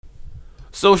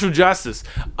social justice,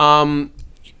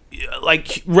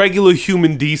 like regular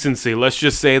human decency, let's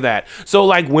just say that. So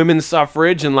like women's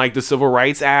suffrage and like the Civil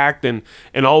Rights Act and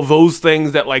all those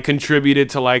things that like contributed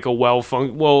to like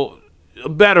a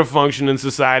better functioning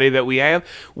society that we have,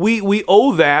 we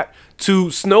owe that to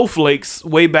snowflakes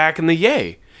way back in the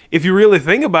yay. If you really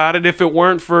think about it, if it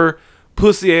weren't for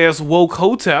pussy ass woke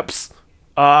hoteps,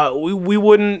 we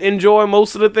wouldn't enjoy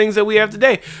most of the things that we have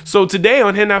today. So today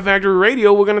on Hit Not Factory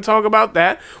Radio, we're going to talk about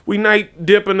that. We might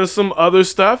dip into some other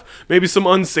stuff, maybe some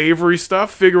unsavory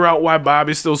stuff, figure out why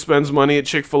Bobby still spends money at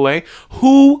Chick-fil-A.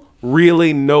 Who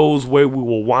really knows where we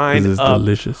will wind it's up?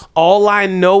 Delicious. All I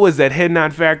know is that Hit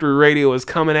Not Factory Radio is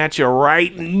coming at you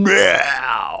right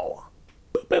now.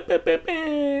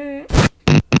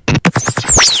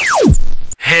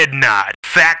 Head Nod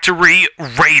Factory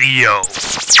Radio,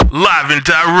 live and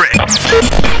direct.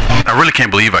 I really can't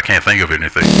believe I can't think of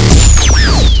anything.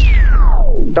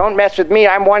 Don't mess with me,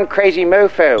 I'm one crazy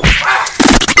mofo.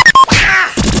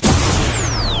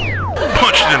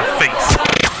 Punch it in the face.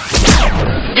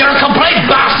 You're a complete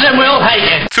bastard and we'll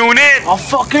hate it. Tune in. I'll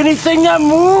fuck anything that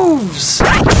moves.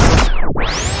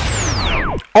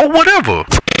 Or whatever.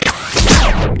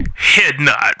 Head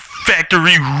Nod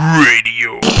Factory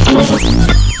Radio.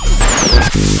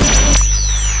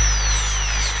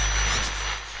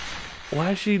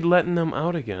 Why is she letting them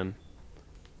out again?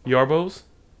 Yarbos?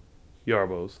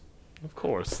 Yarbos. Of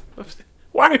course.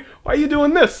 Why are you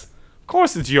doing this? Of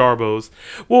course it's Yarbos.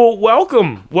 Well,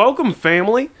 welcome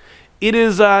family. It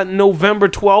is November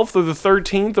 12th or the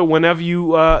 13th or whenever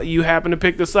you happen to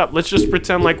pick this up. Let's just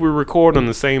pretend like we record on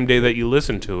the same day that you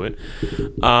listen to it.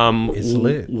 It's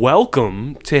lit.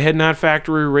 Welcome to Head Nod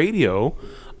Factory Radio.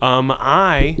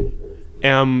 I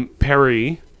am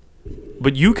Perry,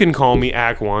 but you can call me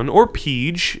Aquan or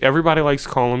Peach. Everybody likes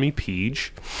calling me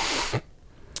Peach.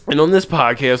 And on this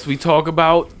podcast, we talk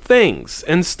about things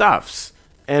and stuffs.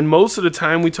 And most of the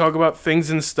time, we talk about things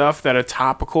and stuff that are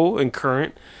topical and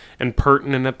current and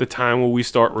pertinent at the time when we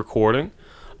start recording.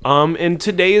 And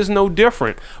today is no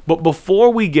different. But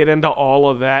before we get into all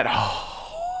of that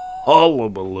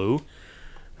hullabaloo,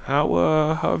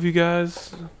 how have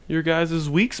your guys'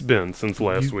 weeks been since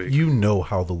last week? You know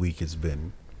how the week has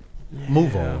been.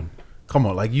 Move on. Come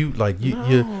on, you know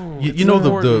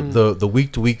the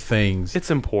week to week things. It's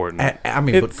important. But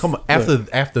come on,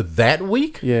 after that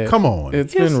week, Yeah. come on.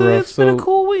 It's been rough. It's been a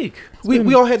cool week.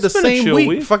 We all had the it's been a same chill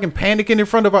week, fucking panicking in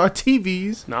front of our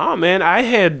TVs. Nah, man, I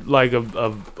had like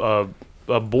a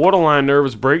borderline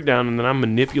nervous breakdown, and then I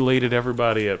manipulated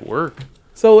everybody at work.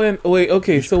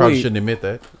 Probably Shouldn't admit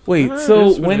that. Wait. It So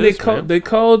is what when it they is, man.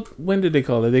 when did they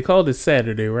call it? They called it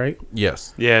Saturday, right?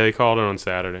 Yes. Yeah, they called it on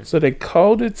Saturday. So they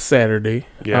called it Saturday.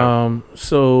 Yeah.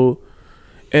 So,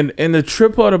 and the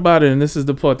trip part about it, and this is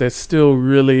the part that still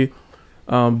really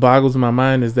boggles my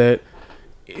mind, is that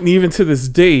even to this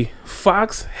day,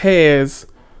 Fox has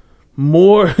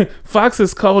more. Fox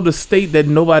has called a state that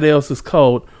nobody else has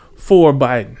called for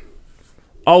Biden.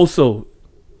 Also,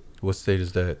 What state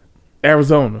is that?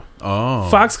 Arizona. Oh.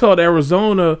 Fox called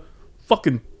Arizona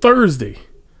fucking Thursday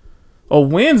or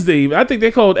Wednesday. I think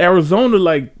they called Arizona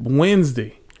like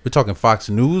Wednesday. We're talking Fox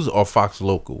News or Fox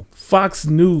Local? Fox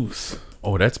News.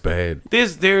 Oh, that's bad.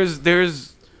 There's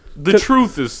the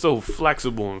truth is so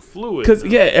flexible and fluid. Because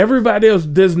everybody else,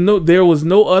 there was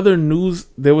no other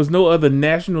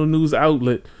national news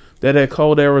outlet that had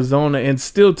called Arizona, and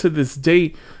still to this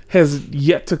day has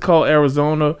yet to call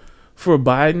Arizona for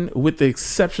Biden, with the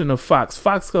exception of Fox.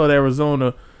 Fox called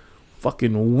Arizona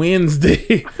fucking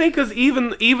Wednesday. I think because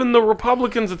even the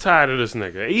Republicans are tired of this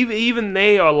nigga. Even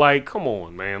they are like, come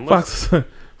on, man. Fox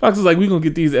is like, we're gonna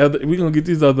get these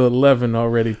other 11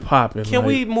 already popping. Can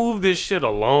we move this shit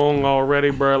along already,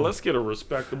 bro? Let's get a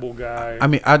respectable guy. I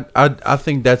mean, I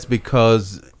think that's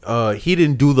because he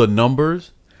didn't do the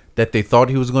numbers that they thought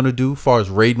he was going to do, as far as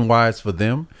rating wise for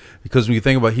them. Because when you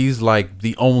think about it, he's like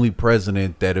the only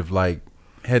president that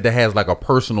has like a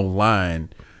personal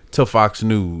line to Fox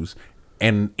News.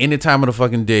 And any time of the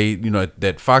fucking day, you know,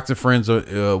 that Fox and Friends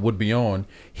would be on,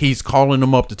 he's calling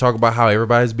them up to talk about how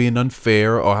everybody's being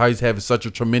unfair or how he's having such a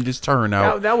tremendous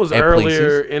turnout. That was at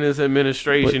earlier places. in his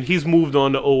administration. He's moved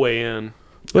on to OAN.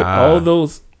 But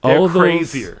They're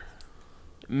crazier.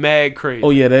 Mad crazy. Oh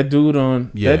yeah, that dude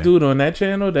on that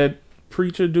channel, that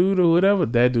preacher dude or whatever,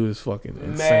 that dude is fucking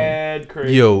insane. Mad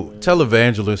crazy. Yo,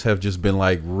 televangelists have just been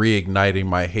like reigniting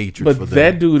my hatred for them. But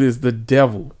that dude is the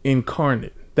devil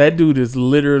incarnate. That dude is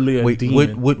literally a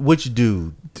demon. Which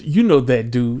dude? You know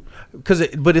that dude.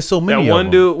 But it's so many. That of one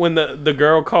them. dude, when the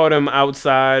girl caught him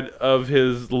outside of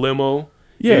his limo,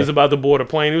 Yeah. He was about to board a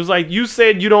plane. He was like, you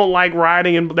said you don't like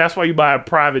riding, and that's why you buy a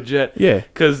private jet. Yeah.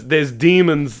 Because there's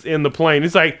demons in the plane.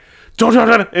 He's like, don't.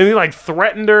 And he like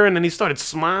threatened her, and then he started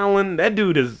smiling. That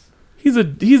dude is... He's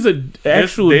a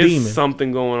actual there's demon.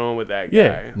 something going on with that guy.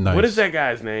 Yeah. Nice. What is that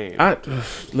guy's name? Let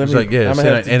It's me. like, yeah, I'm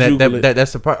gonna have to and Google it.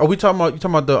 that's the part. Are we talking about? You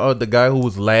talking about the guy who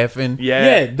was laughing?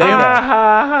 Yeah, that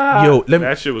guy. Yo,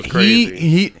 that shit was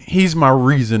crazy. He's my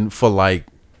reason for like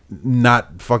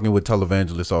not fucking with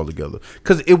televangelists altogether.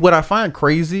 Because what I find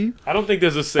crazy, I don't think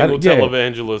there's a single yeah.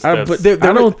 televangelist. I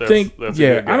don't think. that's a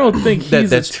Yeah, good guy. I don't think he's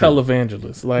that's a true.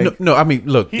 televangelist. Like, no, I mean,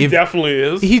 look, He definitely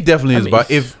is. he definitely is. mean, But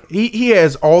if he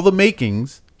has all the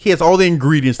makings. He has all the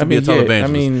ingredients to be a mean, yeah, televangelist. I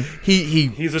mean,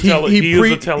 He's a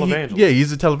televangelist. Yeah,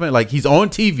 he's a televangelist. Like he's on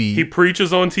TV. He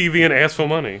preaches on TV and asks for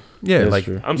money. yeah, That's like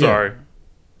true. I'm yeah. sorry.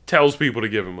 Tells people to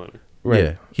give him money. right.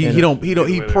 Yeah, he And-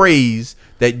 he prays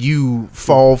that you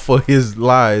fall for his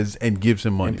lies and gives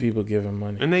him money, and people give him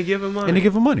money. And they give him money. and they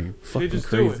give him money. They Fucking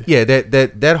just do crazy. it. Yeah,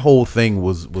 that whole thing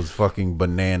was fucking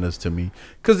bananas to me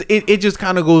because it just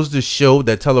kind of goes to show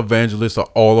that televangelists are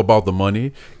all about the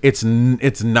money. It's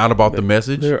not about the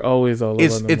message. They're always all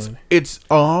It's about the it's money. it's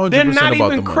 100% They're not about even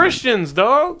the money. Christians,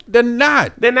 dog. They're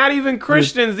not. They're not even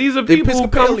Christians. These are They're people who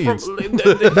come from.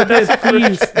 They're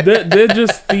thieves. They're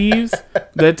just thieves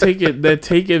that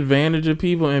take advantage of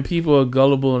people, and people are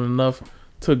gullible enough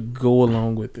to go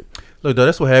along with it. Look, though,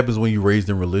 that's what happens when you're raised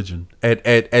in religion.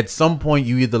 At some point,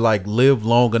 you either like live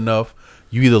long enough.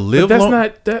 You either live But that's long.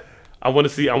 not that. I want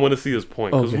to see his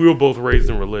point because Okay. we were both raised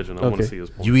in religion. I want to Okay. see his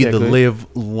point. You either go ahead. live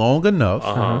long enough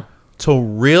Uh-huh. to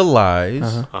realize,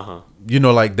 Uh-huh. you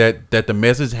know, like that the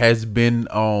message has been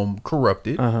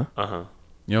corrupted. Uh-huh. Uh-huh.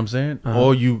 You know what I'm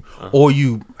saying? Or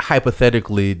you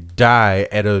hypothetically die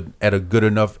at a good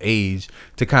enough age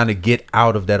to kind of get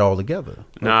out of that altogether.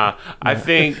 Nah, I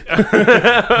think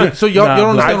So y'all Nah, don't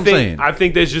understand but what I I'm think saying? I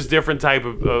think there's just different type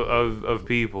of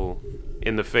people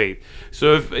in the faith.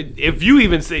 So if you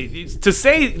even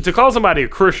to call somebody a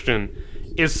Christian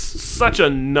is such a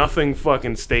nothing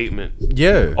fucking statement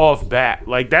Yeah. off bat.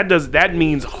 Like that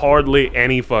means hardly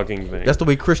any fucking thing. That's the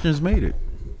way Christians made it.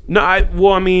 No,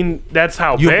 I mean that's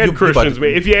how You- bad you- Christians but-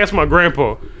 made. If you ask my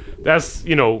grandpa, that's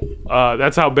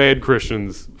that's how bad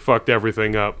Christians fucked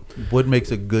everything up. What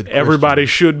makes a good Everybody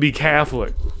should be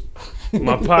Catholic.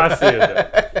 My pa said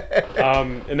that.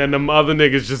 And then them other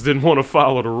niggas just didn't want to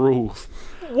follow the rules.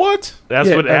 Christian? What? That's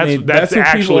Yeah, what I mean, that's what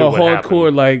actually people what are happened.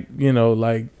 hardcore.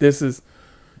 Like this is,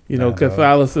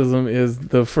 Catholicism is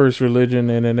the first religion,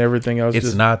 and then everything else. It's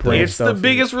just not, though. branched It's the off of it.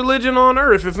 biggest religion on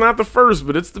earth. It's not the first,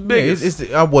 but it's the Yeah, biggest.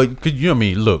 it's what could you know what I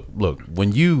mean? Look.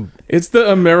 When you, It's the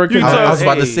American. You I was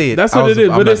about to Hey, say it. That's I what was- it is.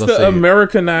 I'm But not it's gonna the say it.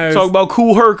 Americanized. Talk about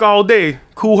Cool Herc all day.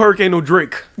 Cool Herc ain't no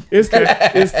drink. It's the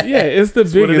it's the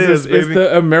what it biggest. is, It's baby.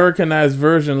 the Americanized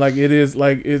version. Like it's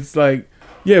like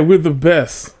yeah, we're the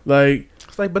best. Like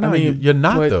It's like, but no, you're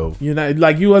not but though. You're not.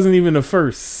 Like you wasn't even the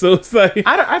first. So it's like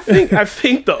I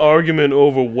think the argument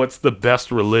over what's the best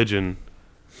religion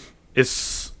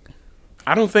is.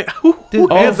 I don't think who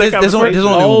has that There's only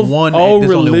all- one. all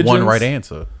There's only one religions- right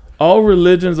answer. all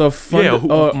religions are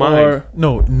mine. are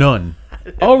No, none.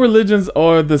 all religions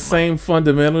are the same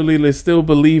fundamentally. They still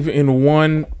believe in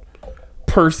one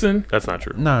person. That's not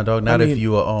true. Nah, dog. Not I if mean,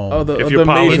 you are Oh, the the, If you're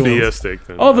the major ones. polytheistic,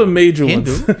 then All the major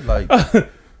ones. Hindu, like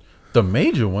the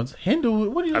major ones. Hindu.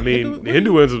 What do you? I mean,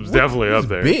 Hinduism's definitely up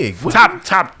there. Big. What-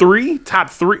 Top three.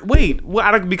 Wait,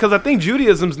 because I think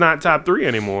Judaism's not top 3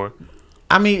 anymore.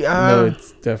 I mean, No,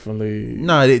 it's definitely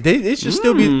no. It should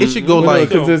still be. It should go no, like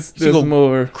because it should there's go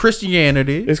more.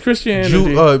 Christianity, It's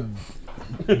Christianity,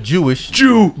 Jewish,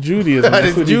 Judaism.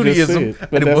 That's what Judaism, you just said. and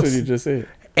But it that's was- what you just said.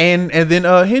 and then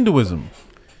Hinduism.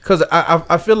 Because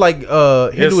I feel like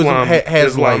Hinduism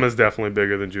has Islam like is definitely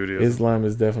bigger than Judaism. Islam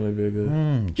is definitely bigger.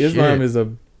 Islam shit. is a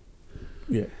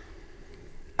yeah.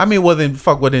 I mean, well then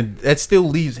that still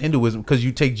leaves Hinduism because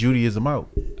you take Judaism out.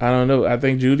 I don't know. I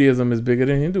think Judaism is bigger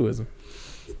than Hinduism.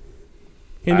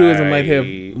 Hinduism might have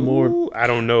more Ooh, I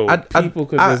don't know. people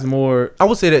because there's more. I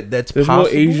would say that's There's possible.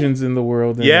 more Asians in the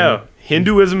world. Than yeah,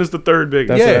 Hinduism is the third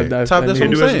biggest. That's Yeah, what that's what I'm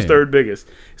Hinduism is saying. third biggest.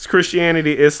 It's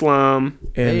Christianity, Islam.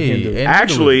 and Hey, Hindu. and-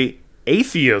 Actually,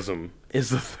 atheism is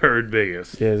the third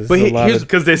biggest. Yeah, there's But a lot here's- of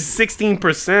Because there's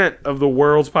 16% of the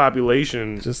world's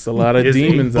population. just a lot of Is-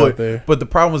 demons out there. But the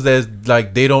problem is that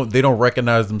like they don't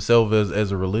recognize themselves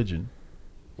as a religion.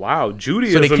 Wow, So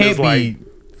Judaism they can't is like be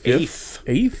eighth.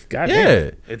 Eighth, yeah.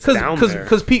 goddamn. It's down there.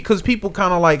 Because people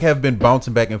kind of like have been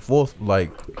bouncing back and forth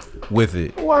like with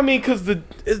it. Well, I mean, because The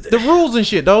rules and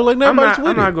shit though. Like I'm nobody's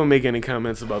not with it. gonna make any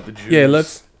comments about the Jews. Yeah,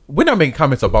 let's We're not making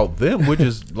comments about them. We're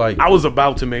just like, I was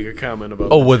about to make a comment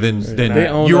about. oh well, then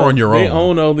you're on your own. They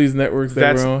own all these networks.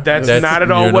 That's we're on. that's not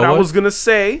at all you what know I what? was gonna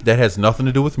say. That has nothing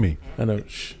to do with me. I know.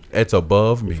 Shh. It's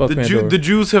above me. Fuck Pandora. The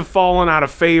Jews have fallen out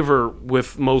of favor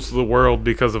with most of the world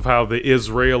because of how the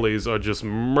Israelis are just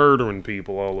murdering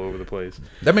people all over the place.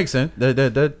 That makes sense. That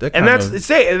And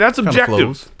kinda, that's objective.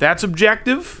 flows. That's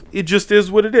objective. It just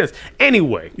is what it is.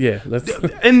 Anyway, Yeah, let's.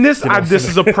 and this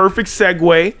is a perfect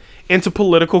segue into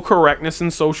political correctness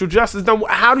and social justice. Now,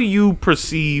 how do you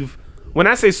perceive when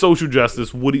I say social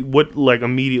justice? What like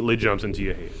immediately jumps into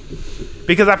your head?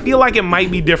 Because I feel like it might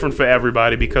be different for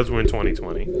everybody because we're in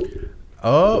 2020.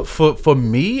 for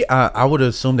me, I would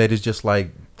assume that it's just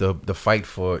like the fight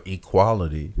for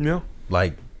equality. Yeah,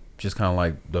 Like just kind of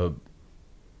like the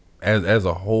as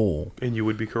a whole. and you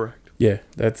would be correct. Yeah,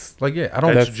 that's Like yeah, I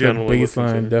don't. that's the generally what's baseline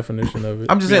considered. definition of it.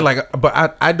 I'm just saying like, but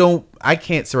I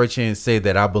can't sit right here and say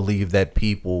that I believe that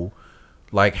people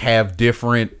like have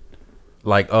different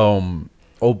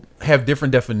have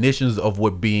different definitions of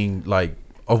what being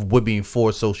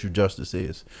for social justice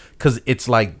is, because it's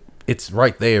like it's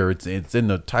right there. It's in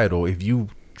the title. If you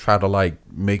try to like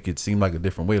make it seem like a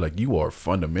different way, like you are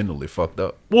fundamentally fucked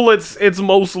up. Well, it's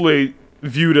mostly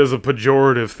viewed as a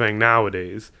pejorative thing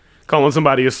nowadays. Calling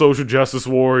somebody a social justice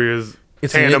warrior is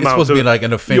It's tantamount supposed to be like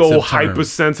an offensive you old term.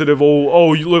 hypersensitive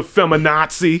you look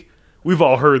feminazi. We've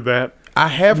all heard that. I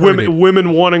have heard it.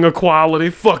 Women wanting equality.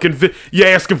 Fucking you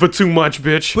asking for too much,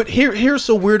 bitch. But here's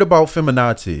so weird about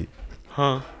feminazi.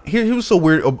 Huh? Here's so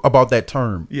weird about that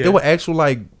term. Yeah. They were actual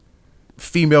like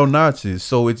female Nazis,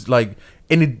 so it's like,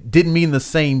 and it didn't mean the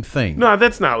same thing. No,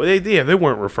 that's not. They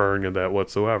weren't referring to that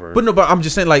whatsoever. But I'm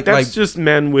just saying like that's just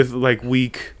men with like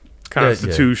weak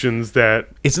constitutions that.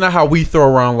 it's not how we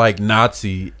throw around like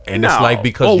Nazi, and it's No. like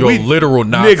because Oh, you're we- literal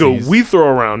Nazis. Nigga, we throw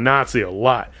around Nazi a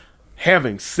lot.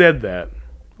 Having said that,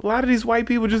 a lot of these white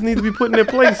people just need to be put in their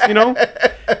place, you know?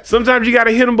 Sometimes you got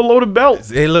to hit them below the belt.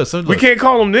 Hey, look, We can't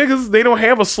call them niggas. They don't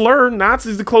have a slur.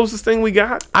 Nazi's the closest thing we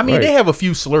got. I mean, Right. they have a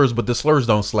few slurs, but the slurs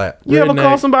don't slap. You ever Redneck.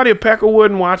 call somebody a peckerwood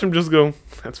and watch them just go,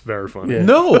 that's very funny. Yeah.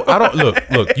 No, I don't.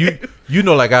 Look, you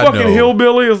know, like I Fucking know.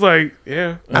 hillbilly is like,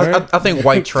 yeah. I think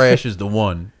white trash is the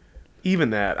one. Even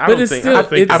that. I But don't it's think. still- I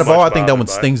think it's- Out of much all, I think that bothered one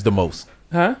by it. stings the most.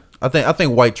 Huh? I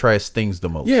think white trash stings the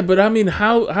most. Yeah, but I mean,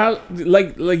 how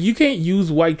like you can't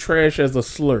use white trash as a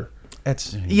slur.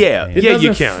 That's Yeah, It yeah, you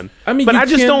doesn't can. I mean, but you I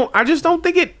just can- don't. I just don't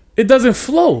think it. It doesn't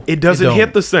flow. It doesn't don't.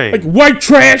 hit the same. Like white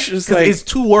trash is 'Cause like it's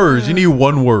two words. You need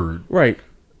one word. right.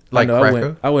 Like I know,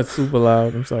 cracker. I went super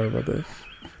loud. I'm sorry about that.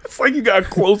 It's like you got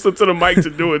closer to the mic to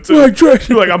do it too. White trash.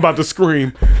 You're like, I'm about to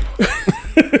scream.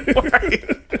 Right.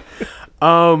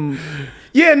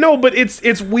 Yeah, no, but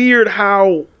it's weird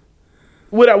how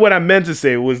what I meant to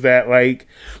say was that like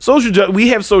we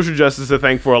have social justice to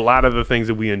thank for a lot of the things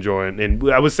that we enjoy,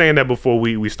 and I was saying that before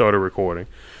we started recording.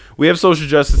 We have social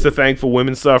justice to thank for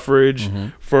women's suffrage,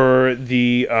 for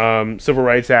the Civil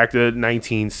Rights Act of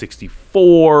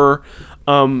 1964.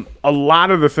 A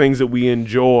lot of the things that we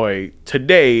enjoy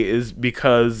today is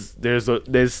because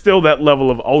there's still that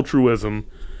level of altruism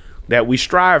that we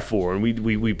strive for, and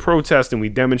we protest and we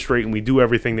demonstrate and we do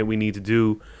everything that we need to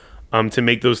do to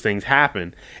make those things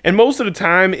happen. And most of the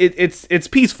time, it's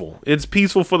peaceful. It's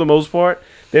peaceful for the most part.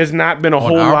 There's not been a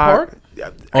whole our lot. part?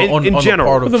 On In the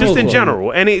general, part of just people. in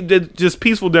general, and just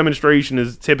peaceful demonstration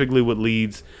is typically what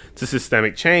leads to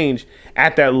systemic change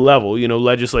at that level. You know,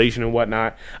 legislation and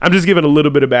whatnot. I'm just giving a little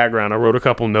bit of background. I wrote a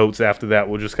couple notes after that.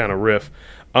 We'll just kind of riff.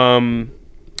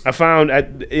 I found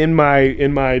in my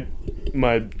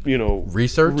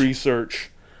research,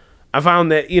 I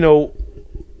found that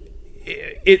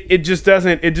it just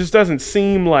doesn't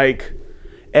seem like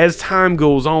as time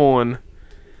goes on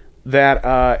that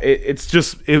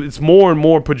it's more and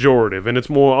more pejorative, and it's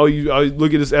more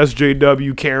look at this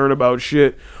SJW caring about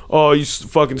shit. Oh, you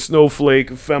fucking snowflake,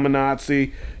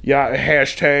 feminazi, yeah,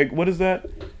 hashtag, what is that?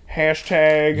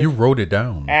 Hashtag You wrote it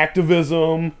down.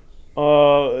 activism,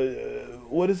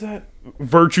 what is that?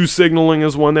 Virtue signaling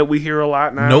is one that we hear a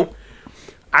lot now. Nope.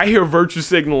 I hear virtue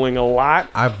signaling a lot.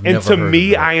 I've and never to heard me,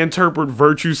 of that. I interpret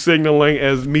virtue signaling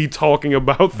as me talking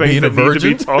about things Being a that need to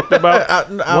virgin? be talked about.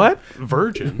 I- What?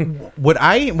 Virgin. What's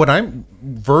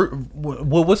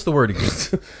the word again?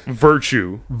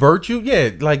 Virtue. Virtue? Yeah,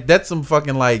 like that's some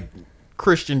fucking like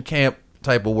Christian camp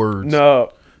type of words.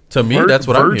 No. To me, that's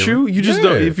what I'm virtue? hearing. You just Yeah.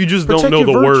 don't if you just Protect don't know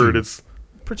the your virtue. word, it's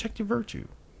Protect your virtue.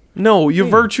 no, your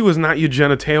virtue is not your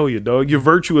genitalia, dog. Your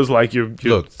virtue is like your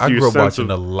Look, I your grew up sense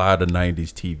watching of a lot of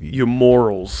 '90s TV. your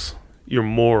morals. Your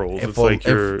morals. And It's for- like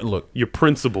and look. your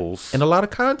principles. In a lot of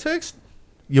context,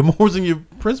 your morals and your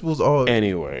principles are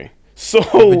Anyway, So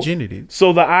virginity.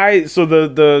 So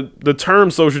the term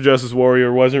social justice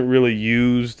warrior wasn't really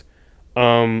used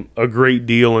a great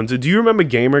deal into. Do you remember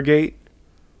Gamergate?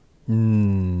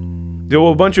 There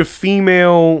were a bunch of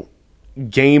female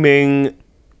gaming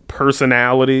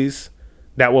personalities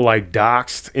that were like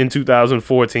doxxed in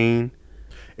 2014.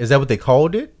 Is that what they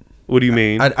called it? What do you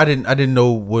mean? I didn't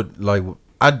know what like.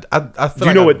 I feel Do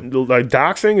you know what like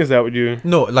doxing? Is that what you?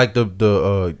 No, like the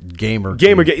gamer.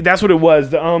 Gamergate. That's what it was.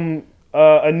 The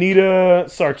Anita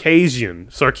Sarkeesian.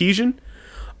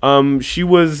 She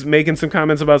was making some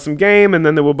comments about some game, and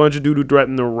then there were a bunch of dudes who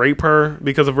threatened to rape her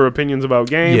because of her opinions about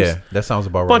games. Yeah, that sounds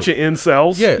about right. Bunch of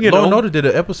incels. Yeah, you Law know. and Order did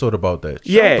an episode about that.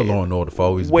 Shout out to Law and Order for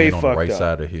always way being on the fucked right up.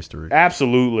 side of history.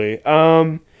 Absolutely.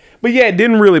 But yeah, it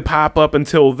didn't really pop up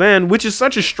until then, which is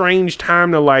such a strange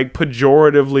time to like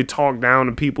pejoratively talk down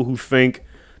to people who think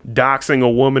doxing a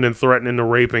woman and threatening to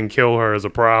rape and kill her is a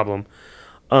problem.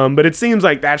 But it seems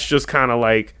like that's just kind of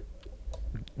like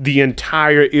the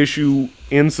entire issue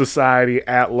in society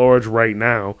at large right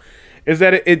now, is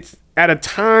that it's at a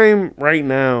time right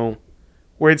now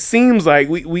where it seems like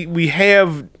we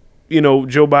have, you know,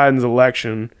 Joe Biden's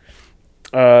election.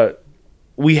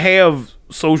 We have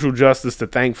social justice to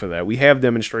thank for that. We have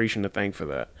demonstration to thank for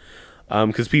that.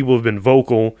 Because people have been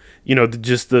vocal, you know,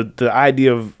 just the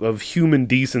idea of human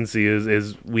decency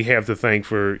is we have to thank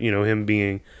for, you know, him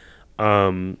being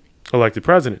elected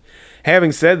president.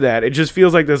 Having said that, it just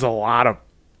feels like there's a lot of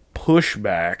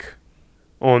pushback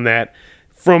on that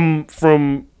from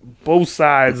both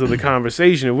sides of the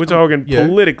conversation. If we're talking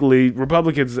politically,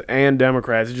 Republicans and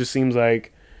Democrats, it just seems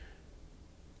like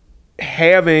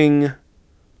having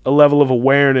a level of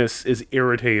awareness is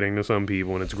irritating to some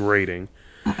people and it's grating.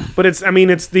 But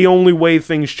it's the only way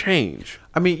things change.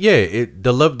 I mean, yeah,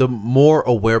 the more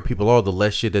aware people are, the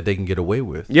less shit that they can get away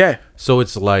with. Yeah. So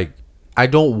it's like, I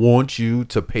don't want you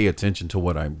to pay attention to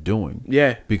what I'm doing.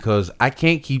 Yeah. Because I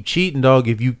can't keep cheating, dog,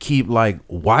 if you keep like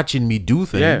watching me do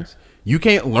things. Yeah. You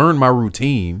can't learn my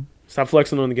routine. Stop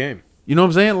flexing on the game. You know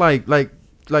what I'm saying?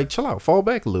 Like chill out, fall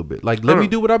back a little bit. Like let me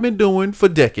do what I've been doing for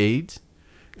decades.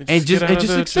 And just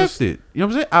accept it. You know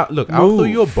what I'm saying? I'll throw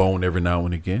you a bone every now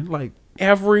and again. Like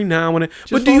every now and then. But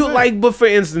fall do you back. but for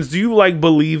instance, do you like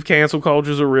believe cancel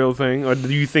culture is a real thing? Or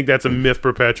do you think that's a myth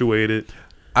perpetuated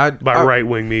by right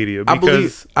wing media?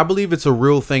 Because I believe it's a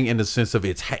real thing in the sense of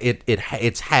it's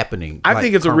happening. I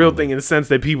think it's a real thing in the sense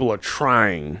that people are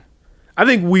trying. I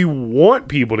think we want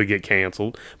people to get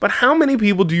canceled, but how many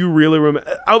people do you really remember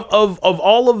of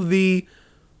all of the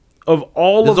There's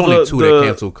only two the that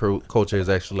cancel culture has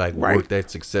actually like worked that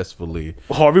successfully.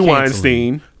 Harvey Canceling.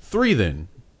 Weinstein, 3 then.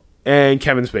 and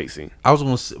Kevin Spacey. I was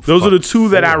gonna say, Those are the two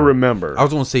that I remember. I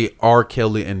was gonna say R.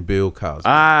 Kelly and Bill Cosby.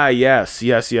 Ah, yes.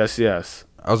 I was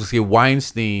gonna say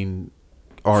Weinstein,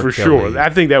 R. For Kelly, sure. I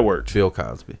think that worked. Bill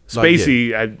Cosby.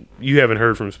 Spacey, you haven't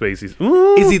heard from Spacey's.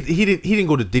 Is he didn't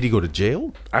go to? Did he go to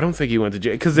jail? I don't think he went to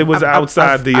jail because it was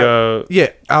outside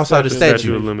the outside the statute of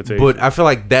statute. limitations. But I feel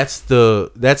like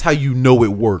that's how you know it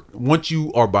worked. Once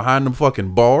you are behind them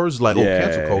fucking bars, like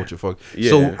cancel culture, fuck.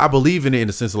 Yeah. So I believe in it in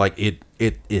the sense of like it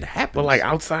happens. But like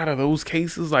outside of those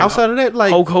cases, like outside of that, like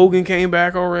Hulk Hogan came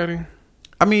back already.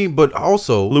 I mean, but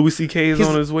also Louis C.K. is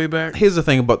on his way back. Here's the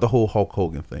thing about the whole Hulk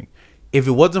Hogan thing. If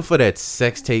it wasn't for that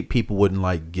sex tape, people wouldn't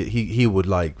like get. He would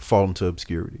like fall into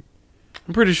obscurity.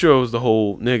 I'm pretty sure it was the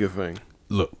whole nigga thing.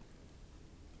 Look,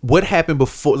 what happened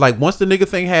before? Like once the nigga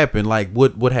thing happened, like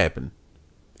what happened?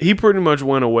 He pretty much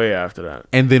went away after that,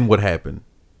 And then what happened?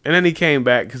 and then he came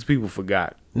back because people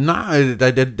forgot. Nah,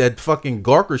 that fucking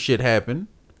Gawker shit happened.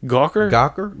 Gawker?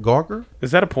 Gawker? Is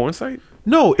that a porn site?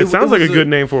 No, It sounds like was a good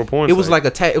name for a porn It was site.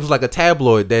 like it was like a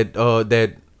tabloid that what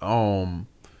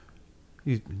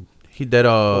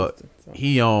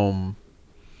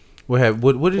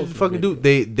did he fucking do?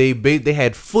 They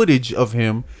had footage of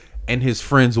him and his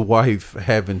friend's wife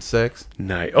having sex.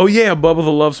 Nice. Oh yeah, Bubba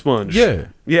the Love Sponge. Yeah.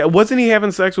 Yeah, wasn't he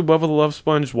having sex with Bubba the Love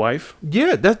Sponge's wife?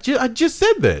 Yeah, I just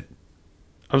said that.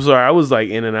 I'm sorry, I was like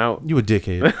in and out. You a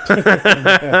dickhead.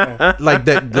 like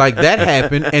that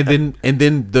happened, and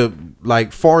then the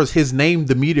like far as his name,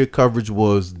 the media coverage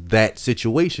was that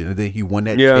situation, and then he won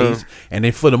that case, and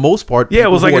then for the most part, Yeah,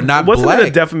 it was like not wasn't black it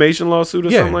a defamation lawsuit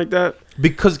or something like that?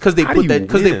 because they How do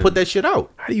you put that shit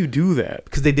out How do you do that?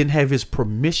 because they didn't have his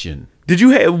permission. Did you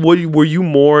have were you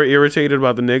more irritated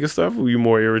about the nigga stuff, or were you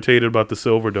more irritated about the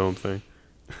Silver Dome thing?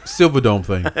 Silverdome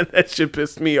thing. That shit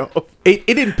pissed me off. It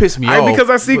didn't piss me off Because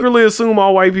I secretly assume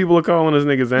all white people are calling us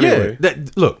niggas anyway. Yeah,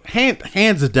 look,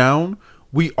 hands down,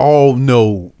 we all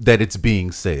know that it's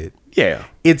being said. Yeah.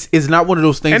 It's not one of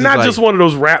those things. And that's not like, just one of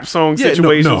those rap song Yeah, no,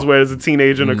 situations no. where there's a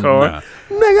teenager in a car. Nah.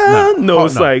 Nigga. No,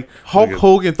 it's like Hulk nigga,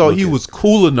 Hogan thought he was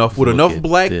cool enough with enough at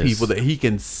black this. people that he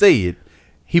can say it.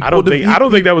 He I don't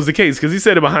think that was the case because he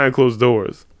said it behind closed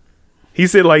doors. He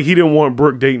said like he didn't want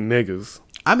Brooke dating niggas.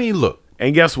 I mean, look,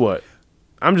 And guess what?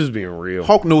 I'm just being real.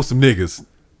 Hulk knows some niggas.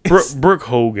 Brooke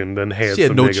Hogan done had She had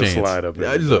some no niggas chance. slide up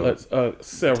there. Look,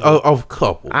 Several. a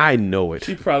couple. I know it.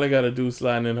 She probably got a dude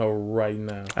sliding in her right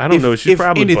now. I don't know. She's if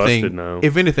probably anything- busted now.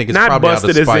 if anything, it's not probably out of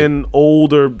busted as spite. in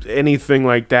old or anything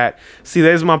like that. See,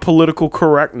 there's my political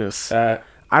correctness.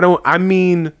 I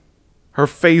mean, her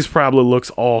face probably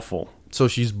looks awful So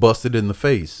she's busted in the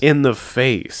face. in the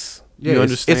face. Yeah, You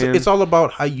it's- understand? It's all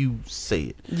about how you say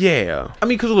it. yeah. I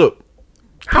mean, because look,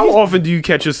 How often do you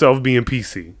catch yourself being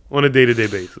PC on a day-to-day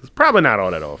basis? Probably not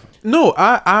all that often. no,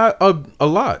 I a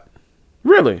lot.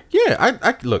 Really? Yeah,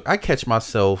 I catch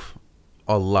myself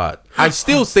a lot. I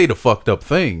still say the fucked up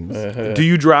things. Do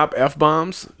you drop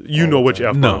F-bombs? You know which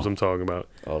F-bombs No. I'm talking about.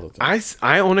 All the time.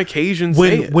 I on occasion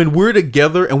say it. When we're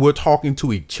together and we're talking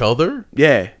to each other,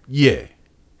 Yeah. yeah.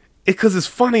 Because it's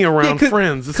funny around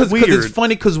friends. It's weird. Because it's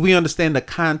funny because we understand the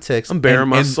context. I'm bearing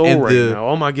my soul and right now.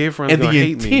 All my gay friends and gonna the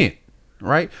hate intent, me.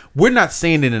 right? We're not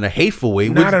saying it in a hateful way.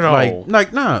 Not We're at all.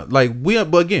 Like we.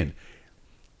 But again,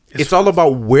 it's all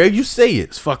about where you say it.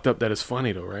 It's fucked up that it's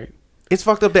funny though, right? It's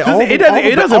fucked up that It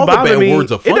doesn't bother me. It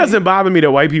doesn't bother me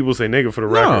that white people say nigga for the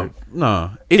record.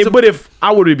 No. But if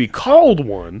I were to be called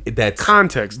one, That's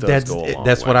context does go a long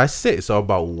That's way. what I say. It's all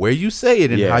about where you say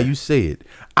it and Yeah. how you say it.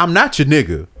 I'm not your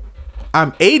nigga.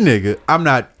 I'm a nigga. I'm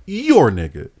not your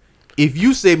nigga. If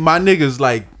you say my nigga's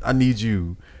like, I need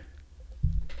you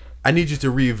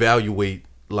to reevaluate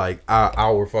like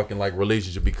our fucking like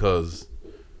relationship because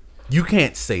you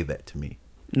can't say that to me.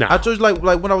 Nah. I told you like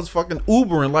when I was fucking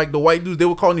Ubering, like the white dudes, they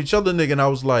were calling each other nigga, and I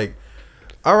was like,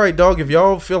 all right, dog, if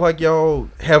y'all feel like y'all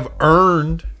have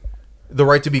earned the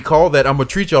right to be called that, I'm gonna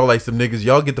treat y'all like some niggas.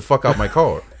 Y'all get the fuck out my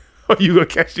car. You gonna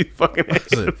catch these fucking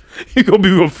ass. You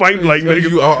gonna fighting like niggas.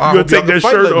 You I gonna hope y'all take that can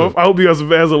fight shirt like off. me. I hope you got some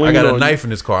Vaseline. I got a on knife in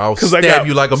this car. I'll because I stab got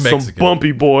you like a some Mexican.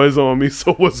 bumpy boys on me.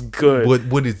 So what's good?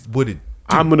 What it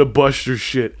I'm gonna bust your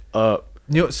shit up.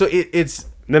 you know? So it's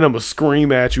Then I'm gonna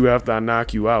scream at you after I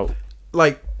knock you out.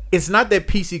 like it's not that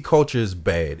PC culture is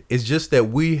bad. It's just that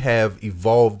we have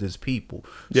evolved as people.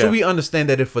 Yeah. So we understand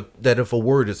that if a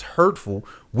word is hurtful,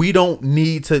 we don't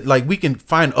need to like we can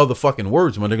find other fucking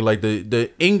words, my nigga. Like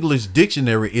the English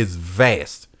dictionary is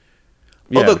vast.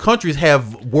 Yeah. Other countries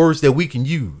have words that we can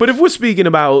use. But if we're speaking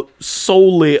about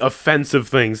solely offensive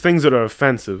things that are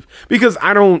offensive, because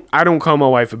I don't call my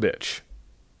wife a bitch.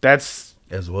 That's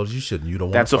As well as you shouldn't. You don't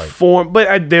want that's to a fight. form.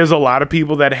 But there's a lot of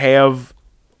people that have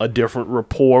a different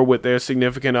rapport with their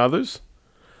significant others.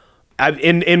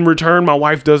 In return, my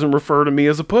wife doesn't refer to me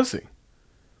as a pussy.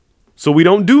 So we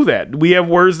don't do that. We have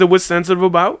words that we're sensitive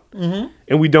about, and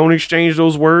we don't exchange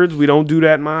those words. We don't do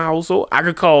that in my household. I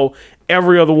could call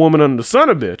every other woman under the sun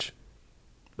a bitch,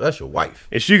 That's your wife.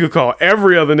 and she could call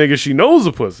every other nigga she knows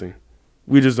a pussy.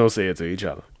 We just don't say it to each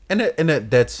other.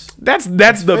 That's That's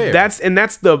fair.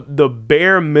 the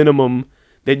bare minimum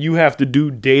that you have to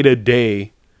do day to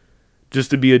day just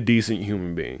to be a decent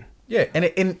human being. yeah,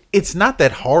 and it's not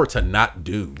that hard to not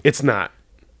do. It's not.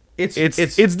 It's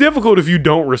It's difficult if you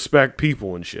don't respect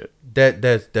people and shit.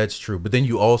 that's true. But then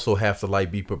you also have to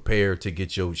like be prepared to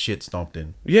get your shit stomped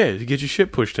in. Yeah, to get your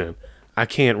shit pushed in. I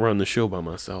can't run the show by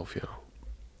myself, yo.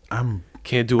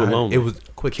 Can't do it lonely. It was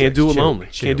quick. Can't text. do it Chill, lonely.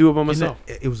 chill. Can't do it by Isn't myself.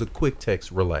 It was a quick text.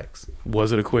 Relax.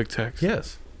 Was it a quick text?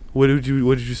 Yes. What did you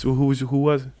who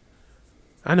was it?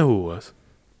 I know who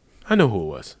it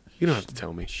was. You don't have to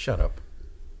tell me. Shut up.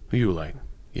 You were like,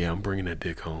 yeah, I'm bringing that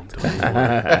dick home.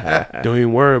 Don't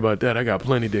even worry about that. I got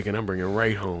plenty dick and I'm bringing it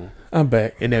right home I'm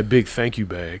back. in that big thank you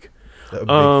bag. A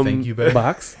big thank you, back.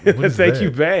 Box. What is Thank that?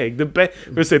 you bag. The bag.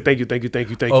 We're say thank you.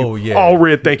 Oh, yeah. All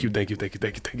red. Thank you.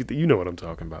 You know what I'm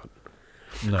talking about.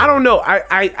 No. I don't know.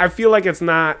 I feel like it's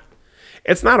not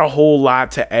a whole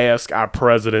lot to ask our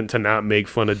president to not make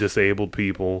fun of disabled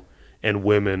people and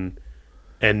women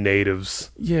and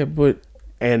natives Yeah, but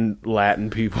and Latin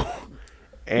people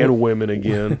and women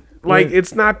again. Like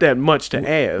it's not that much to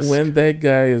ask. when that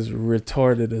guy is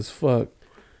retarded as fuck,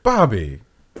 Bobby.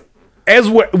 As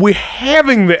we're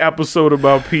having the episode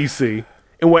about PC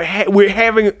and we're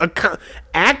having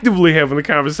actively having a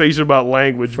conversation about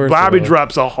language, First of Bobby all-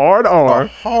 drops a hard A R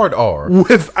hard R.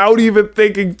 without even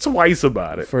thinking twice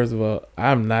about it. first of all,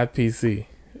 I'm not PC.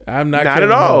 I'm not. Not Kevin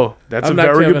at all. Hart. That's I'm a not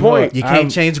very Kevin good point. Hart. You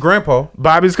can't change Grandpa.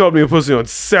 Bobby's called me a pussy on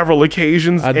several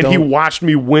occasions, I and he don't- watched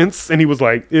me wince, and he was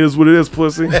like, "It is what it is,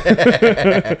 pussy."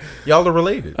 Y'all are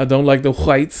related. I don't like the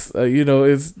whites. You know,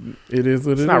 it is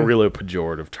what It's it not is. really a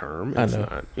pejorative term. I It's know.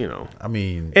 not, you know. I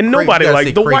mean, And crazy- nobody you gotta like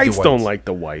say the crazy whites don't like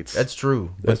the whites. That's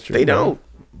true. That's true. They don't.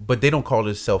 But they don't call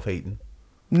this self-hating.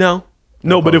 No.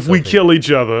 No, but call if we it kill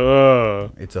each other,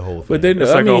 It's a whole thing. But then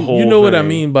It's I like a mean, whole you know what I thing.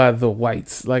 mean by the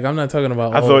whites. Like I'm not talking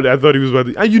about. I thought he was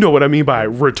about to, you know what I mean by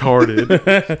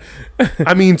retarded.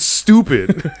 I mean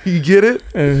stupid. You get it?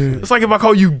 It's like if I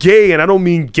call you gay and I don't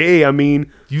mean gay, I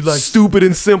mean You like- stupid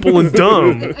and simple and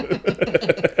dumb.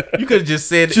 you could have just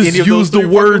said Just any of use those the three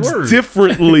fucking words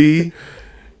differently.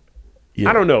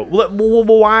 I don't know.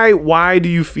 Why do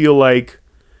you feel like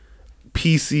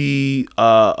PC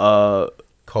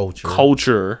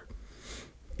culture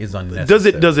is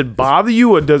unnecessary. does it bother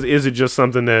you, or is it just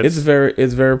something that's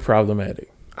it's very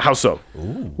problematic. how so?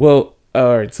 Well,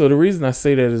 all right. So the reason I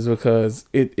say that is because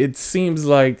it seems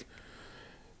like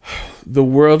the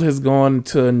world has gone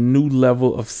to a new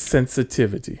level of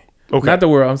sensitivity. Okay. Not the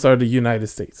world. I'm sorry, the United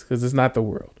States, because it's not the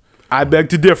world. I beg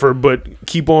to differ, but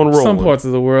keep on rolling. Some parts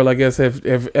of the world, I guess, have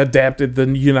adapted the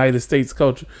United States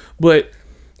culture, but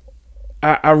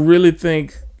I really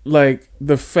think like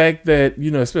the fact that,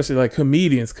 you know, especially like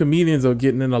comedians are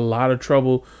getting in a lot of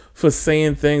trouble for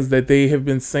saying things that they have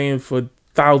been saying for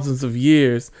thousands of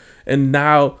years, and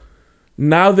now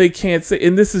they can't say.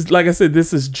 And this is, like I said,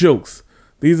 this is jokes.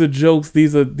 These are jokes.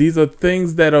 These are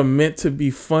things that are meant to be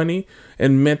funny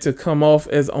and meant to come off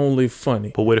as only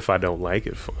funny. But what if I don't like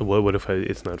it? What if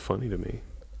it's not funny to me?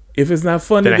 If it's not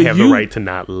funny, Then I to have you, the right to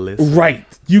not listen. Right.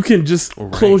 You can just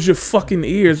close your fucking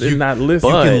ears and not listen.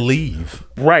 You But- can leave.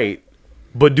 Right.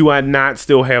 But do I not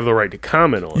still have the right to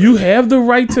comment on it? You have the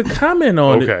right to comment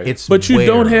on Okay. it. It's but you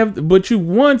don't where- have. But you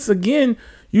once again,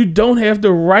 you don't have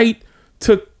the right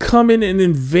to come in and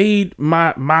invade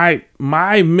my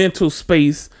mental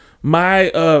space,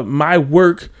 my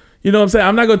work. You know what I'm saying?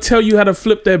 I'm not gonna tell you how to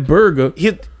flip that burger.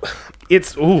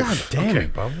 It's oof. Damn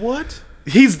it, bro. What?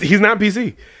 He's not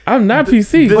PC. I'm not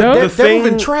PC, the- dog. the That thing-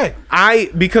 moving track.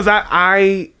 Because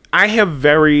I have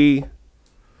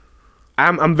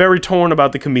I'm very torn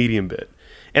about the comedian bit.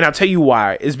 And I'll tell you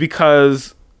why. Is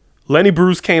because Lenny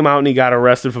Bruce came out and he got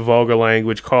arrested for vulgar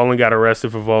language. Colin got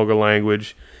arrested for vulgar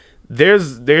language.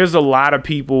 There's a lot of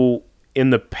people in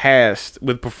the past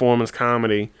with performance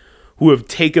comedy who have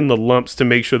taken the lumps to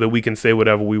make sure that we can say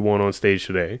whatever we want on stage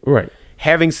today. Right.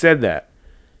 Having said that,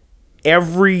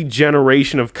 every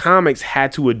generation of comics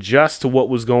had to adjust to what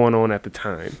was going on at the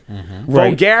time. Right.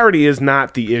 Vulgarity is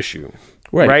not the issue.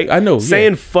 Right. I know, yeah.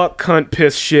 Saying fuck, cunt,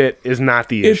 piss, shit is not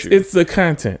the issue. It's the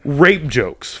content. Rape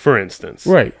jokes, for instance.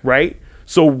 Right. Right?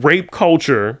 So rape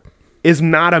culture is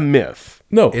not a myth.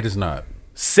 No. It is not.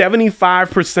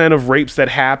 75% of rapes that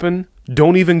happen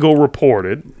don't even go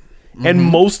reported. And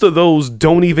most of those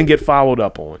don't even get followed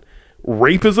up on.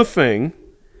 Rape is a thing.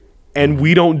 And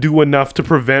we don't do enough to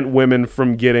prevent women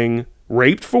from getting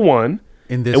raped, for one.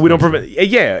 In this and we don't country. prevent.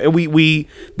 Yeah, and we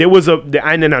there was and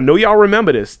I know y'all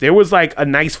remember this. There was like a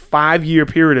nice 5-year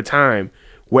period of time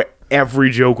where every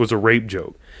joke was a rape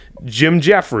joke. Jim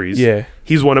Jeffries, Yeah.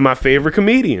 he's one of my favorite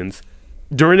comedians.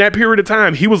 During that period of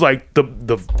time, he was like the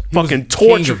fucking king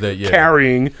torch of that, yeah.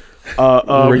 carrying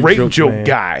rape joke man.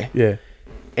 guy. Yeah.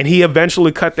 And he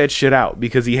eventually cut that shit out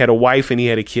because he had a wife and he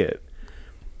had a kid.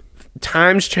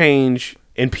 Times change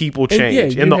and people And yeah,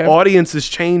 change. you And the have- audiences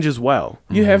change as well.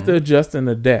 You have to adjust and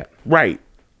adapt. Right.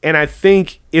 And I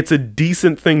think it's a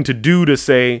decent thing to do to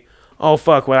say, oh,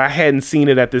 fuck, well, I hadn't seen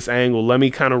it at this angle. Let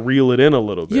me kind of reel it in a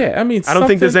little bit. Yeah, I mean, I don't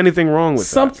think there's something- anything wrong with that.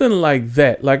 Something like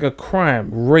that, like a crime,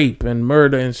 rape and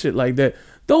murder and shit like that.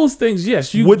 Those things,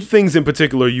 yes, you What things in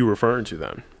particular are you referring to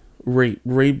then?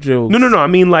 rape jokes. No. I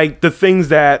mean, like, the things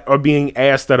that are being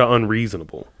asked that are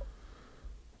unreasonable.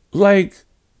 Like,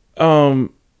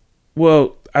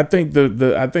 well, I think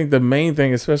the main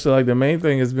thing, especially like the main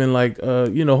thing, has been like,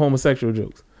 homosexual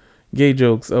jokes, gay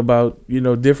jokes about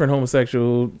different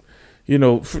homosexual,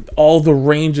 all the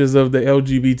ranges of the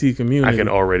LGBT community. I can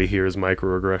already hear his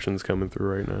microaggressions coming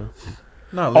through right now.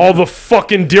 No, All the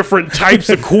fucking different types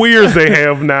of queers they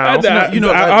have now.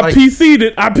 I PC'd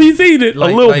it. I PC'd it. A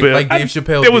little bit. Like Dave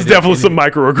Chappelle. There was did it definitely in- some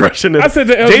microaggression. I said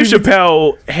the Dave LGBT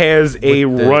Chappelle has a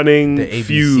With the running ABC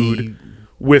feud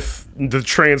with the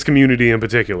trans community in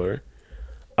particular.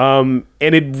 And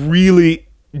it really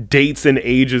dates and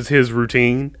ages his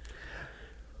routine.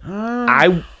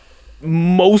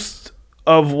 Most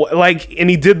of and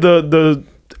he did the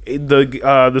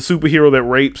superhero that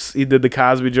rapes. He did the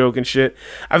Cosby joke and shit.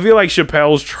 I feel like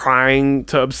Chappelle's trying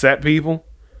to upset people.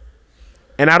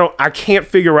 and I can't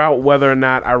figure out whether or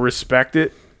not I respect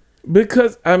it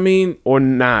Because I mean, or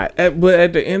not. but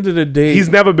at the end of the day, He's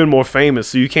never been more famous,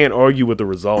 so you can't argue with the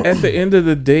results. at the end of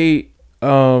the day,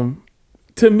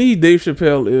 to me, Dave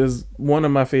Chappelle is one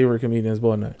of my favorite comedians,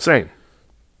 bar none. Same.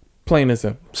 Plain and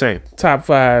simple. Same. Top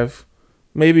 5,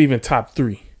 maybe even top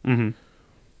 3. Mm-hmm.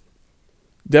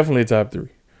 Definitely top 3.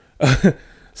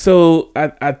 So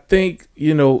I think,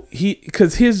 you know,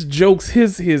 because his jokes,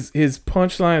 his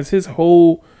punchlines,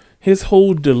 his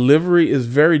whole delivery is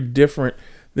very different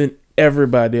than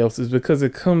everybody else's because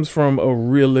it comes from a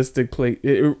realistic place.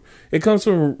 It comes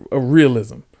from a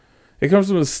realism. It comes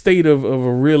from a state of a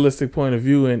realistic point of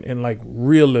view and like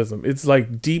realism. It's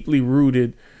like deeply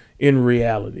rooted in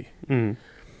reality. Mm.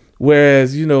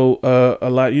 Whereas, you know, a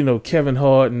lot, you know, Kevin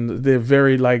Hart, and they're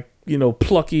very like, you know,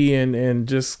 plucky and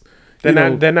just, They're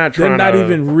not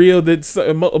even real.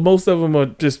 Most of them are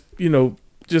just, you know,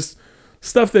 just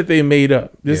stuff that they made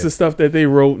up. This is stuff that they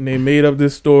wrote, and they made up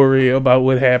this story about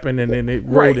what happened, and then they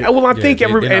wrote it. Well, I think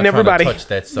everybody touch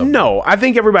that subject. No, I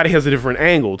think everybody has a different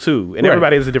angle too, and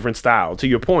everybody has a different style. To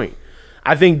your point,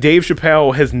 I think Dave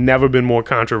Chappelle has never been more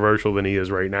controversial than he is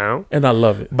right now, And I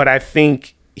love it. but I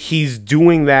think he's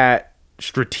doing that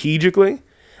strategically.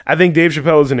 I think Dave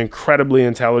Chappelle is an incredibly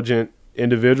intelligent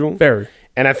individual. Very.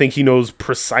 And I think he knows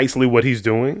precisely what he's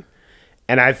doing.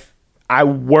 And I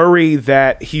worry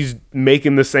that he's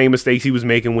making the same mistakes he was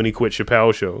making when he quit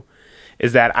Chappelle's Show.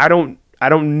 Is that I don't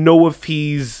know if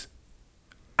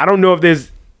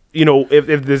there's, you know,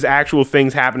 if there's actual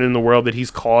things happening in the world that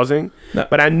he's causing. No.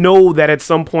 But I know that at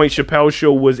some point Chappelle's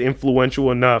Show was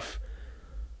influential enough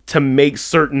to make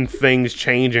certain things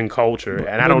change in culture.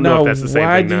 And I don't know if that's the same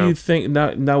why thing do now. you think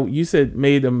now you said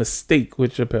made a mistake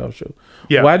with Chappelle's Show?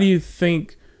 Yeah. Why do you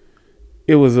think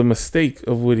it was a mistake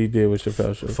of what he did with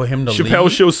Chappelle's Show? For him to Chappelle's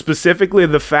leave? Show, specifically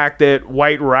the fact that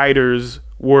white writers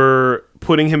were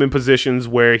putting him in positions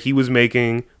where he was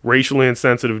making racially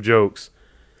insensitive jokes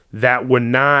that were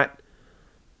not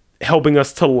helping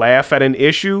us to laugh at an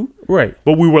issue, Right.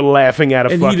 but we were laughing at a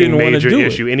And he fucking didn't wanna major do it.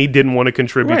 issue, and he didn't want to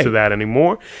contribute to Right. that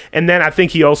anymore. And then I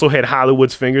think he also had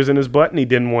Hollywood's fingers in his butt, and he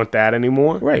didn't want that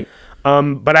anymore. Right.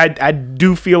 But I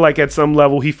do feel like at some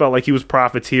level he felt like he was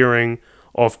profiteering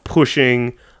off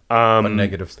pushing a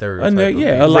negative stereotype.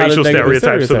 a lot racial of negative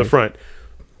stereotypes to the front.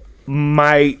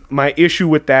 My issue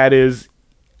with that is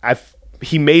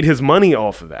he made his money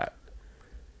off of that.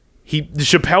 The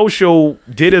Chappelle Show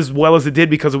did as well as it did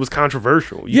because it was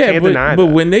controversial. You can't deny but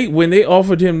that. when they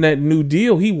offered him that new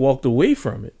deal, he walked away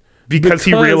from it because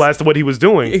he realized what he was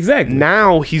doing. Exactly.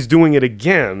 Now he's doing it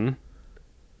again.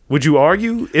 Would you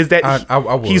argue? Is that I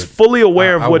would. he's fully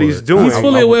aware of I what would. he's doing? He's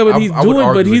fully aware of what he's I would doing,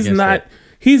 but argue he's against not. that.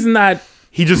 He's not.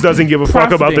 He just doesn't give a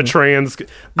fuck about the Profiting. trans.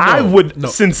 I would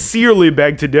sincerely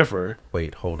beg to differ.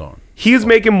 Wait, hold on. He's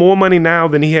making more money now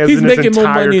than he has He's in his making more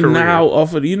entire money career. now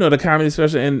off of the comedy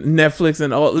special and Netflix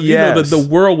and all. You know Yes. the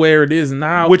world where it is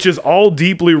now, which is all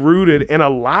deeply rooted in a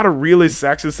lot of really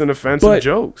sexist and offensive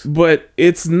jokes. But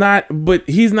it's not. But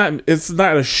he's not. It's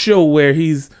not a show where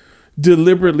he's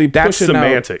deliberately That's pushing out-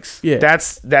 semantics. Yeah.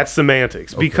 That's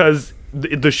semantics because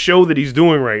the show that he's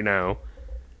doing right now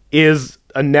is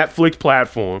a Netflix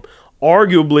platform,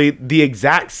 arguably the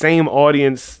exact same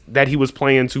audience that he was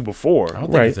playing to before. I don't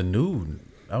think Right. it's a new.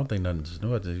 I don't think nothing's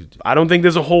new. I don't think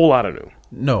there's a whole lot of new.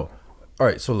 No. All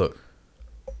right. So look.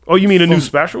 Oh, you mean a new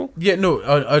special? Yeah.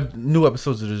 No. New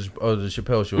episodes of the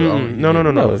Chappelle Show. No. No,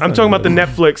 it's I'm not talking about the new.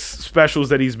 Netflix specials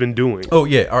that he's been doing. Oh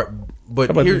yeah. All right. But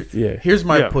How about here's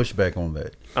my Yeah. pushback on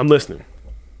that. I'm listening.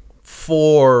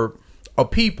 For a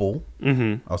people,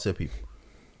 I'll say people.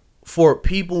 For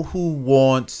people who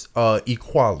want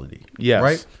equality, Yes.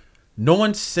 right? No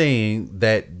one's saying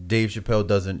that Dave Chappelle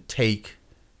doesn't take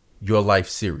your life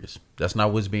serious. That's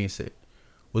not what's being said.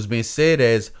 What's being said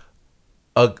as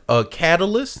a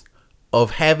catalyst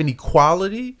of having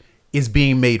equality is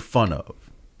being made fun of.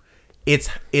 It's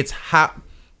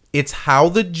how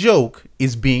the joke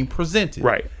is being presented.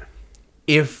 Right.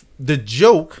 If the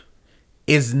joke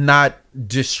is not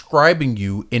describing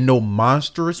you in no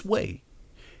monstrous way,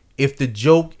 if the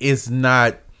joke is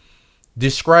not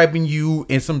describing you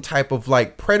in some type of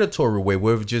like predatory way,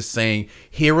 where it's just saying,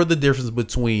 here are the differences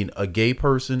between a gay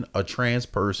person, a trans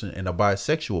person, and a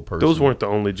bisexual person. Those weren't the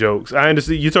only jokes. I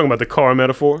understand. You're talking about the car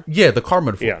metaphor? Yeah, the car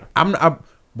metaphor. Yeah.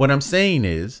 What I'm saying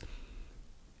is,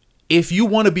 if you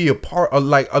want to be a part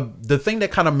of the thing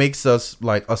that kind of makes us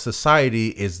like a society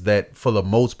is that for the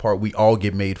most part we all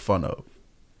get made fun of.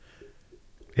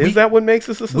 Is that what makes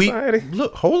us a society?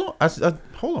 Look, hold on.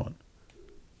 Hold on.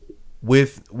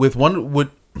 With one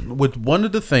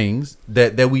of the things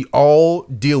that we all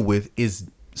deal with is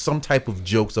some type of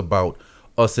jokes about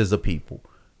us as a people.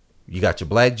 You got your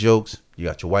black jokes, you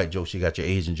got your white jokes, you got your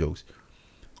Asian jokes.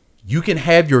 You can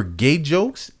have your gay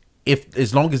jokes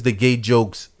as long as the gay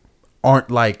jokes aren't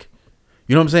like,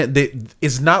 you know what I'm saying?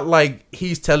 It's not like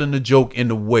he's telling the joke in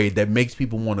a way that makes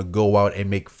people want to go out and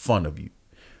make fun of you.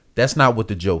 That's not what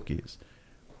the joke is.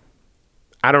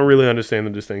 I don't really understand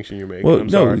the distinction you're making. Well, I'm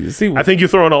no, sorry. you see- I think you're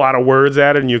throwing a lot of words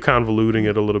at it and you're convoluting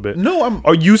it a little bit. No,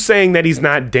 Are you saying that he's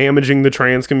not damaging the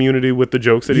trans community with the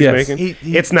jokes that he's Yes. making?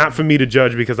 He- It's not for me to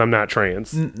judge because I'm not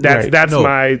trans. right. That's No.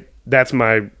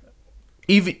 my.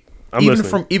 even I'm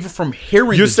listening. from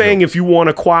hearing You're the saying jokes, if you want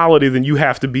equality, then you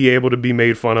have to be able to be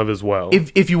made fun of as well.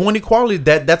 if you want equality,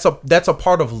 that's a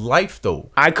part of life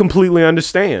though. I completely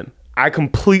understand. I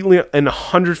completely and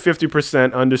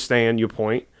 150% understand your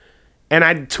point. And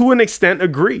I, to an extent,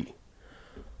 agree.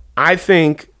 I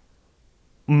think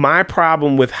my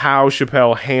problem with how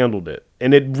Chappelle handled it,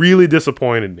 and it really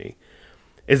disappointed me,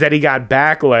 is that he got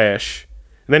backlash.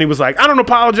 And then he was like, I don't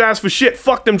apologize for shit.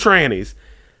 Fuck them trannies.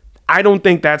 I don't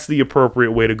think that's the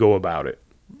appropriate way to go about it.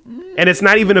 And it's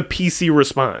not even a PC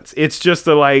response. It's just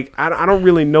a like, I don't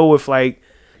really know if like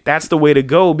that's the way to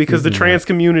go because the trans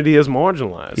community is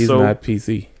marginalized. He's so not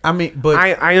PC. I mean, but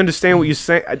I understand what you're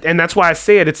saying, and that's why I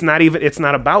say it. It's not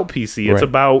about PC. It's Right.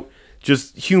 about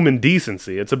just human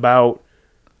decency. It's about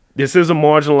this is a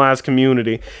marginalized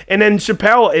community. And then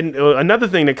Chappelle, and another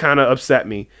thing that kind of upset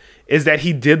me is that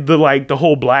he did the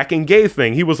whole black and gay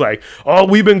thing. He was like, "Oh,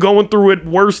 we've been going through it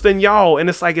worse than y'all," and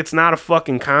it's like it's not a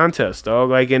fucking contest, dog.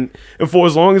 Like, and for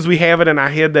as long as we have it in our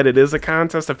head that it is a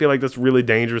contest, I feel like that's really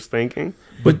dangerous thinking.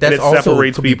 but that's it also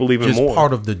separates could be people even just more.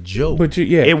 part of the joke. But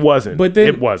yeah, It wasn't. But then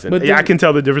it wasn't. But Yeah, then, I can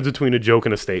tell the difference between a joke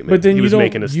and a statement. But then he you was don't.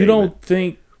 making a You statement.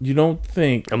 don't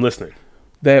think I'm listening.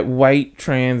 that white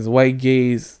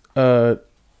gays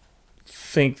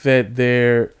think that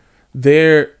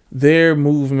their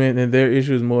movement and their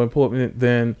issue is more important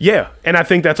than Yeah, and I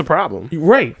think that's a problem.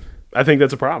 right. I think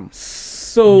that's a problem.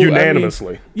 So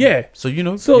Unanimously. yeah. so you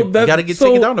know, So you that got to get so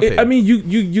taken down a peg. I mean,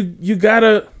 you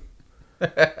gotta.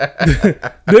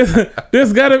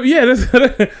 there's gotta be.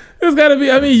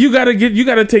 I mean, you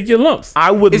gotta take your lumps.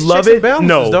 I would It's love checks and it. balances,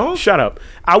 No, dog. shut up.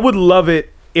 I would love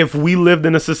it if we lived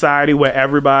in a society where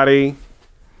everybody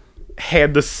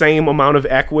had the same amount of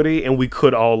equity and we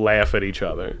could all laugh at each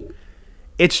other.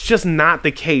 It's just not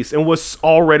the case, and we're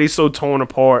already so torn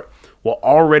apart. We're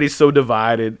already so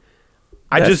divided.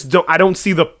 I don't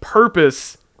see the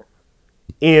purpose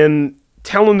in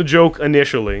telling the joke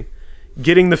initially,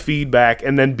 getting the feedback,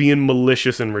 and then being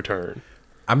malicious in return.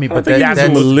 I mean, I but think that's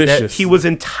that's malicious. He was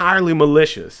entirely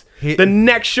malicious. He- The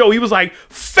next show, he was like,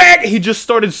 faggot. He just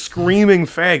started screaming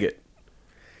faggot.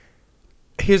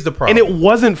 Here's the problem. And it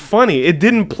wasn't funny. It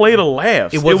didn't play to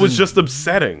laughs. It was wasn't- just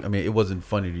upsetting. I mean, it wasn't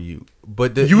funny to you,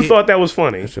 but You thought that was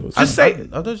funny. Just say,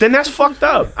 I thought- then that's fucked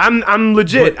up. I'm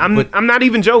legit. But- I'm not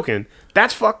even joking.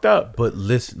 That's fucked up. But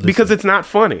listen, Because it's not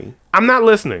funny. I'm not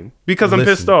listening because I'm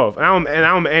pissed Listen. off. And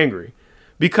I'm angry.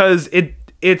 Because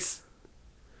it's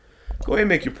go ahead and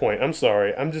make your point. I'm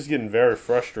sorry. I'm just getting very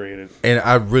frustrated. and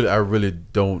I really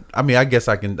don't. I mean, I guess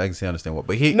I can say understand what,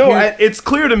 but It's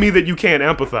clear to me that you can't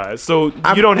empathize. So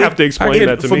you don't have to I explain get-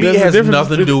 that to for me. me, it There's a has difference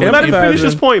nothing to do with Let him empathizing. finish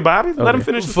his point, Bobby. Let him Okay.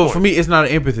 finish his for point. me, it's not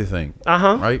an empathy thing.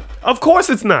 Right? Of course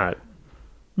it's not.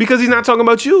 Because he's not talking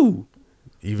about you.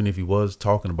 Even if he was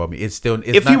talking about me, it's still.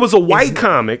 It's If he was a white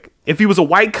comic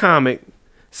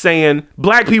saying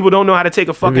black people don't know how to take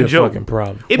a fucking It'd be a joke, fucking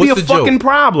problem. it'd be a What's the fucking joke?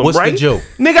 problem, What's the right? joke?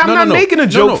 Nigga, I'm No, not no, no. making a No,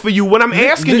 joke no. for you. What I'm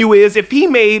asking you is if he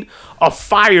made a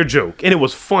fire joke and it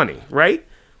was funny, right?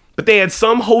 But they had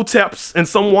some hoteps and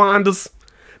some Wandas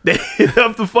that hit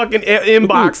up the fucking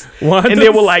inbox Wandas? and they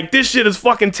were like, this shit is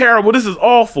fucking terrible. This is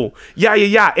awful.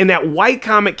 Yeah. And that white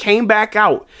comic came back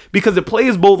out because it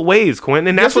plays both ways, Quentin.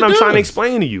 And that's Yes, what it I'm trying to does.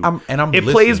 explain to you. I'm it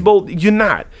plays listening. both. You're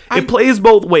not. It plays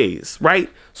both ways, right?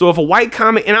 So if a white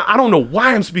comic, and I don't know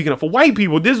why I'm speaking up for white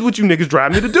people, this is what you niggas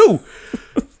drive me to do.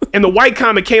 And the white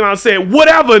comic came out and said,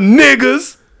 whatever,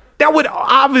 niggas. That would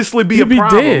obviously be You'd a be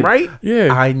problem, dead. right?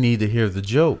 Yeah. I need to hear the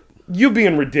joke. You're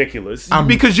being ridiculous I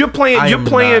because am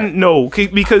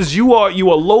because you are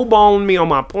lowballing me on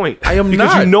my point. I am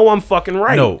because not. you know I'm fucking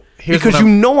right. No, here's because what you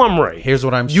I'm- know I'm right. Here's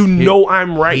what I'm. You here- know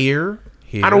I'm right. Here.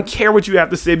 I don't care what you have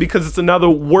to say because it's another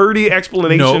wordy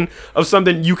explanation No. of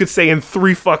something you could say in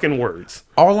 3 fucking words.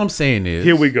 All I'm saying is,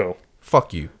 Here we go.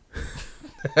 fuck you.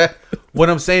 What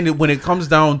I'm saying is, when it comes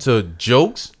down to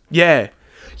jokes, Yeah,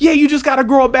 you just gotta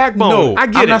grow a backbone. no, I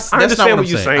get I'm it. not, I that's understand not what I'm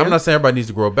you're saying. saying. I'm not saying everybody needs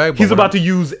to grow a backbone. He's What about I'm- to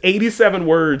use 87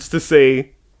 words to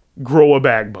say grow a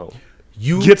backbone.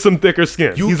 Get some thicker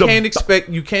skin. You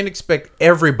can't expect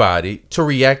everybody to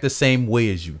react the same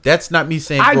way as you. That's not me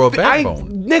saying grow a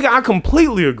backbone. Nigga, I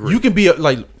completely agree. You can be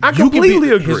like, I completely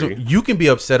agree. You can be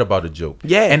upset about a joke,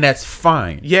 Yeah. and that's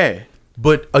fine. Yeah.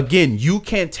 But again, you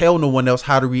can't tell no one else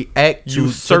how to react to You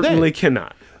certainly that.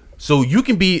 cannot. So you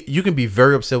can be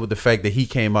very upset with the fact that he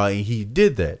came out and he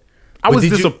did that. I But was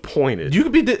did disappointed. You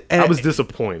could be. I was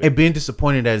disappointed. And being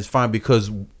disappointed that is fine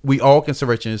because we all can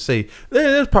search and say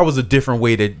there probably was a different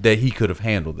way that he could have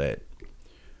handled that.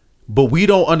 But we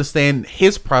don't understand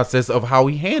his process of how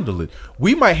he handled it.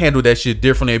 We might handle that shit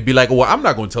differently and be like, well, I'm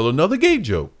not going to tell another gay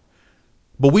joke.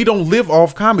 But we don't live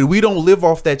off comedy. We don't live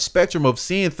off that spectrum of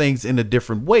seeing things in a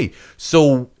different way.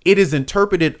 So it is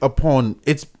interpreted upon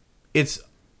it's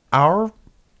our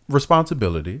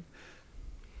responsibility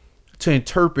to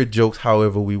interpret jokes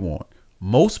however we want.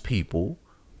 Most people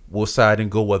will side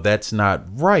and go, well, that's not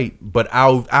right, but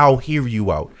I'll hear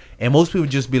you out. And most people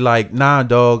just be like, nah,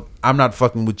 dog, I'm not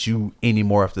fucking with you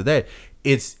anymore after that.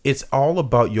 It's all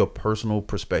about your personal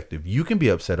perspective. You can be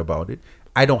upset about it.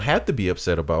 I don't have to be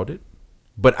upset about it.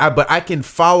 But I can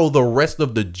follow the rest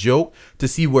of the joke to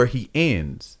see where he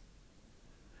ends.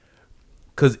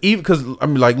 Cause I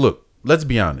mean, like, look, let's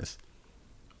be honest.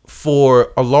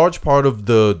 For a large part of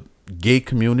the gay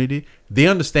community, they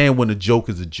understand when a joke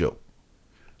is a joke.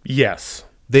 Yes.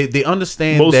 They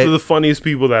understand Most that of the funniest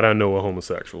people that I know are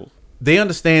homosexuals. they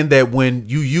understand that when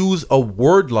you use a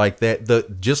word like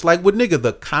that, just like with nigga,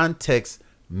 the context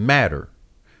matter.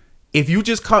 If you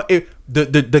just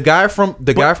the guy from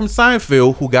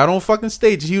Seinfeld who got on fucking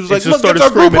stage, he was like, "Look, that's our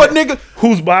group hug, nigga."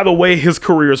 Who's, by the way, his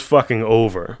career is fucking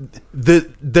over.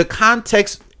 The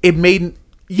context it made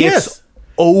It's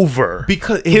over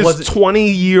because it his wasn't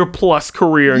 20-year plus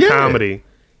career in Yeah. comedy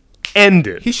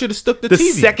ended. He should have stuck to the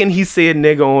TV. second he said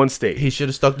nigga on stage. He should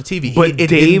have stuck to TV. But it Dave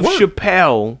didn't work.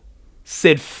 Chappelle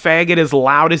said faggot as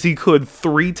loud as he could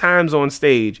 3 times on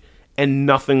stage, and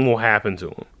nothing will happen to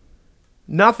him.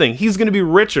 Nothing. He's going to be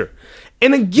richer.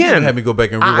 And again, have me go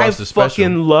back and rewatch I the special.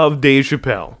 fucking love Dave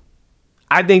Chappelle.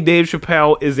 I think Dave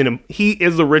Chappelle he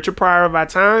is the Richard Pryor of our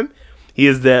time. He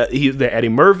is the Eddie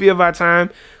Murphy of our time.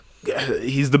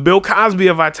 He's the Bill Cosby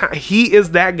of our time. He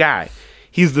is that guy.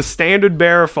 He's the standard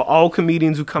bearer for all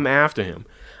comedians who come after him.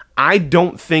 I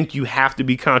don't think you have to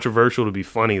be controversial to be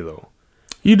funny, though.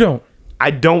 You don't. I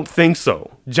don't think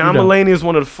so. John You don't. Mulaney is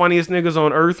one of the funniest niggas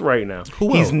on earth right now.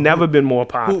 Who He's else? never been more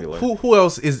popular. Who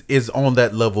else is on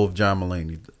that level of John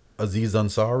Mulaney? Aziz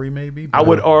Ansari, maybe. I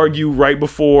would argue right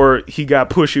before he got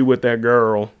pushy with that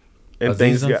girl, and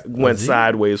Aziz things went Aziz?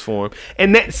 sideways for him.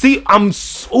 And that, see, I'm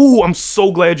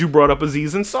so glad you brought up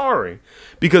Aziz Ansari,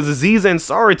 because Aziz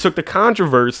Ansari took the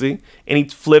controversy and he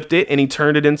flipped it and he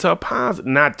turned it into a positive.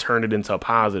 Not turned it into a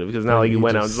positive, because now he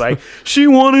went out and was like, she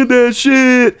wanted that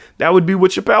shit. That would be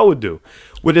what Chappelle would do.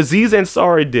 What Aziz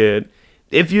Ansari did,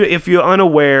 if you're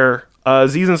unaware,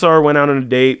 Aziz Ansari went out on a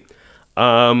date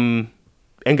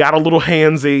and got a little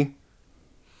handsy.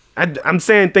 I'm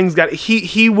saying things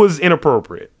he was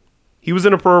inappropriate. He was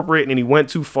inappropriate and he went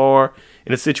too far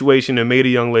in a situation and made a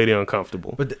young lady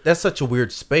uncomfortable. But that's such a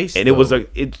weird space. And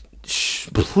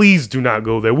please do not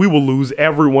go there. We will lose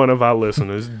every one of our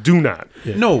listeners. Do not.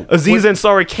 No. Aziz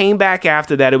Ansari came back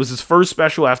after that. It was his first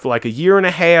special after like a year and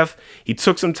a half. He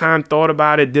took some time, thought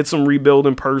about it, did some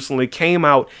rebuilding personally, came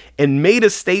out and made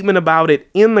a statement about it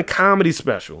in the comedy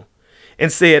special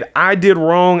and said, I did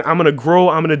wrong. I'm going to grow.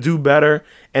 I'm going to do better.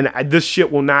 And this shit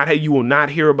you will not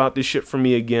hear about this shit from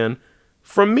me again.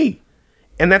 From me.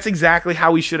 And that's exactly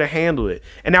how he should have handled it.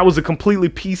 And that was a completely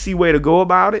PC way to go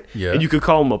about it. Yeah. And you could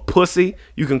call him a pussy.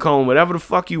 You can call him whatever the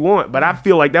fuck you want. But I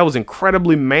feel like that was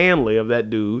incredibly manly of that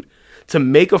dude to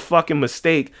make a fucking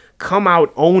mistake, come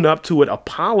out, own up to it,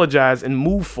 apologize, and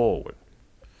move forward.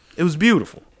 It was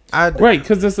beautiful. Right,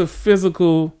 because it's a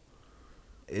physical.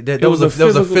 There was a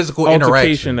physical altercation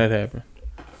interaction. that happened.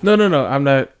 No. I'm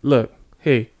not. Look,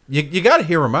 hey, You got to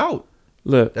hear him out.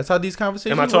 look. That's how these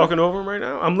conversations. Am I work. talking over him right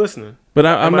now? I'm listening. But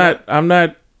I'm Am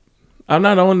I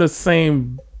not on the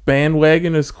same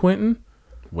bandwagon as Quentin.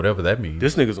 Whatever that means.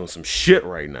 This nigga's on some shit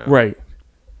right now. Right.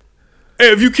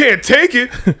 Hey, if you can't take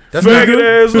it, That's not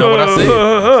faggot ass, know what I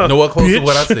said. Know what close to bitch.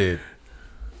 what I said.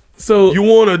 So You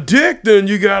want a dick, then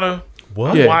you gotta.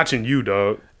 What? I'm Yeah. watching you,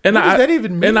 dog. and What does that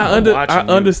even mean? And I I'm watching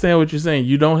you. understand what you're saying.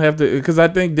 You don't have to, because I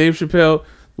think Dave Chappelle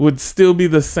would still be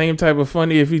the same type of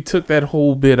funny if he took that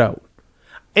whole bit out.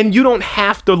 And you don't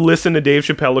have to listen to Dave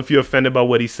Chappelle if you're offended by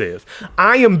what he says.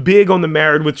 I am big on the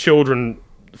Married with Children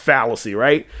fallacy,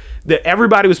 right? That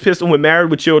everybody was pissed when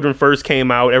Married with Children first came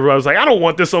out. Everybody was like, I don't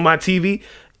want this on my TV.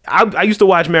 I used to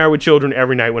watch Married with Children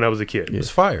every night when I was a kid. It's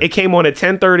fire. It came on at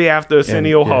 10:30 after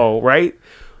Arsenio Hall, right?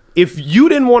 If you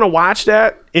didn't want to watch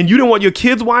that and you didn't want your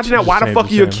kids watching that, why the change fuck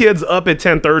the are your channel. kids up at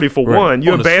 10:30 for one?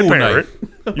 You're On a a bad school parent.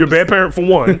 You're a bad parent for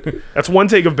one. That's one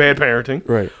take of bad parenting.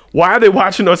 Right. Why are they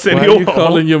watching Why Arsenio are you Hall?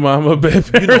 calling your mama a bad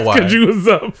parent? know why. Because you was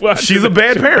up. watching She's a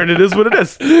bad parent. It is what it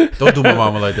is. Don't do my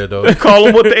mama like that, though. Call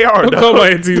them what they are. Don't dog. call my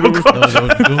auntie. Don't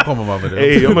call my mama that.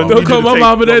 Hey, I'm gonna Don't need call you to my take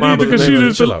mama that my either because mama's she name.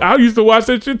 used Chill to. out. I used to watch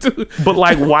that shit too. But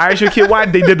like, why is your kid? Why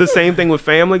they did the same thing with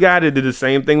Family Guy? They did the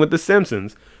same thing with The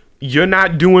Simpsons. You're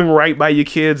not doing right by your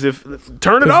kids. If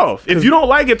turn it off. If you don't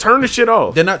like it, turn the shit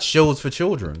off. They're not shows for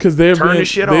children. Because Turn the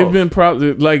shit they've off. been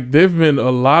probably like there've been a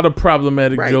lot of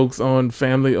problematic Right. jokes on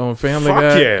Family Fuck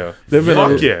Guy. yeah. There've been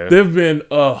Fuck yeah. There've been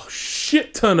a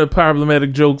shit ton of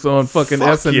problematic jokes on fucking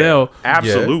Fuck SNL. yeah.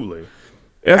 Absolutely.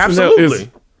 SNL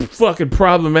Absolutely. is fucking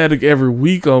problematic every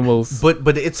week almost.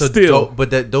 But it's Still.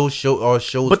 those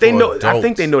shows. But they for know. I adults.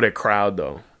 think they know that crowd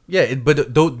though. Yeah,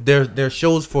 they're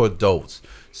shows for adults.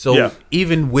 So Yeah.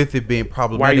 even with it being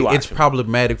problematic, you it's watching?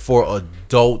 problematic for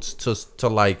adults to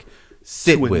like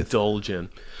sit To with. indulge in.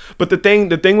 But the thing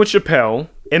with Chappelle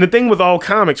and the thing with all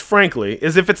comics, frankly,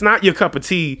 is if it's not your cup of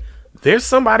tea, there's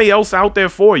somebody else out there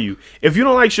for you. If you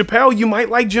don't like Chappelle, you might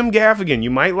like Jim Gaffigan.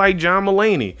 You might like John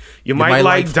Mulaney. You might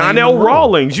like Flame Donnell Monroe.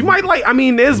 Rawlings. You might like. I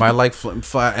mean, there's. I like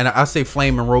and I say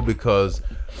Flame Monroe because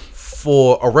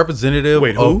for a representative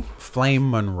Wait, of who?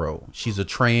 Flame Monroe, she's a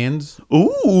trans.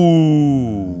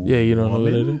 Ooh. Yeah, you don't know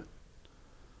what it is.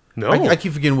 No. I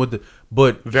keep forgetting what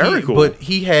but Very cool. But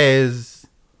he has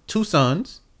 2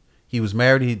 sons. He was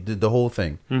married. He did the whole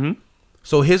thing. Mm-hmm.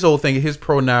 So his whole thing, his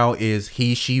pronoun is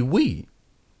he, she, we.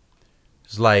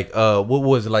 It's like what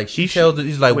was it like? She tells it.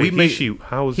 He's like wait, we he, make she.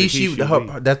 How is he, it she. he, she, her,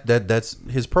 we? that's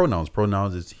his pronouns.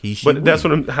 Pronouns is he, she. But that's we.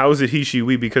 what I'm. How is it he, she,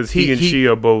 we? Because he and she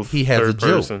are both He has third a joke.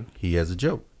 person. He has a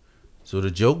joke. So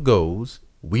the joke goes: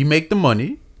 we make the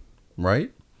money,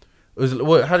 right? It was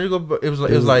what? How did it go? It was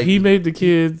like he made the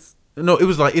kids. no, it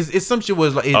was like it's some shit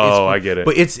was like Oh, I get it.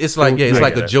 But it's like it's I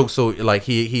like get a it. joke. So like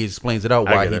he explains it out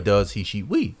I why get he it. does he, she,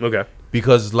 we. Okay.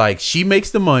 Because like she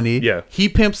makes the money, Yeah. he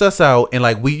pimps us out, and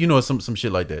like we, some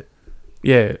shit like that.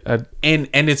 Yeah, And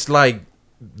it's like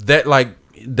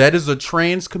that is a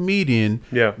trans comedian,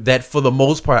 Yeah. that for the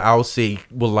most part I'll say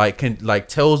will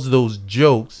tells those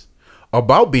jokes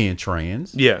about being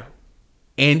trans. Yeah.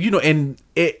 And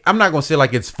I'm not gonna say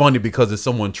like it's funny because it's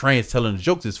someone trans telling the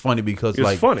jokes. It's funny because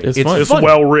It's funny. It's it's funny. It's funny.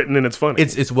 well written and it's funny.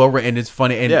 It's well written. It's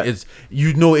funny, and Yeah. it's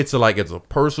it's a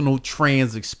personal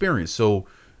trans experience. So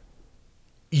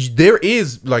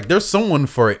there's someone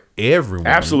for everyone.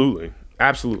 absolutely.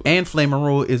 And Flame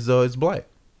Monroe is black.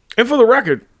 And for the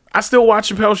record, I still watch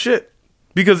Chappelle shit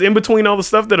because in between all the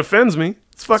stuff that offends me,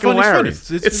 it's fucking funny, it's hilarious.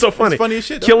 funny. It's so It's funny. funny as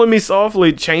shit, though. Killing Me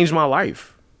Softly changed my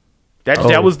life.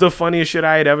 That was the funniest shit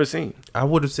I had ever seen. I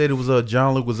would have said it was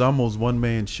John Leguizamo's one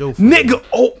man show. For Nigga,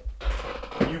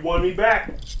 you won me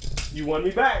back. You won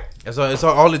me back. That's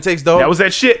all it takes, dog. That was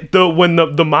that shit. When the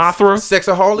Mothra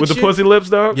Sexaholic with the shit? pussy lips,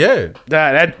 dog. Yeah.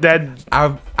 That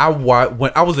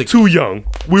When I was a too young.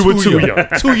 We were too young.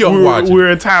 Too young We watching. were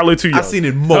entirely too young. I seen it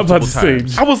I'm multiple about to say,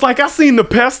 times. I was like, I seen The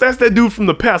Pest. That's that dude from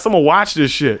The Pest. I'm gonna watch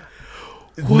this shit.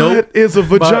 Nope. What is a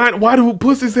vagina? Why do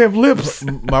pussies have lips?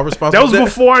 My response That was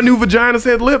before I knew vaginas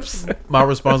had lips. My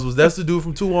response was that's the dude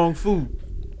from Tu Wong Fu.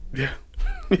 Yeah.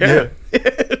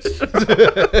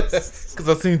 Because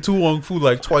I seen Tu Wong Fu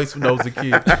like twice when I was a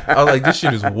kid. I was like, this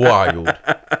shit is wild.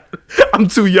 I'm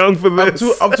too young for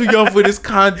this. I'm too young for this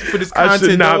content. I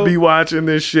should not dog. be watching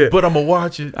this shit. But I'm gonna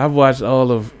watch it. I've watched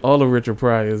all of Richard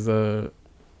Pryor's.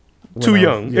 Too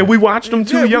young. And we watched them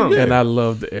too Yeah, we young. did. and I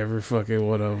loved every fucking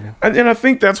one of them. And I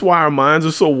think that's why our minds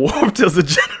are so warped as a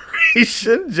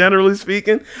generation, generally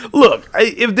speaking. Look,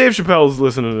 if Dave Chappelle's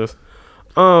listening to this,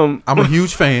 I'm a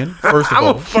huge fan. First of I'm all,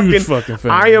 a fucking, Huge fucking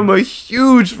fan. I am a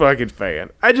huge fucking fan.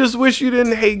 I just wish you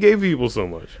didn't hate gay people so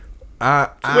much.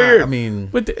 weird. I mean,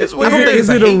 But It's is weird. it, It's is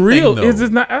a it a hate thing, real? though. Is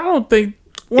it not? I don't think.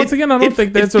 Once again, I don't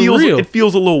think that's feels, a real. It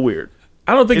feels a little weird.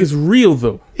 I don't think it's real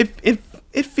though.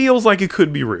 It feels like it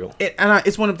could be real.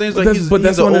 it's one of the things But like that's- but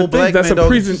that's he's an one of old the things, black that's man, a dog,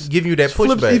 present- just give you that He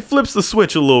pushback. flips the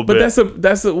switch a little But bit.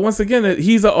 that's once again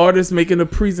he's an artist making a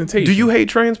presentation. Do you hate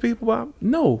trans people, Bob?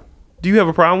 No, Do you have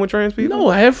a problem with trans people? no.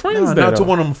 I have friends Nah, that not to are.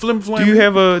 one of them flim flam. Do you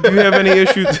have any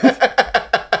issues?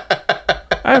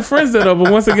 I have friends that are,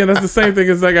 but once again, that's the same thing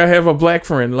as like I have a black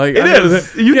friend. Like It I know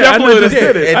is. that- You I know definitely that- just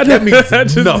did it. I that know- means I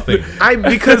just- nothing.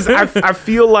 Because I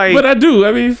feel like But I do.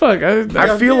 I mean, fuck.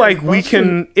 I feel like we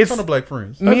can. It's ton of black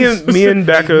friends. me and Niggas,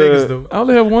 Becca. though. I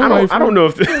only have one. I don't know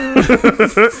if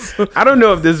I don't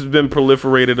know if this has been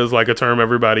proliferated as like a term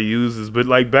everybody uses, but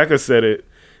like Becca said it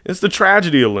It's the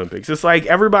tragedy Olympics. It's like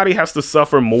everybody has to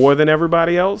suffer more than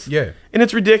everybody else. Yeah. And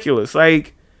it's ridiculous.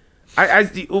 Like,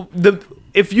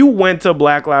 if you went to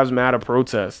Black Lives Matter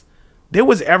protests, there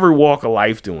was every walk of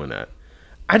life doing that.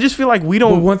 I just feel like we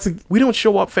don't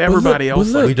show up for everybody else.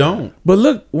 look, We don't. But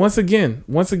look, once again,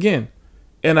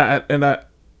 and I'm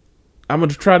gonna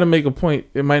try to make a point.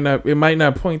 It might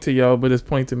not point to y'all, but it's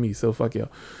point to me. So fuck y'all.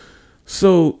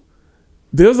 So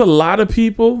there's a lot of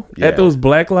people at those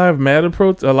Black Lives Matter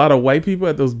protests. A lot of white people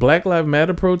at those Black Lives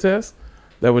Matter protests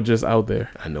that were just out there.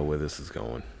 I know where this is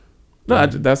going. No,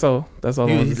 that's all. That's all.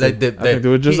 I wanted to say. I think they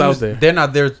were just out there. They're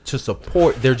not there to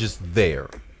support. They're just there.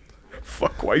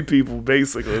 Fuck white people,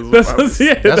 basically.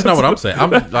 That's not what I'm saying.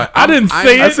 I didn't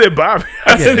say it. I said Bobby.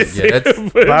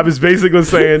 Bobby's basically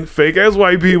saying fake ass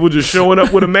white people just showing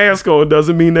up with a mask on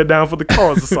doesn't mean they're down for the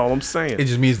cause. That's all I'm saying. It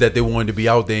just means that they wanted to be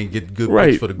out there and get good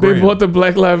Right. picks for the gram. They bought the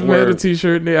Black Lives Matter Word.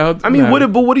 T-shirt and they out. I mean,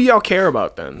 what do y'all care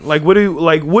about then? Like, what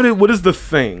is the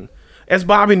thing? As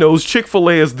Bobby knows,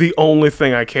 Chick-fil-A is the only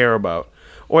thing I care about.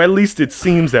 Or at least it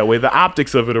seems that way. The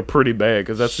optics of it are pretty bad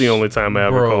because that's the only time I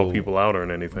ever call people out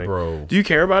on anything. Bro. Do you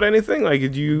care about anything? Like,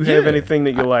 do you have anything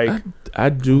that you like? I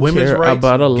do Women's care rights,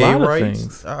 about a gay lot of rights.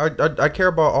 things. I care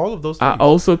about all of those things. I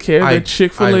also care I- that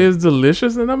Chick-fil-A I- is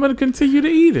delicious and I'm going to continue to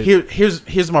eat it.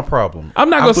 Here's my problem. I'm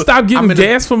not going to stop getting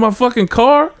gas for my fucking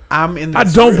car. I'm in. I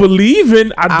don't believe in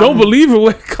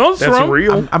where it comes That's from.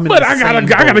 real. I'm in But the I same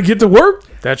gotta boat. get to work.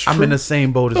 That's true. I'm in the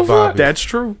same boat as fuck? Bobby. That's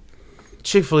true.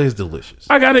 Chick-fil-A is delicious.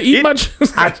 I gotta eat my.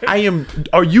 I am.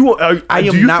 Are you? I am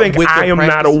do you not think with I their am not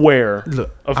practices. aware Look,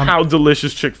 of I'm- how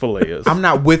delicious Chick-fil-A is? I'm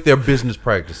not with their business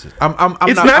practices. I'm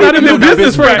It's not not with even their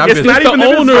business practice. It's not the even the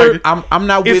business owner. practice. I'm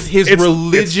not with his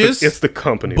religious. It's the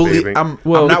company, belief. baby. I'm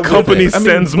Well, not the company with it.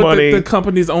 sends but money. The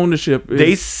company's ownership. Is,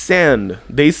 They send,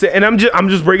 and I'm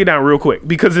just breaking it down real quick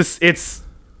because it's.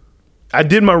 I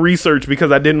did my research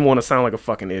because I didn't want to sound like a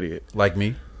fucking idiot. Like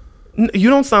me. You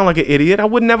don't sound like an idiot. I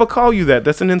would never call you that.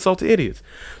 That's an insult to idiots.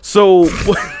 So,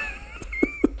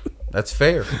 That's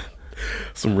fair.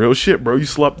 some real shit, bro. You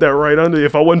slept that right under.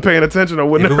 If I wasn't paying attention, I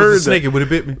wouldn't If it have heard was a snake, that. it would have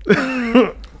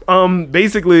bit me.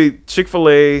 Basically,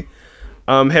 Chick-fil-A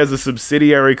has a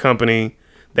subsidiary company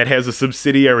that has a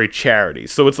subsidiary charity.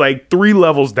 So it's like 3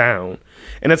 levels down,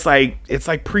 and it's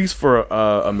like Priests for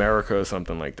America or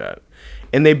something like that.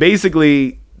 And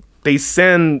they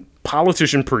send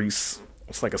politician priests.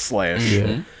 It's like a slash.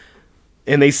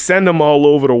 And they send them all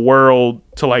over the world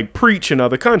to like preach in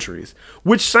other countries,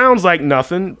 which sounds like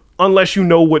nothing unless you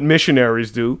know what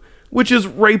missionaries do, which is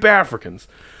rape Africans.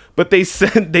 But they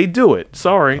do it.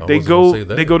 Sorry, they wasn't gonna say go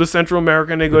that. they go to Central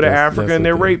America and they go to that's Africa and what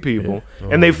they they- rape people, yeah.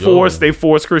 and they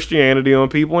force Christianity on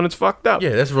people, and it's fucked up. Yeah,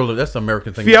 that's real. That's the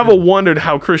American thing. If you ever wondered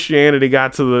how Christianity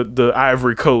got to the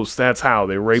Ivory Coast, that's how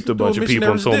they raped a bunch of people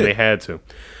and missionaries told them did. they had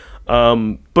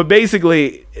to. But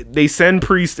basically, they send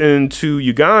priests into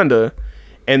Uganda,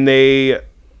 and they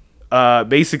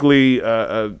basically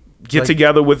get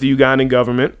together with the Ugandan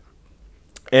government,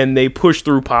 and they push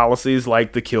through policies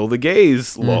like the Kill the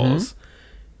Gays laws.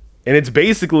 And it's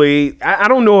basically, I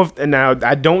don't know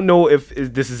if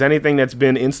this is anything that's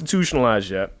been institutionalized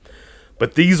yet,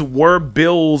 but these were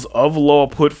bills of law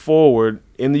put forward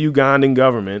in the Ugandan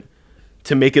government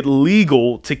to make it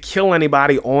legal to kill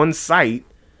anybody on sight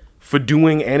for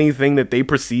doing anything that they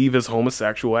perceive as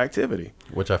homosexual activity.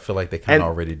 which I feel like they kind of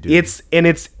already do.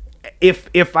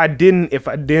 If I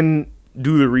didn't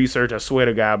do the research, I swear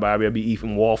to God, Bobby, I'd be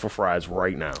eating waffle fries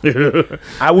right now.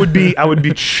 I would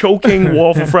be choking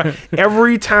waffle fries.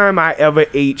 Every time I ever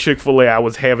ate Chick-fil-A, I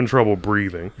was having trouble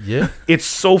breathing. Yeah. It's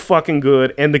so fucking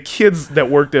good, and the kids that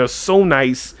work there are so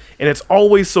nice, and it's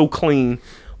always so clean.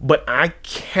 But I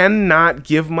cannot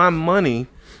give my money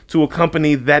to a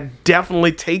company that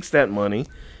definitely takes that money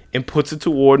and puts it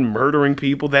toward murdering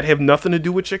people that have nothing to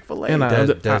do with Chick-fil-A. And I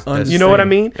understand. You know what I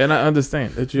mean? And I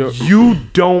understand that you're. You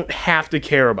don't have to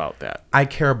care about that. I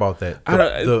care about that.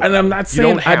 And I'm not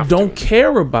saying don't I have don't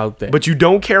care about that. But you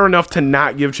don't care enough to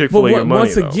not give But Chick-fil-A your money.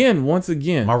 once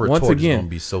again, My retort is gonna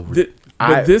be so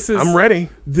but this is I'm ready.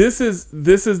 This is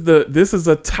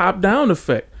a top down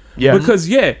effect. Yeah. Because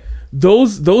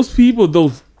those people,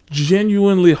 those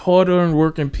genuinely hard-earned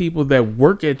working people that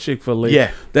work at Chick-fil-A,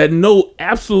 Yeah. that know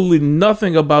absolutely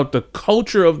nothing about the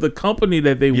culture of the company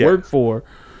that they work for.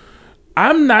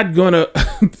 I'm not gonna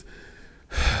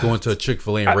go into a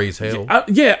Chick-fil-A and raise hell.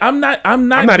 I'm not I'm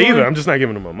not gonna- either. I'm just not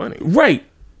giving them my money. right.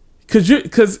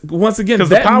 Because once again, Because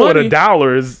the that power of money, the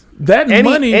dollar is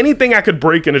money, anything I could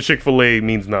break in a Chick-fil-A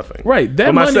means nothing. right? That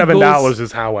But my money $7 goes,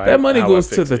 is how I. that money how I goes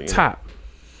to fix the it, you know? top.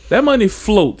 That money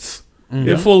floats.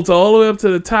 It floats all the way up to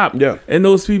the top. Yeah. And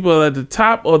those people at the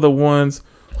top are the ones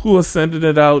who are sending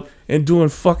it out and doing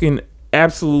fucking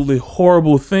absolutely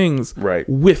horrible things Right.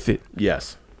 with it.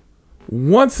 Yes.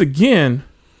 Once again,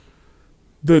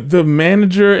 the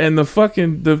manager and the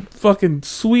fucking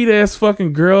sweet ass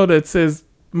fucking girl that says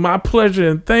my pleasure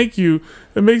and thank you,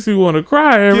 it makes me want to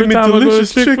cry every me time I go to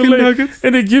delicious chicken Chick-fil-A, nuggets.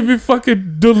 and they give me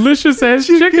fucking delicious ass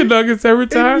chicken nuggets every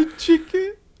time.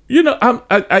 Chicken. You know,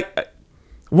 I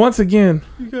once again,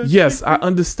 yes, I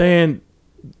understand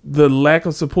the lack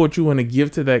of support you want to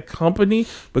give to that company,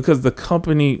 because the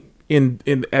company at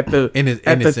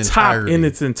the top in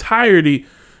its entirety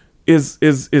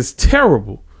is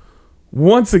terrible.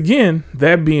 Once again,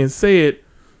 that being said,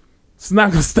 it's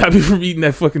not gonna stop you from eating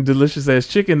that fucking delicious ass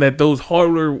chicken that those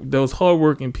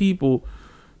hardworking people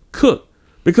cook,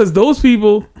 because those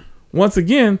people, once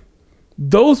again,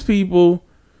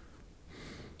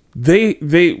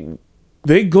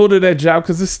 they go to that job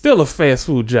because it's still a fast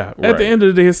food job. At the end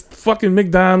of the day, it's fucking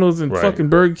McDonald's and fucking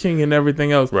Burger King and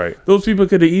everything else. Right. Those people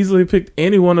could have easily picked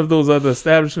any one of those other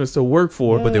establishments to work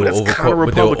for. But they were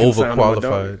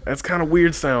overqualified. That's kind of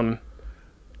weird sounding.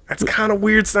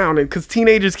 Because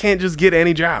teenagers can't just get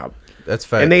any job. That's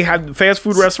fact. And they have fast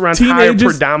food restaurants hire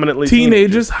predominantly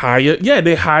teenagers.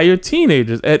 They hire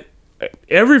teenagers at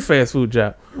every fast food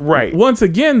job. Right. Once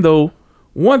again though,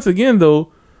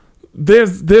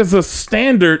 there's a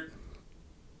standard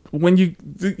when you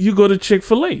go to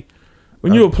Chick-fil-A.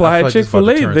 When you apply at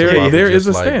Chick-fil-A, there is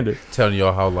a standard. Telling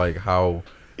y'all how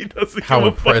how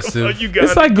impressive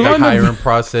it's like the going hiring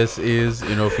process is,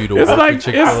 you know, for you to It's work like- at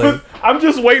Chick-fil-A. I'm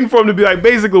just waiting for him to be like,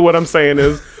 basically what I'm saying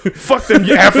is, fuck them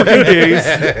African gays.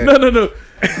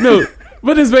 no.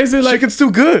 But it's basically like Chicken's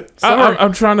too good. Sorry.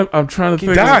 I'm trying to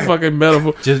think of die. a fucking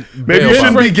metaphor. Just Maybe you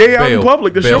shouldn't be gay out in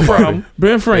public. That's your problem.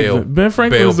 Ben Franklin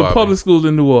is a Bobby. public school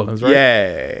in New Orleans, right?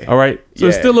 Yeah. All right. So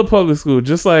it's Yeah. still a public school,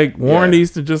 just like Warren Yeah.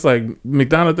 Easton, just like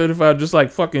McDonald 35, just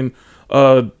like fucking,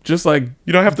 just like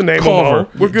You don't have to name them Culver. all.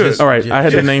 We're good. All right. I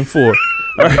had to name 4.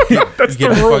 All right. That's You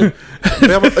the get rule.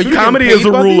 fucking- Comedy getting is a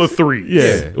paid by rule these? of 3.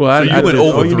 Yeah. Well, So you I went did-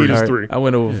 over all you need three. is All 3. I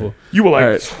went over 4. You were like All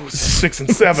right. 6 and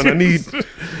 7. I need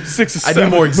 6 and I 7.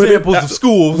 need more examples of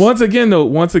schools. Once again,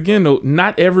 though,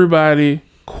 not everybody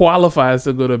qualifies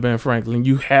to go to Ben Franklin.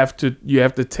 You have to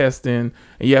test in,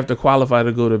 and you have to qualify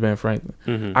to go to Ben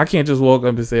Franklin. I can't just walk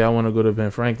up and say I want to go to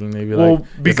Ben Franklin. They be Well, like,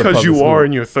 "It's a because public you school." are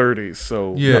in your 30s,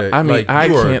 so Yeah, I mean, I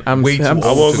you are can't- I'm- way too I'm- I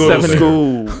old won't to go to 70.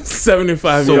 school.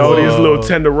 75 So, years All old. these little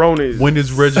tenderonis. When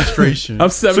is registration? I'm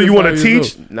So 75 you want to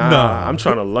years teach? old. Nah, I'm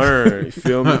trying to learn. You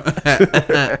feel me?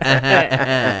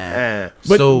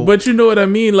 But you know what I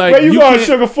mean? Like Where you going,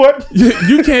 can't- Sugarfoot?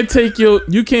 you can't take your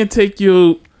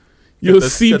the-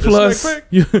 C got the plus snack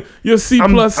your C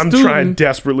I'm plus trying student.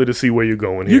 desperately to see where you're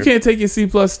going here. You can't take your C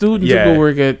plus student Yeah. to go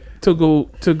work at to go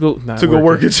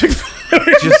work at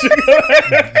Chick-fil-A. Just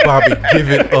Bobby, give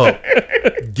it up.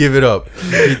 Give it up.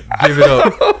 Give it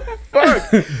up.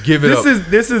 Give it up.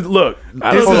 This is look.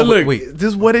 I This don't is know, look, wait. This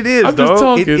is what it is, I'm dog. just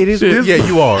talking. It is. shit. Yeah,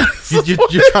 you are.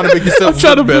 You're trying to make yourself I'm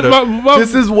trying to look put better. my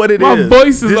This is what it is. my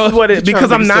voice is This on- is what it You're trying because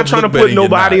to I'm make not yourself trying to look better put and you're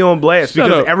nobody not. on blast Shut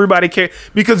because up. everybody can.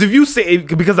 Because if you say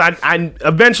because I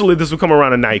eventually this will come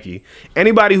around to Nike.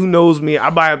 Anybody who knows me, I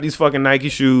buy up these fucking Nike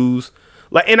shoes.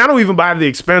 Like, and I don't even buy the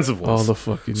expensive ones. all the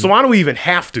fucking So I don't even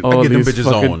have to. all Get them these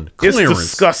bitches fucking- on It's clearance.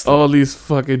 disgusting. all these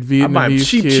fucking buy 'em Vietnamese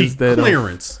cheap, kids cheap. that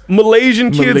Clearance.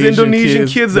 Malaysian kids, Malaysian Indonesian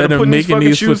kids that are putting these making fucking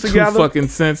these for shoes 2 together. fucking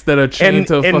cents that are chained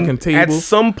to a fucking table. At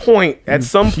some point,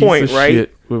 Piece of right?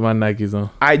 shit with my Nikes on.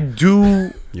 I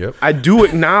do Yep. I do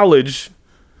acknowledge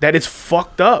that it's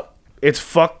fucked up. It's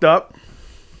fucked up.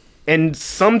 And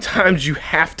sometimes you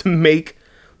have to make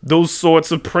those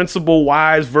sorts of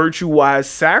principle-wise, virtue-wise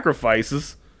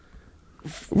sacrifices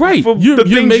Right, for you're the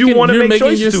things making, you want to you're make making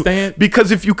choices your to. stand.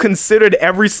 Because if you considered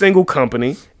every single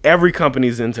company, every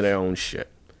company's into their own shit.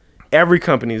 Every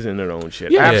company's in their own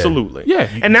shit. Yeah. Absolutely. Yeah.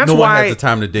 And that's No one why has the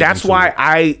time to dig that's into why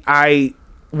it. I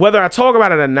whether I talk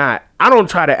about it or not, I don't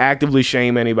try to actively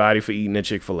shame anybody for eating at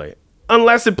Chick-fil-A.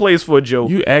 Unless it plays for a joke.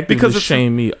 You actively because it's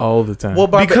shame me all the time. Well,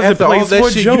 Bobby, because it after all plays that for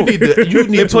a shit, joke. you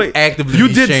need It play- to actively. You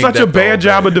be did shamed such a after all bad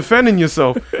job that. of defending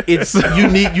yourself. It's you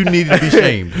need to be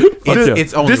shamed.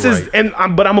 It's only This right. is, and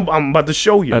I'm about to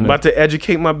show you. I'm know. about to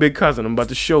educate my big cousin. I'm about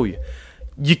to show you.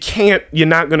 You're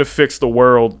not gonna fix the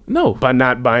world. No. By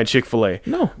not buying Chick-fil-A.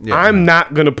 No. Yeah, I'm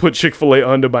not gonna put Chick-fil-A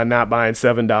under by not buying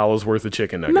 $7 worth of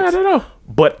chicken nuggets. Not at all.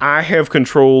 But I have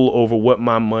control over what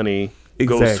my money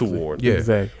goes Exactly. toward. Yeah.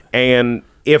 Exactly. And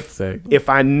Exactly. if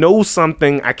I know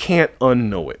something, I can't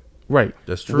unknow it. Right.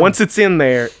 That's true. Once it's in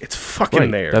there, it's fucking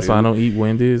Right. there. That's dude. why I don't eat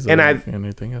Wendy's or And I-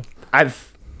 anything else.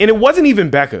 And it wasn't even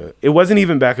Becca. It wasn't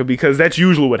even Becca because that's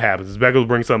usually what happens. Is Becca will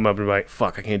bring something up and be like,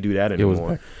 "Fuck, I can't do that It was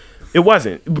anymore." It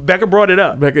wasn't. Becca brought it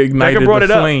up. Becca ignited brought the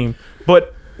it up. flame.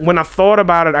 But when I thought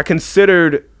about it, I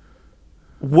considered,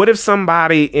 what if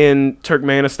somebody in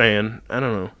Turkmenistan, I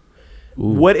don't know,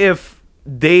 what if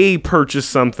they purchased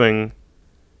something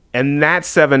and that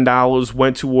 $7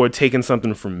 went toward taking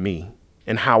something from me,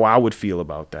 and how I would feel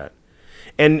about that.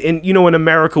 And you know, in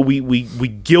America, we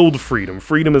gild freedom.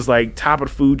 Freedom is like top of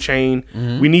the food chain.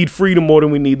 We need freedom more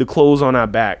than we need the clothes on our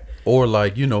back. Or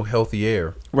like, you know, healthy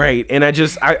air. Right. And I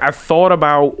thought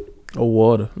about, Or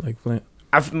water, like Flint.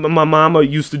 my mama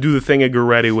used to do the thing at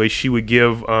Goretti where she would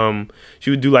give, she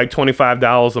would do like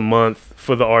 $25 a month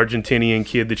for the Argentinian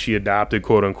kid that she adopted,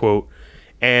 quote unquote.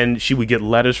 And she would get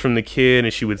letters from the kid,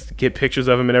 and she would get pictures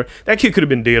of him and everything. That kid could have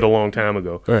been dead a long time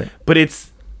ago. Right. But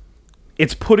it's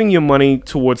putting your money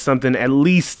towards something, at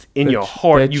least in your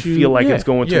heart, that you you- feel like yeah. it's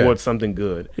going Yeah. towards something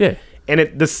good. Yeah. And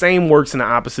the same works in the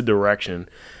opposite direction.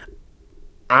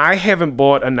 I haven't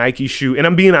bought a Nike shoe, and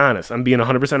I'm being honest. I'm being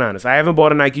 100% honest. I haven't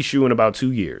bought a Nike shoe in about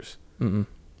 2 years.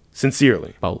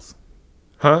 Sincerely. False.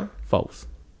 Huh? False.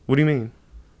 What do you mean?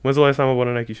 When's the last time I bought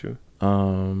a Nike shoe?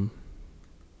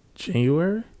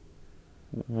 January?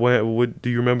 What do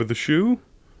you remember the shoe?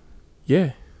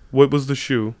 Yeah. What was the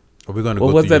shoe? Are we going to Or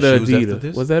go was through that your shoes after Adidas?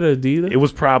 this? Was that Adidas? It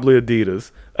was probably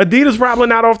Adidas. Adidas probably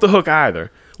not off the hook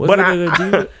either. Was but it an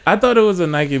Adidas? I thought it was a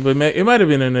Nike, but it might have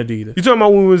been an Adidas. You talking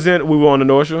about when we were on the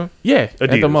North Shore? Yeah, at the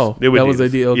Adidas. mall. They were That was Adidas.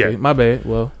 Adidas. Okay, Yeah. my bad.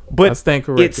 Well, But I stand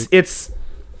corrected. it's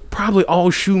probably all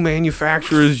shoe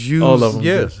manufacturers use All of them.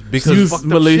 Yes, Use because fucked up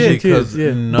Malaysian shit, because kids,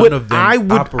 yeah. none But of them I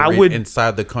operate would-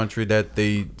 inside the country that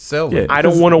they sell Yeah, in. I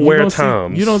don't 'cause wanna you wear don't see-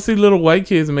 Toms. You don't see little white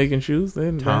kids making shoes.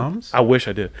 Toms? I wish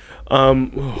I did.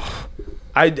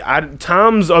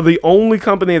 Toms are the only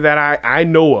company that I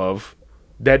know of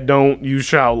that don't use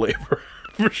child labor.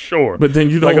 For sure. But then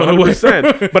you don't like wanna wear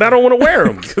 100%. But I don't want to wear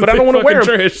them. But I don't want to wear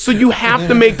fucking them. trash. So you have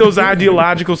to make those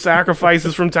ideological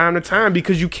sacrifices from time to time,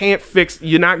 because you can't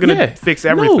you're not going to fix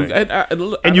everything.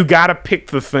 No, and you got to pick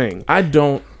the thing. I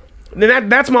don't.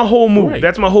 And that's my whole move. Right.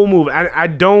 That's my whole move. I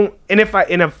don't, and if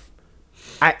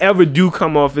I ever do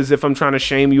come off as if I'm trying to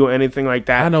shame you or anything like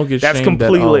that, I don't get that's shamed at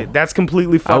completely all. that's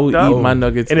completely I will fucked up. eat my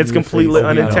nuggets and in it's your completely face.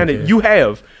 I don't unintended. care. You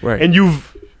have, Right. and you've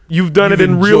done You've it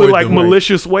in really enjoyed like them, right.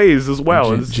 malicious ways as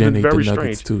well. Jen, It's Jen been ate very the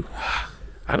nuggets strange. too.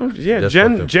 I don't. Yeah, That's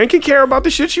fucked up. Jen can care about the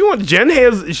shit she wants.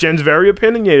 Jen's very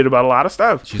opiniended about a lot of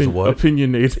stuff. She's a what?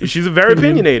 Opinionated. She's very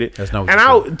opinionated. That's not what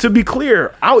and you to be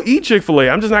clear, I'll eat Chick-fil-A.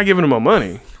 I'm just not giving them my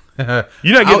money. You're not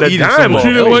I'll getting eat a it dime somewhere off.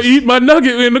 You didn't else. want to eat my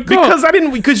nugget in the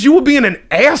car. Because you were being an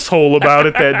asshole about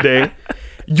it that day.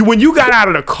 When you got out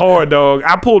of the car, dog,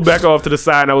 I pulled back off to the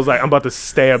side and I was like, I'm about to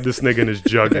stab this nigga in his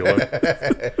jugular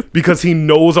because he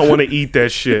knows I want to eat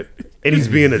that shit, and he's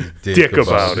being a dick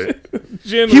about it.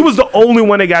 Jen He was the only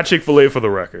one that got Chick-fil-A for the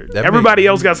record. That Everybody makes-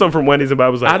 else got something from Wendy's, and I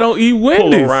was like, I don't eat pull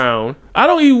Wendy's. around I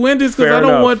don't eat Wendy's because Fair I don't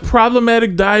enough. want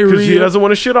problematic because he diarrhea. doesn't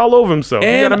want to shit all over himself. You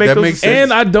And gotta make that those makes sense.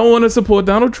 And I don't want to support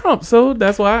Donald Trump, so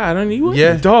that's why I don't eat Wendy's.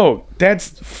 Yeah. Dog,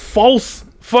 that's false.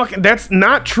 Fucking, that's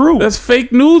not true. That's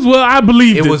fake news. Well, I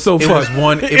believed it, It so was far.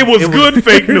 one. it was good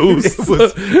fake news. It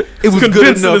was good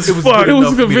convincing enough. as It was fuck. good It was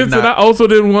enough for me to convincing. I not- also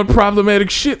didn't want problematic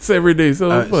shits every day. So,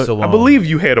 fuck. so, I believe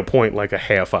you had a point like a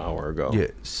half hour ago. Yeah.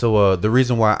 So the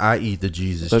reason why I eat the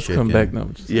Jesus let's chicken come back now.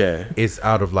 Yeah. is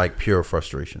out of like pure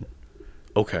frustration,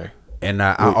 Okay. and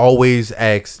I always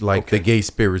ask like the gay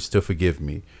spirits to forgive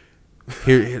me.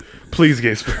 Here, Please,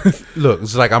 gay spirit. look,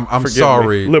 it's like I'm Forgive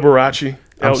sorry. me. Liberace.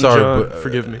 I'm Elton sorry, John, but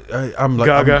forgive me. I'm like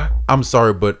Gaga. I'm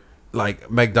sorry, but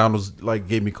like McDonald's like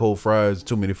gave me cold fries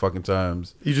too many fucking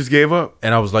times, You just gave up.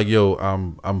 and I was like, yo,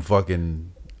 I'm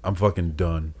fucking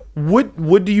done.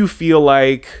 What do you feel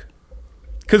like?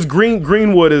 Because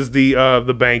Greenwood is the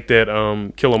bank that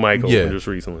Killer Mike opened Yeah. just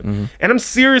recently, Mm-hmm. and I'm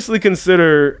seriously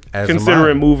considering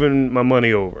I. moving my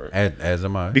money over As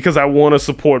am I. because I want to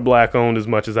support black owned as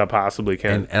much as I possibly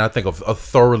can. And I think a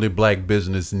thoroughly black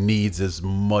business needs as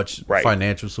much Right.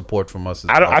 financial support from us as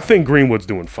I possible. think Greenwood's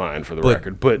doing fine for the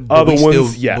record, but we other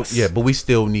ones, still, yes, but we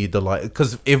still need the like,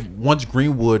 because if once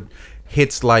Greenwood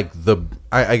hits like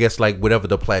I guess like whatever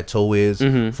the plateau is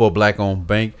Mm-hmm. for a black owned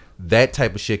bank, that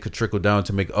type of shit could trickle down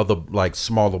to make other like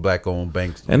smaller black owned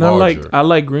banks And larger. I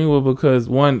like Greenwood because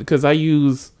I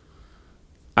use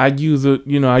a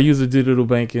digital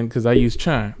banking because I use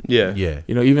Chime. yeah, yeah,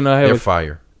 Even though I they're have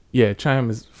fire. Chime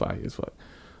is fire as fuck.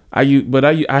 I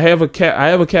have a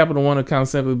Capital One account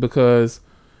simply because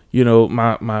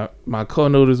my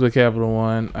co-note is with Capital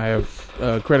One. I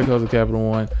have credit cards with Capital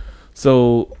One,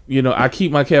 so I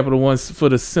keep my Capital Ones for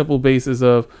the simple basis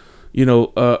of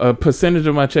a percentage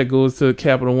of my check goes to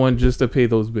Capital One just to pay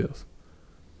those bills.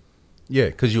 Yeah,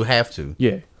 because you have to.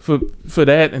 Yeah, for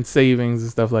that and savings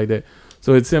and stuff like that.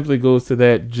 So it simply goes to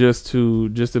that just to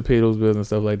pay those bills and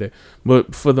stuff like that.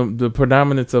 But for the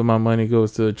predominance of my money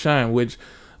goes to Chime, which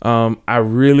I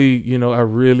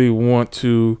really want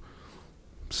to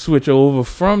switch over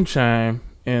from Chime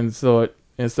and start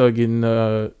getting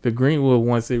the Greenwood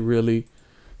once it really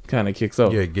kind of kicks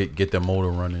off. Yeah, get the motor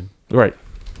running. Right.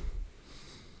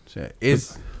 So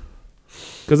it's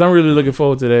because I'm really looking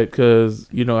forward to that. Because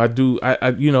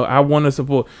I want to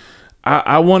support.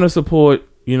 I want to support.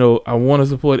 I want to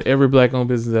support every black-owned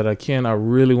business that I can. I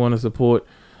really want to support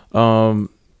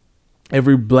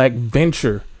every black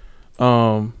venture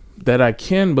that I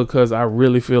can, because I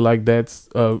really feel like that's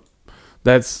of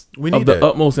the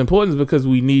utmost importance, because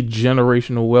we need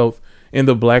generational wealth in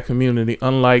the black community.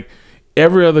 Unlike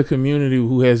every other community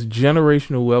who has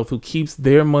generational wealth, who keeps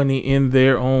their money in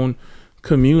their own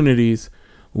communities,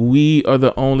 we are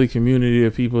the only community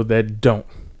of people that don't.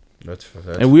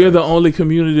 And we are the only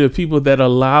community of people that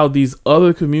allow these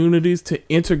other communities to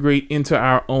integrate into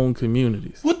our own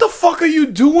communities. What the fuck are you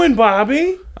doing,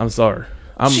 Bobby? I'm sorry.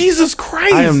 Jesus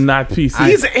Christ. I am not PC.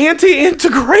 He's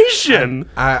anti-integration.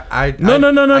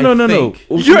 No.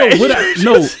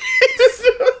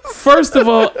 First of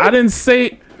all, I didn't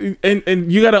say,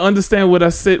 and you got to understand what I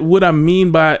said, what I mean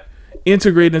by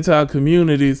integrate into our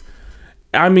communities.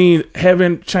 I mean,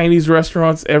 having Chinese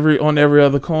restaurants on every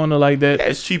other corner like that. Yeah,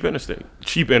 it's cheap interstate.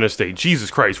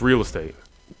 Jesus Christ, real estate.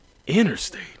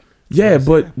 Interstate. Yeah,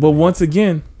 but once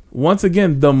again,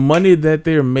 the money that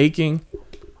they're making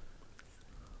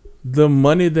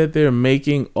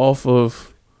off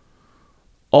of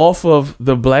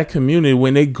the black community,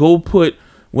 when they go put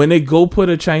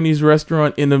a Chinese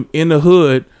restaurant in the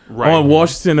hood, right, on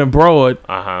Washington and Broad,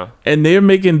 and they're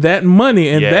making that money,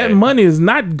 and that money is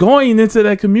not going into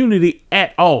that community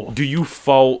at all. Do you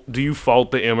fault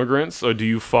the immigrants, or do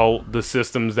you fault the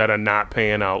systems that are not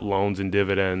paying out loans and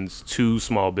dividends to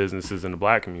small businesses in the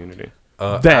black community?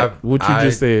 What you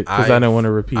just said, because I don't want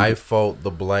to repeat it. I fault the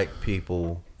black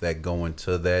people that go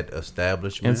into that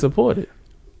establishment and support it,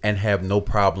 and have no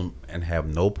problem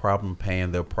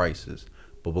paying their prices.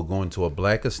 But we're going to a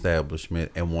black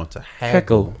establishment and want to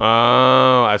heckle.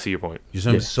 Oh, I see your point. You see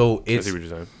what I'm saying? So I see what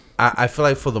you're saying. I feel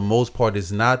like for the most part,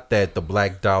 it's not that the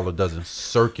black dollar doesn't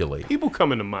circulate. People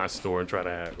come into my store and try to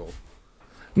haggle.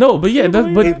 No, but yeah, but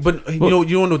you know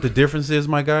what the difference is,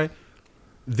 my guy?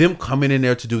 Them coming in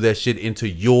there to do that shit into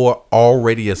your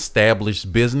already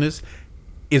established business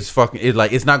is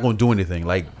it's not going to do anything.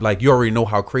 Like you already know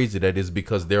how crazy that is,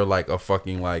 because they're like a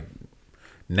fucking like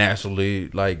nationally,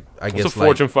 like I guess it's a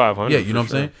Fortune 500. Yeah, you know what I'm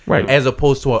saying? Right. As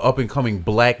opposed to an up and coming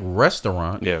black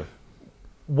restaurant. Yeah.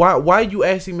 Why are you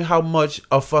asking me how much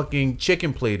a fucking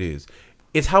chicken plate is?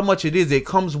 It's how much it is. It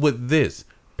comes with this.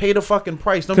 Pay the fucking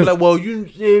price. Don't be like, well, you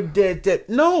that.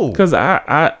 No. Because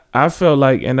I felt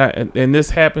like, and this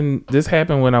happened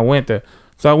when I went there.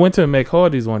 So I went to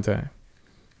McHardy's one time.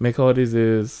 McHardy's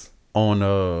is on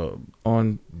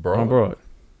Broad.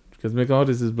 Because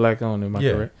McHardy's is black owned, am I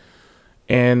correct?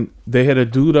 And they had a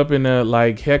dude up in there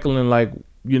like heckling, like,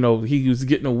 he was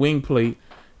getting a wing plate,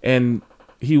 and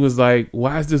he was like,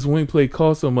 why is this wing plate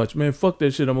cost so much? Man, fuck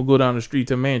that shit. I'm gonna go down the street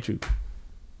to Manchu.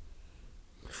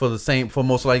 For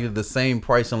most likely the same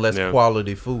price and less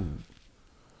quality food.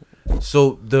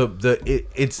 So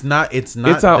it's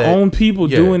not our own people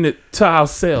doing it to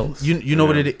ourselves. You know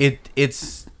what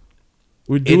it's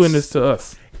we're doing this to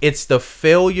us. It's the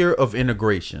failure of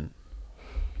integration.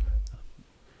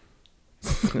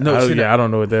 No, I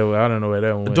don't know what that. I don't know where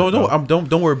that one went.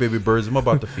 Don't worry, baby birds. I'm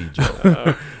about to feed you.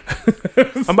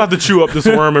 I'm about to chew up this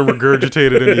worm and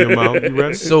regurgitate it into your mouth. You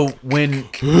ready? So when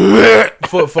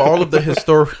for all the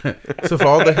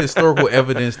historical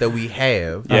evidence that we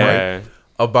have, right,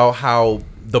 about how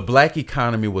the black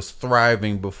economy was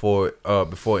thriving before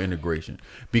integration,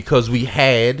 because we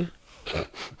had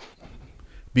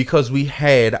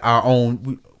our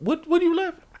own. What are you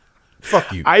laughing?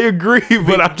 Fuck you. I agree,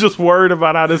 but I'm just worried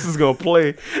about how this is gonna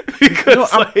play,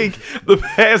 because the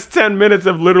past 10 minutes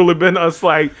have literally been us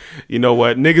like, you know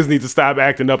what, niggas need to stop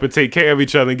acting up and take care of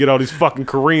each other and get all these fucking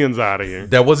Koreans out of here.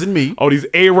 That wasn't me. All these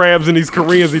Arabs and these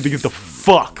Koreans need to get the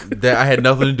fuck. That I had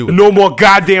nothing to do with. No more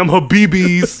goddamn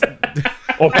Habibis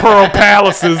or Pearl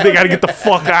Palaces. They gotta get the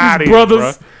fuck out of here,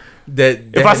 brothers.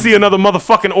 If I see another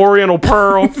motherfucking Oriental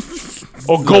Pearl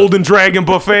or Golden Dragon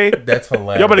buffet, that's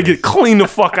hilarious. Y'all better get clean the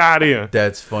fuck out of here.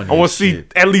 That's funny. I want to see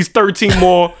at least 13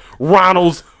 more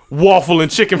Ronald's waffle and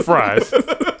chicken fries.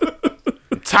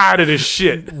 I'm tired of this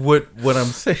shit. What I'm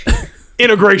saying?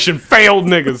 Integration failed,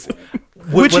 niggas.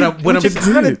 Which what it- I'm- what which I'm it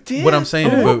saying- kinda did what I'm saying,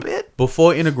 a little but bit.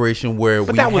 before integration, where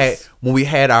we that was- had when we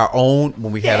had our own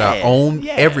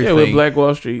everything, Yeah, with Black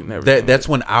Wall Street and everything. that's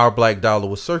when our black dollar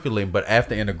was circulating. But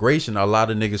after integration, a lot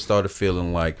of niggas started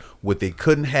feeling like what they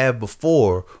couldn't have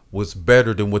before was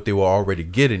better than what they were already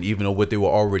getting, even though what they were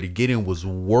already getting was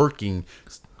working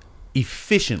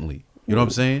efficiently. You know what I'm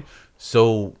saying?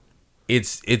 So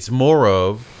it's more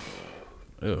of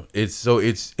it's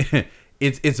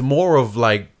it's more of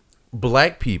like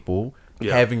black people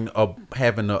having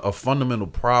a fundamental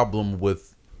problem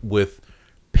with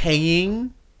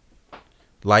paying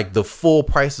like the full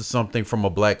price of something from a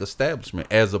black establishment,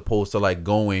 as opposed to like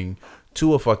going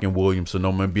to a fucking Williams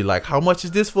Sonoma and be like, how much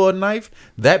is this for a knife?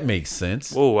 That makes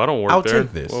sense. Whoa, I don't work I'll there.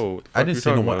 take this. Whoa, what the I fuck didn't you say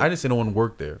no talking one. about? I didn't say no one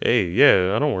worked there. Hey,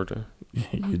 yeah, I don't work there.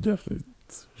 You definitely.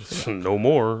 No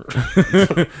more.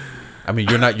 I mean,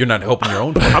 you're not helping your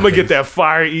own. I'm gonna get that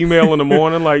fire email in the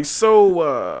morning, like, so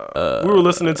we were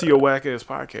listening to your whack ass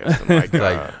podcast. I'm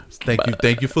like, Like,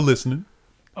 thank you for listening.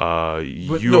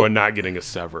 you no. are not getting a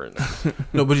severance.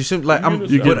 No, but you seem like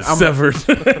You get I'm severed.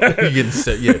 you're getting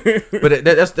set, yeah. But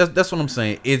that's what I'm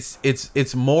saying.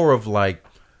 It's more of like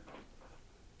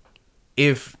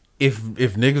if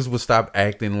niggas would stop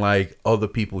acting like other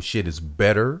people's shit is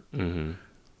better,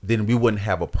 then we wouldn't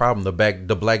have a problem.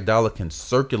 The black dollar can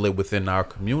circulate within our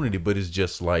community, but it's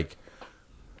just like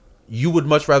you would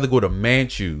much rather go to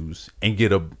Manchus and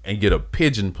get a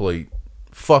pigeon plate.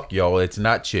 Fuck y'all, it's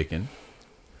not chicken.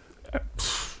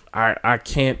 I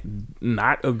can't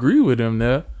not agree with him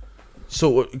there.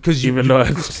 So because Even though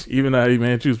I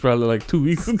Manchus probably like 2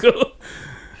 weeks ago.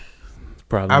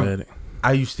 Problematic.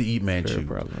 I used to eat Manchu.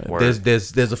 problematic.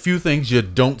 There's a few things you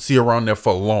don't see around there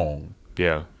for long,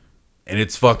 Yeah, and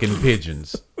it's fucking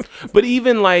pigeons. but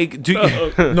even like, do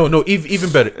you, No,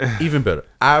 even better. Even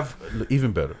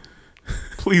better.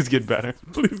 please get better.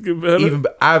 Please get better.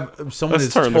 Someone Let's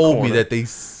has turn the told me corner. that they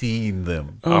seen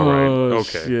them. All right, Oh,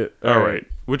 okay, shit. all right.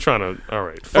 We're trying to. All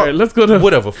right, All right, let's go to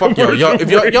Whatever. Fuck y'all. If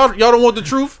y'all don't want the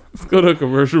truth, Let's go to a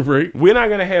commercial break. we're not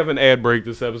gonna have an ad break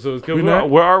this episode because We're not?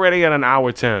 we're already at an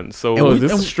hour 10. So Oh,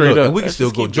 this is straight up. and we can Let's still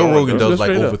just go. keep Joe going. Rogan Let's does go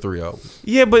like straight over up. 3 hours.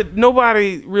 yeah, but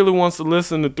nobody really wants to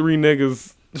listen to three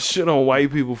niggas shit on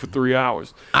white people for 3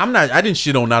 hours. I didn't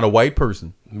shit on not a white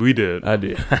person. We did. I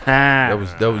did. That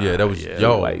was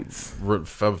y'all whites.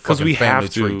 Because we family have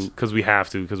to. traits.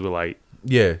 Because we're like,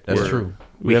 Yeah, that's true.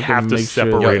 we have to make sure-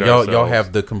 separate Y'all ourselves.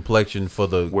 have the complexion for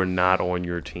the. We're not on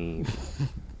your team.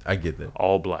 I get that.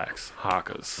 All blacks,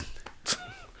 Hakas.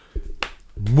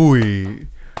 Muy.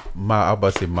 I'm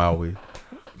about to say Maui.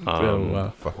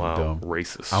 Wow. Fucking Wow, dumb.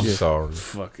 racist. I'm sorry.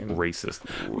 Fucking Racist.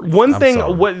 One I'm thing.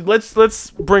 sorry. Let's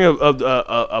bring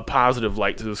a positive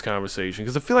light to this conversation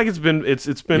because I feel like it's been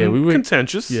Yeah, we went-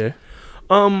 contentious. yeah.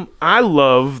 I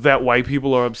love that white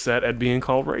people are upset at being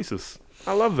called racist.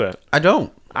 I love that. I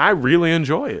don't. I really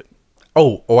enjoy it. I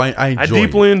enjoy I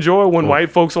deeply it. enjoy when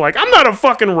white folks are like, "I'm not a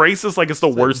fucking racist." Like it's the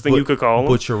worst thing but- you could call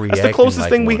them. but you're That's the reacting closest like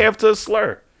thing we one. have to a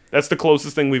slur. That's the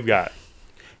closest thing we've got.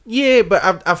 Yeah,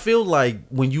 but I feel like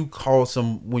when you call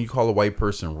a white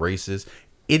person racist,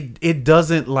 it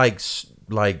doesn't like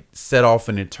set off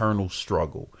an internal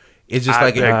struggle. It's just I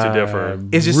like beg to differ.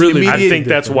 it's just really I immediate. think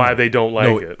that's why they don't like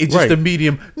no, it. it's just Right. a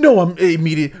medium. No, I'm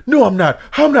immediate. No, I'm not.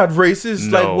 I'm not racist.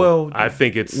 No, Like, well, I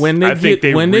think it's when they I think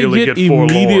get when really they get forlorn.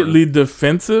 immediately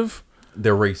defensive,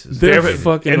 they're racist. they're They're-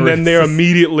 fucking and then they're racist.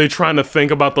 immediately trying to think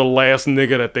about the last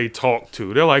nigga that they talked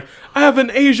to. They're like, I have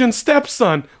an Asian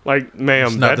stepson. Like,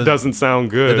 ma'am, not that the- doesn't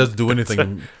sound good. It doesn't do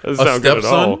anything. doesn't sound good at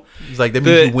all. It's like that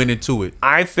means The- you went into it.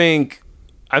 I think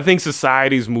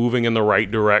society's moving in the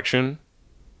right direction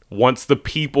once the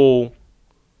people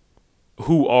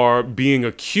who are being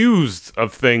accused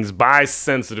of things by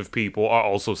sensitive people are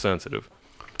also sensitive.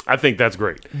 I think that's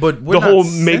great. But we're the not whole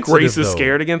make sensitive, racists though.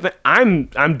 scared again thing,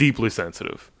 I'm deeply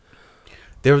sensitive.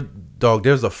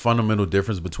 There's a fundamental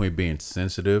difference between being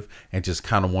sensitive and just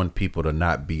kind of want people to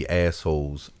not be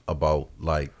assholes about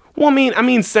like. Well, I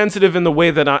mean, sensitive in the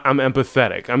way that I'm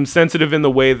empathetic. I'm sensitive in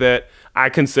the way that I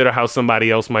consider how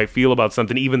somebody else might feel about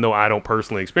something, even though I don't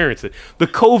personally experience it. The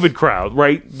COVID crowd,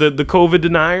 right? The COVID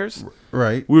deniers.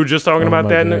 Right. We were just talking about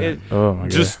my that. God. Oh my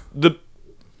just the.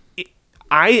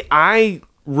 I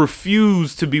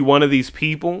refuse to be one of these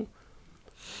people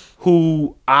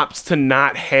who opts to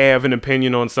not have an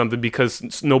opinion on something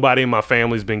because nobody in my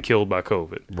family's been killed by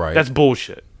COVID. Right. That's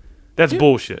bullshit. That's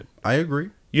bullshit. I agree.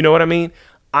 You know what I mean?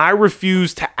 I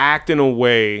refuse to act in a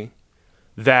way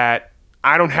that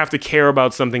I don't have to care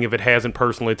about something if it hasn't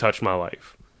personally touched my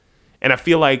life. And I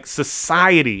feel like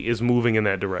society is moving in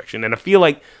that direction. And I feel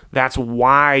like that's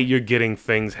why you're getting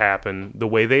things happen the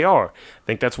way they are. I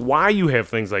think that's why you have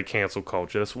things like cancel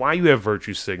culture. That's why you have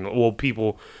virtue signal. Well,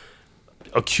 people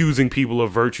accusing people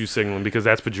of virtue signaling, because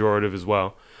that's pejorative as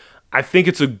well. I think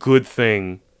it's a good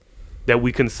thing that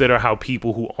we consider how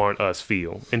people who aren't us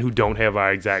feel and who don't have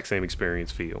our exact same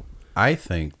experience feel. I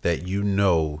think that you're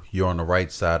on the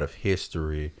right side of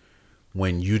history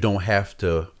when you don't have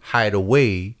to hide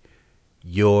away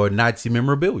your Nazi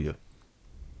memorabilia.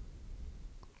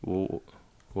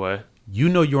 What?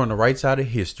 You're on the right side of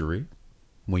history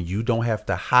when you don't have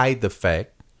to hide the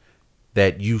fact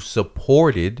that you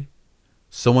supported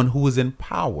someone who was in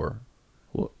power.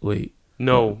 Wait.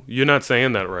 No, you're not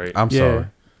saying that right. I'm sorry.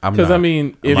 I'm Because not. I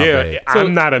mean, My bad.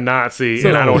 I'm not a Nazi, so-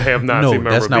 and I don't have Nazi No,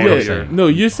 that's not what I'm memorabilia. saying. no,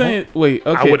 you're saying. Wait.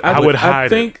 Okay. I would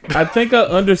hide I think I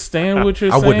understand what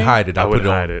you're I saying. wouldn't hide it. I would put it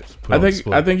on- hide it. put it I on think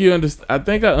display. I think you understand. I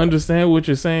think I understand what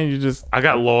you're saying. You just I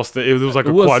got lost. It was like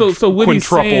a Well, so what he's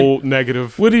quintuple saying-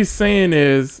 negative. what he's saying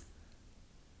is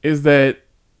that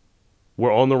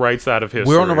We're on the right side of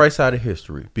history. We're on the right side of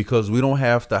history because we don't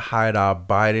have to hide our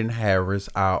Biden Harris,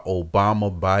 our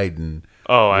Obama Biden.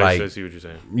 Oh, I like, see what you're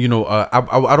saying. I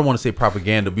don't want to say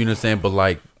propaganda, but you know what I'm saying? But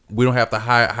like, we don't have to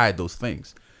hide those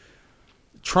things.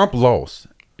 Trump lost,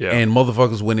 and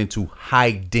motherfuckers went into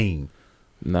hiding.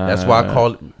 nah. That's why I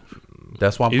call it.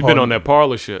 That's why I'm. He's calling been on that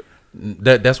parlor shit.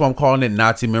 That's why I'm calling it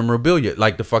Nazi memorabilia.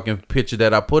 Like the fucking picture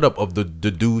that I put up of the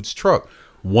dude's truck.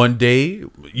 One day,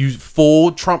 you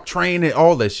full Trump train and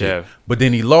all that shit. Yeah. But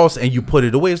then he lost, and you put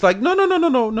it away. It's like no.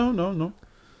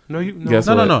 No, you Guess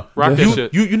No. rock that You,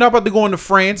 shit. you're not about to go into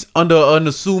France under an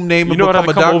assumed name You and know what, become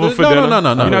a I'd come doctor. over for No.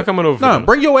 dinner. You're not coming over for No, dinner.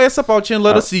 bring your ass up out here and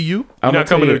let us see you. I'm not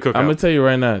coming to the cookout. I'm gonna tell you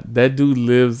right now. That dude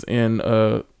lives in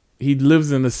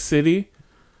a city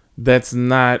that's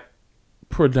not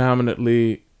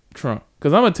predominantly Trump.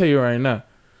 Because I'm gonna tell you right now,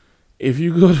 if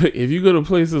you go to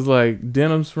places like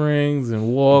Denham Springs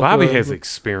and Walker, Bobby has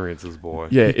experiences, boy.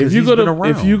 yeah. Because If you he's go been to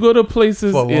around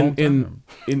places for a long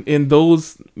in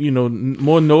those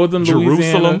more northern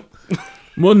Jerusalem.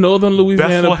 more northern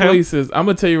Louisiana Bethlehem. places, I'm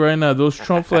gonna tell you right now, those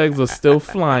Trump flags are still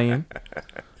flying.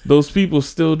 Those people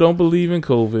still don't believe in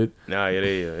COVID. Nah,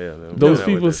 yeah. Those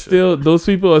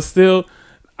people are still.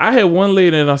 I had one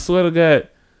lady, and I swear to God,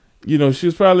 she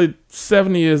was probably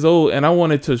 70 years old, and I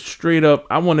wanted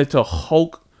to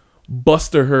Hulk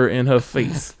buster her in her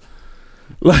face,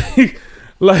 like,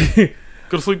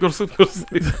 Go to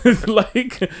sleep.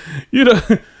 like,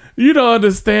 you don't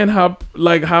understand how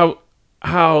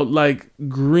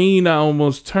green I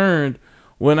almost turned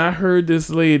when I heard this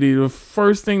lady. The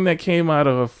first thing that came out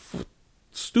of her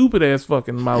stupid ass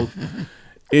fucking mouth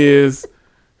is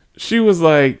she was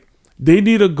like, they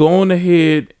need to go on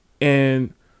ahead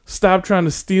and stop trying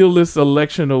to steal this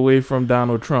election away from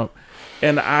Donald Trump.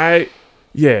 And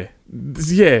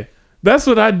that's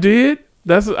what I did.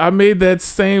 I made that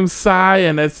same sigh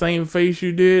and that same face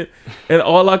you did, and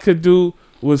all I could do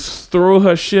was throw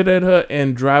her shit at her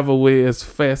and drive away as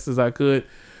fast as I could,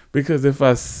 because if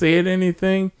I said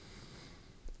anything,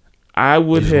 I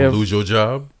would You have gonna lose your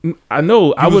job. I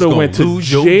know I You would was have went gonna to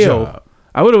lose your jail. job.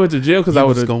 I would have went to jail because I You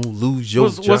would was have. gonna lose your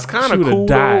What's job. kind She of would've cool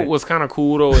died. though? What's kind of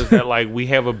cool though is that like we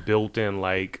have a built-in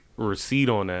like receipt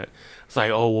on that. It's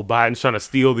like, oh well, Biden's trying to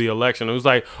steal the election. It was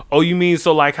like, oh, you mean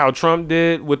so like how Trump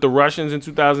did with the Russians in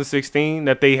 2016,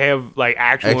 that they have like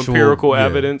actual empirical yeah.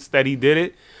 evidence that he did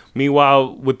it.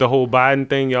 Meanwhile, with the whole Biden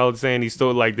thing, y'all saying he's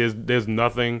still like there's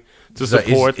nothing to So it's-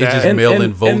 support it's that. just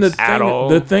mail-in votes at all.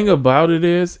 The thing about it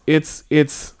is,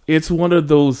 it's one of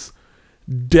those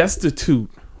destitute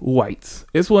whites.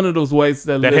 It's one of those whites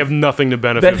that that live, have nothing to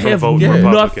benefit that from have voting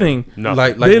Republican. nothing.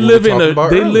 Like they we live were in talking about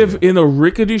they earlier. live in a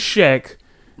rickety shack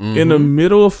in the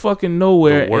middle of fucking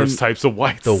nowhere. the worst and types of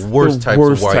whites. The worst types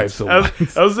of whites. types of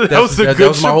whites. That was a That's- good that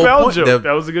was my whole Chappelle point. joke.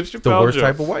 That was a good Chappelle The worst joke.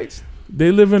 type of whites. They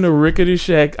live in a rickety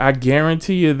shack. I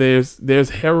guarantee you, there's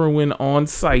heroin on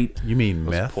site. You mean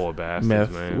meth? Poor bastards,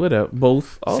 Meth, man. whatever,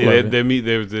 both. All See, of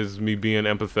it. there's me being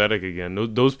empathetic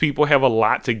again. Those people have a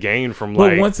lot to gain from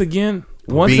But like, once again,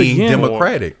 Being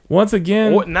democratic. once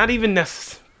not even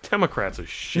necessarily. Democrats are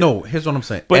shit. No, here's what I'm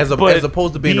saying. But- as but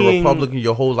opposed to being a being- Republican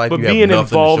your whole life, but you have being nothing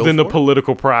involved to show in the for it.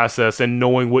 political process and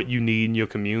knowing what you need in your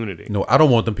community. No, I don't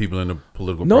want them people in the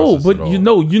political No, process. but at all.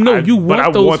 you want but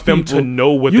I those want them people to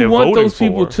know what you they're want voting those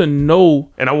people for. to know.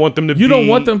 And I want them to You be. don't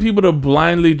want them people to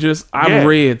blindly just I'm Yeah.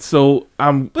 red, so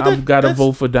I'm gotta that's-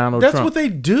 vote for Donald That's Trump. what they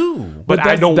do. But I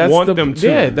that's- don't that's want the- them to.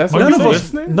 yeah, that's Are what you I'm saying.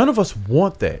 listening? None of us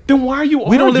want that. Then why are you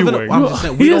We don't live in a- arguing? I'm just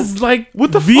saying, we He don't- is like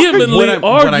What the fuck are you- vehemently what I'm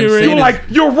arguing. saying You're is- like,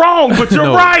 you're wrong, but you're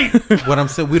No. right. What I'm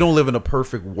saying, we don't live in a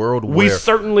perfect world We where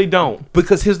certainly don't.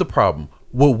 because here's the problem: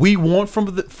 what we want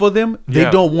for them, they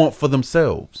Yeah. don't want for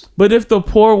themselves. But if the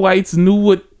poor whites knew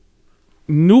what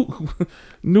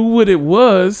it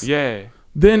was, Yeah,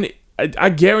 then I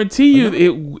guarantee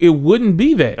you it wouldn't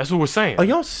be that. that's what we're saying. Are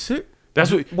y'all sick? That's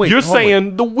what Wait, you're hold on.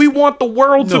 saying. We want the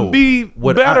world No, to be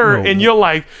what I- better, no. and you're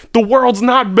like, the world's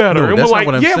not better, No, and we're that's not like,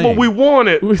 what I'm yeah, but saying. we want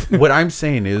it. What I'm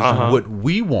saying is what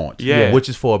we want, Yeah. which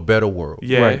is for a better world.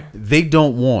 Yeah. Right. They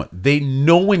don't want. They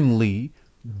knowingly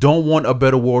don't want a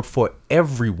better world for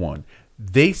everyone.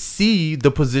 They see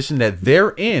the position that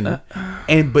they're in,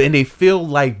 and they feel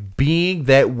like being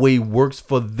that way works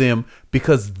for them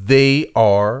because they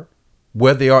are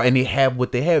where they are and they have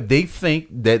what they have. They think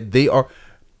that they are.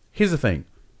 Here's the thing: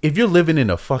 if you're living in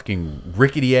a fucking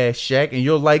rickety ass shack and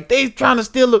you're like, they trying to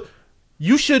steal it,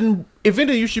 you shouldn't. If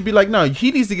anything, you should be like, no,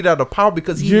 he needs to get out of power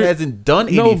because he You're- hasn't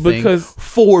done No, anything because-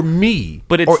 for me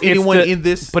But it's or anyone it's the, in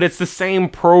this. But it's the same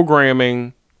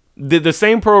programming. The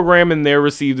same programming they're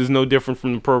received is no different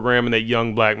from the programming that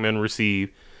young black men receive,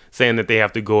 saying that they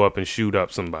have to go up and shoot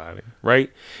up somebody.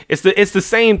 Right? It's the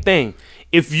same thing.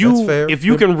 If That's you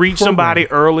fair. can reach somebody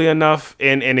early enough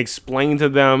and explain to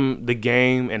them the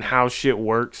game and how shit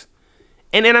works,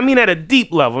 and I mean at a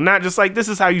deep level, not just like this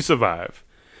is how you survive,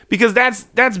 because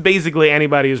that's basically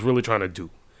anybody is really trying to do.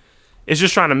 It's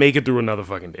just trying to make it through another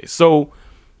fucking day. So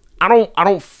I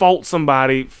don't fault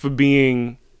somebody for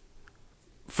being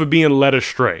led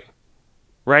astray,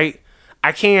 right?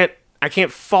 I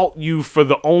can't fault you for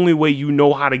the only way you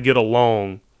know how to get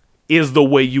along is the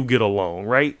way you get along,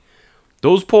 right?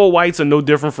 Those poor whites are no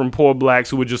different from poor blacks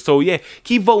who were just told, yeah,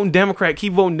 keep voting Democrat,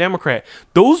 keep voting Democrat.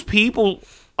 Those people,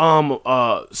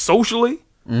 socially,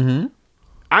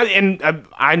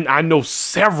 I know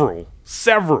several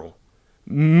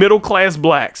middle class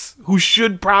blacks who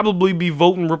should probably be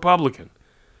voting Republican.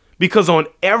 Because on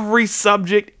every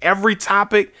subject, every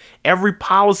topic, every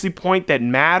policy point that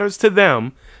matters to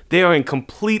them, they are in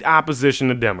complete opposition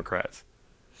to Democrats.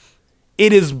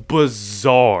 It is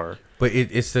bizarre. But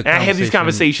it's the And I have these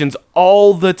conversations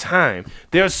all the time.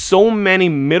 There are so many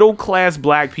middle-class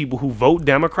black people who vote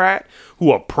Democrat, who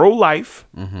are pro-life,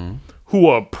 who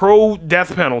are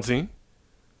pro-death penalty,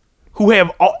 who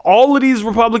have all of these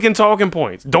Republican talking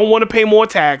points, don't want to pay more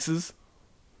taxes,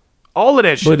 all of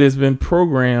that shit. But it's been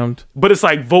programmed. But it's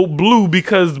like vote blue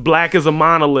because black is a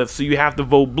monolith, so you have to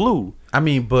vote blue. I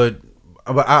mean, but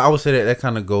I would say that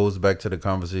kind of goes back to the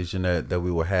conversation that we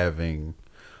were having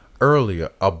earlier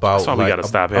about. That's why we like, got to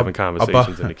stop having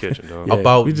conversations in the kitchen, dog. Yeah,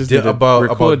 about we just need to about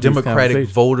record these Democratic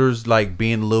conversations. voters like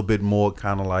being a little bit more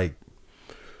kind of like,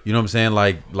 you know what I'm saying,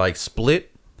 like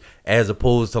split, as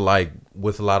opposed to like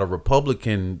with a lot of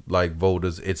Republican like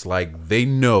voters, it's like they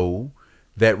know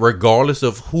that regardless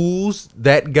of who's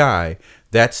that guy,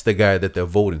 that's the guy that they're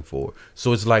voting for.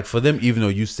 So it's like for them, even though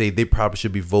you say they probably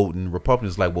should be voting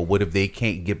Republicans, like, well, what if they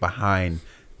can't get behind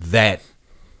that,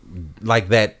 like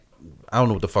that? I don't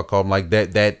know what the fuck call them, like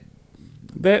that. That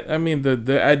I mean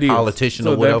the idea Politician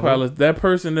or whatever. That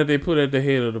person that they put at the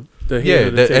head of the Yeah, head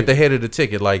of the at the table. head of the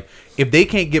ticket. Like if they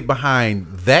can't get behind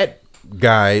that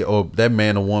guy or that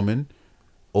man or woman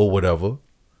or whatever,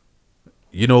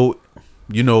 you know,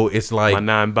 it's like My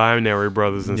non-binary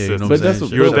brothers and Yeah, you know sisters. what But I'm that's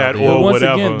saying? what, You're but- that but or once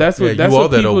whatever. again, that's what Yeah, that's you are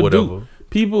what that or people do.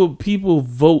 whatever. People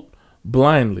vote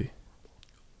blindly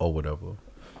or whatever.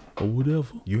 or whatever.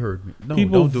 You heard me. No,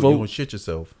 People don't do it. vote- You gonna shit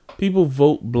yourself. People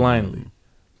vote blindly.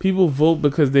 People vote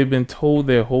because they've been told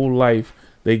their whole life.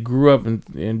 They grew up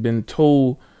and been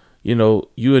told,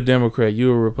 you're a Democrat,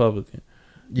 you're a Republican.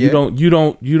 Yeah. You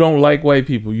don't like white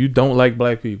people. You don't like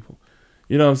black people.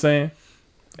 You know what I'm saying?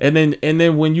 And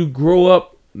then when you grow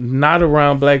up not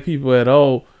around black people at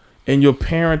all, and your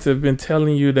parents have been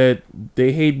telling you that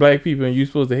they hate black people and you're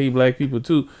supposed to hate black people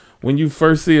too, when you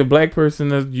first see a black person,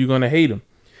 you're gonna hate them.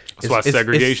 That's why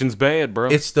segregation's bad, bro.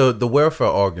 It's the welfare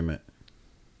argument.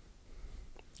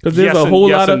 Because there's Yes a and- whole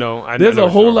yes lot and of no. I there's know a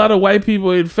what whole you're lot talking of white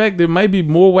people. In fact, there might be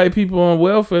more white people on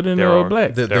welfare than there There are are.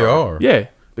 blacks. There are. Yeah,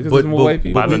 because there's more white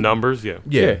people. By the numbers, yeah.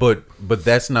 Yeah, Yeah. but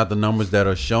that's not the numbers that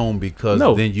are shown because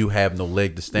No. then you have no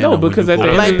leg to stand No, on. when because you at the go,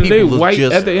 end black of the day, people is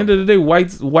just- at the end of the day,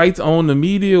 whites own the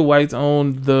media. Whites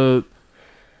own the.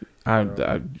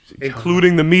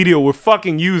 Including the media we're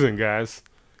fucking using, guys.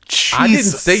 I didn't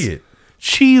Jesus. say it.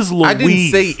 Cheese Louise. I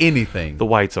didn't say anything. The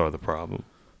whites are the problem.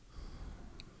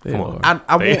 they Come are. on.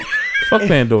 I They- won't. Fuck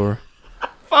Pandora.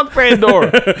 Fuck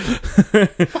Pandora.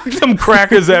 Fuck them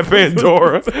crackers at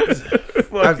Pandora.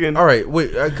 Fucking. All right,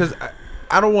 wait, because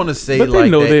I don't want to say But they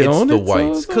like know that they it's own the it, so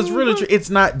whites, it's because all really, right. it's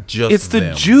not just It's the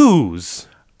them. Jews.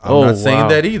 I'm not saying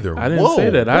that either. I didn't Whoa, say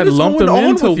that. I what is lumped going them on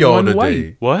into with y'all one today?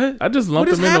 white. What? I just lumped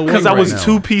What is them into happening? Because I one was right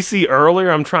too now. PC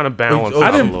earlier. I'm trying to balance I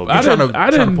out a didn't- little I bit. trying didn't-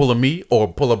 to didn't- pull a me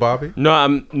or pull a Bobby? No,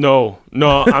 I'm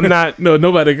not No,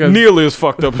 nobody can. nearly as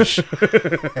fucked up as shit.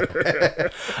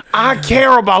 I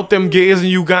care about them gays in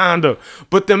Uganda,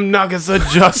 but them nuggets are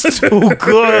just too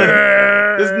good.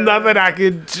 There's nothing I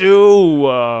can do.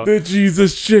 The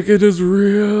Jesus chicken is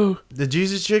real. The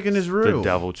Jesus chicken is The real.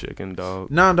 devil chicken,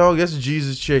 dog. Nah, dog, that's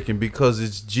Jesus chicken because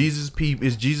it's Jesus people,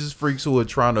 it's Jesus freaks who are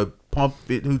trying to pump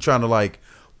it, who trying to like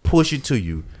push it to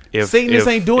you. Satanists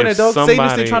ain't doing that, dog.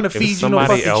 Satanists ain't trying to feed you no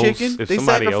fucking chicken. They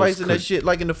sacrificing that shit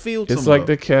like in the field. It's like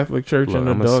the Catholic Church Look, in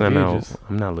the I'm Dark send Ages. out.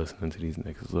 I'm not listening to these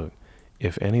niggas. Look,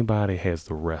 if anybody has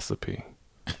the recipe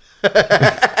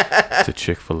to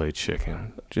Chick-fil-A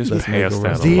chicken, just Let's pass make a that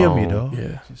recipe. DM along. me, dog.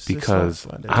 Yeah. Because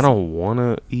I don't want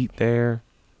to eat there,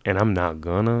 and I'm not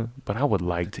gonna. But I would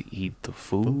like to eat the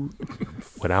food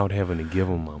without having to give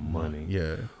them my money.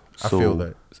 Yeah, I feel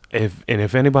that.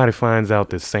 If anybody finds out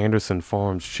that Sanderson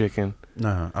Farms chicken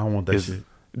Nah, I don't want that is, shit.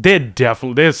 they're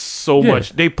definitely there's so Yeah.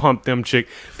 much they pump them chick.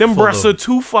 Them Full breasts of- are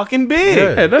too fucking big.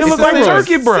 Yeah, They that's look the like same- turkey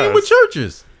Same with breasts.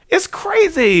 churches. It's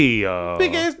crazy.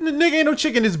 Big ass nigga ain't no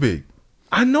chicken this big.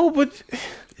 I know, but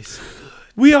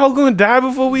we all gonna die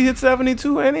before we hit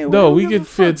 72 anyway. No, we Who get gives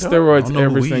a fed fuck, dog? I steroids don't know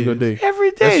every who he single is. day.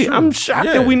 Every day. true. I'm shocked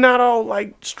Yeah. that we not all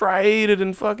like striated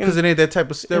and fucking Because it ain't that type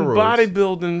of and steroids.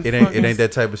 bodybuilding. It ain't fucking-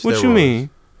 that type of steroids. What you mean?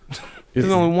 There's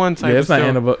only one type Yeah, it's of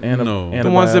not steroid. No. The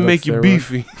ones that make you steroids.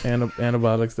 beefy.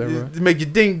 Anabolic steroid. Make your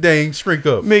ding dang shrink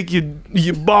up. Make your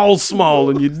balls small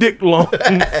and your dick long.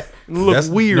 Look That's-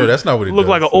 weird. no, that's not what it Look does.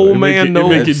 like an So old It make man you- nose.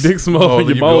 it make your dick small Oh, and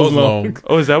your your balls balls long. long.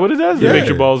 Oh, is that what it does? It Yeah. makes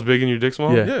your balls big and your dick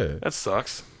small? Yeah. Yeah. That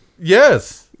sucks.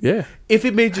 Yes. Yeah. If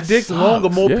it made your dick longer,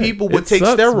 more Yeah. people would It take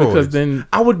sucks steroids. because then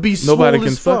I would be swole nobody can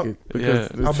as suck fuck. it because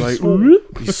Yeah. I'll it's be like swole.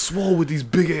 He's swole with these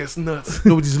big ass nuts.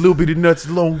 No, with these little bitty nuts,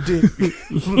 long dick.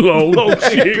 Long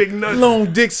dick, big nuts.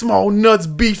 Long dick, small nuts,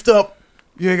 beefed up.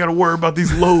 You ain't gotta worry about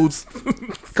these loads.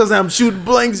 Because I'm shooting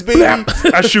blanks, baby.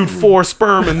 I shoot 4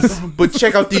 spermins. But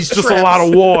check out these Just traps. a lot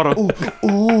of water.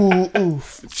 Ooh.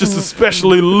 It's just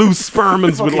especially loose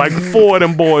spermins with like 4 of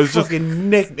them boys. Just Fucking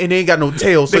neck, and they ain't got no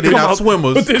tail, so They they're come not out-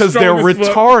 swimmers. because they're strong as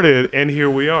fuck. retarded. And here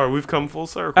we are. We've come full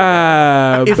circle.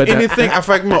 If but anything, I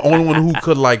feel like I'm the only one who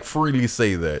could like freely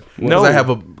say that. No.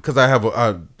 Because I have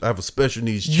a special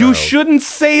needs child. You shouldn't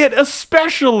say it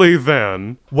especially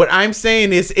then. What I'm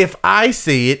saying is, if I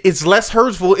say it, it's less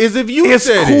hurtful. Is if you It's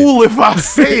said cool if I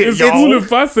say it, it's y'all. cool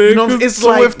if I say You know, it. 'Cause it's So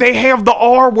like if they have the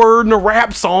R word in a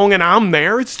rap song and I'm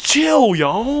there, it's chill,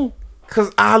 y'all.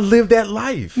 because I live that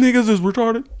life. Niggas is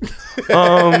retarded.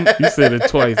 you said it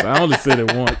twice. I only said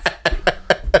it once.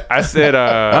 I said,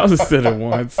 I only said it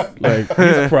once. Like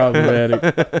he's problematic.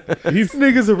 He's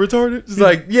Niggas are retarded. It's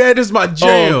like, yeah, this is my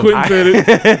jam. oh, Quentin said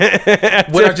it.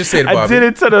 What I just said, I Bobby. did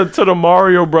it to the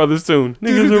Mario Brothers tune.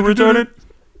 Niggas are retarded.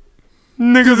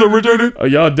 Niggas are retarded. Oh,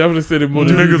 y'all definitely said it more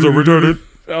than Niggas are retarded.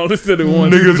 I only said it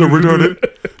once. Niggas are retarded.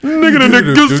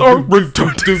 Niggas are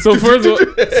retarded. So first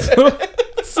of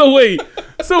all,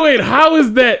 so wait, how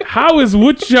is that? How is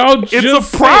what y'all just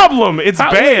It's a problem. It's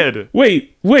How- bad.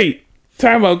 Wait.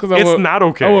 Time out, because It's not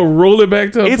okay. I will roll it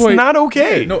back to a It's point. not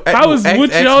okay. No, How is what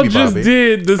ask y'all me, just Bobby.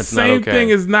 did the not same okay.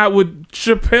 thing as not what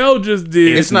Chappelle just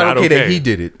did? It's not okay that he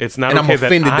did it. It's not and okay I'm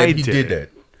offended that that I he did did that.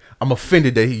 I'm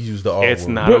offended that he used the R It's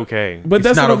word. not But- okay. But It's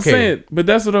that's not what I'm okay. saying. But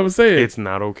that's what I'm saying. It's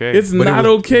not okay. It's But it not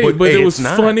was- okay. but- But hey, it was it's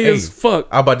not. funny Hey, as fuck.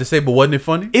 I'm about to say, but wasn't it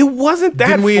funny? It wasn't that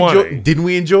Didn't we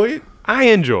funny. enjoy it? I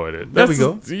enjoyed it. There we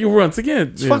go. You once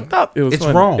again. It's fucked up. It was It's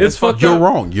funny. wrong. It's fucked You're up.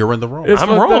 wrong. You're in the wrong. It's I'm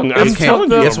fucked wrong. up. I'm It's telling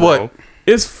fucked you. up. Guess I'm what? wrong.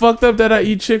 It's fucked up that I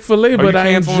eat Chick-fil-A, but you I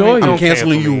canceling enjoy me? it. I'm Don't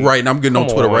canceling cancel you me. right now. I'm getting on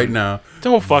Come Twitter on. right now.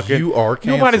 Don't fucking. You are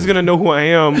canceled. Nobody's gonna know who I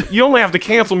am. You only have to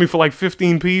cancel me for like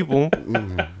 15 people.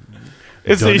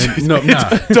 It's Done and- no, nah.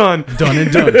 done. Done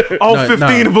and done. All Nah, 15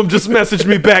 nah. of them just messaged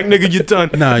me back, nigga. You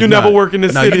done. Nah, you never work in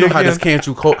this nah, city you know how again.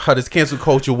 this cancel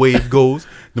culture wave goes.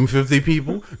 Them 50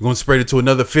 people, you're gonna spread it to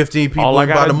another 15 people. All I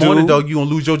and by the gotta morning, do- dog, you gonna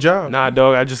lose your job. Nah,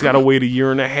 dog. I just gotta wait a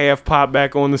year and a half, pop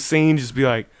back on the scene, just be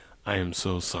like, I am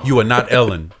so sorry. You are not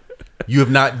Ellen. You have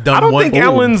not done I don't one. think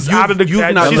Ellen's You've- out of the. you've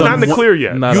she's not not done in the one- clear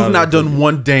yet. Not You've out not of the done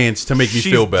one dance to make me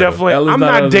She's feel better. definitely. Ellen's I'm not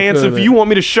out not of the dancing. clear If you want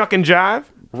me to shuck and jive,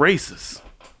 racist.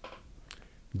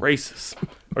 Racist.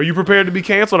 Are you prepared to be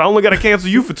canceled? I only got to cancel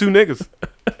you for 2 niggas.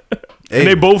 And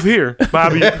they both here.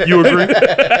 Bobby, you agree?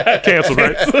 Canceled,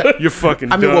 right? You're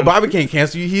fucking I mean, done. well, Bobby can't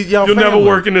cancel you. Y'all You'll never family.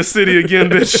 work in this city again,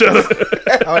 bitch. Shut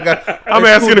up. I'm It's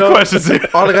asking cool, the dog. questions here.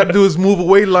 All I got to do is move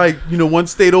away, like, one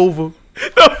state over.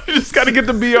 No, you just got to get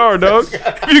the BR, dog.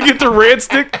 If you get the red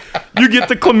stick, you get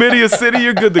the chlamydia city,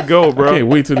 you're good to go, bro. Can't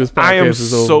wait till this podcast I am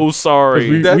is over. so sorry.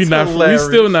 We That's we hilarious.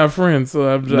 still not friends. So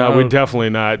I'm No, we're definitely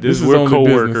not. This is We're only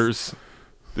co-workers.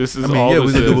 This is all Yeah, this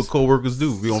we can do is. what coworkers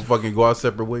do. We gonna fucking go our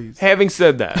separate ways. Having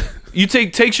said that, you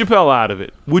take Chappelle out of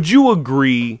it. Would you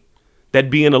agree that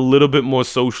being a little bit more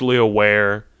socially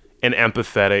aware and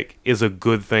empathetic is a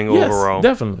good thing yes, overall?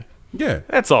 definitely. Yeah,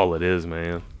 That's all it is,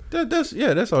 man. that's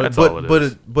all. That's but all it but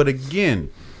is. but again,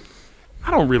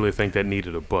 I don't really think that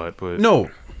needed a butt, but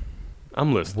no.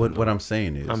 I'm listening. What I'm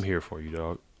saying is, I'm here for you,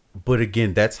 dog. but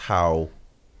again, that's how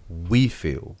we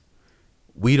feel.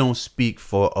 We don't speak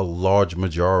for a large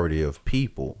majority of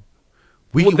people.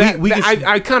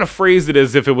 I kind of phrased it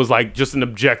as if it was like just an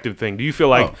objective thing. Do you feel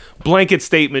like blanket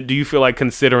statement? Do you feel like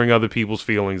considering other people's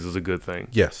feelings is a good thing?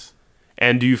 yes.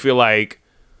 And do you feel like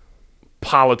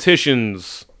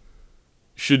politicians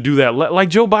should do that? Like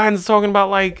Joe Biden's talking about,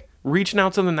 like reaching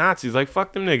out to the Nazis. Like,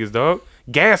 fuck them niggas, dog.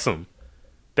 Gas them.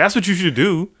 That's what you should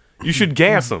do. You should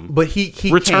gas them. But he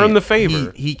Return can't. the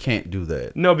favor. He can't do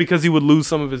that. No, because he would lose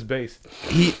some of his base.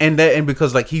 And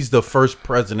because like he's the first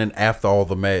president after all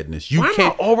the madness. You I'm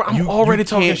can't. already you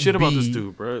talking can't shit about this be-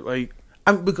 dude, bro. Like,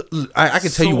 I can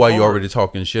tell you So why you're hard. already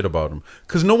talking shit about him.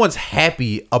 Because no one's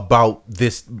happy about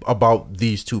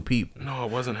these two people. no, I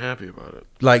wasn't happy about it.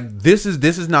 Like this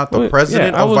is not the Well,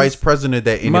 president yeah, I or was- vice president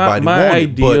that anybody my wanted.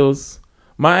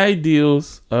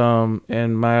 ideals,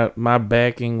 and my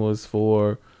backing was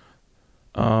for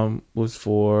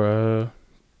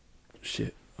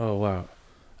shit. Oh wow,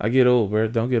 I get old, bro.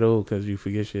 Don't get old because you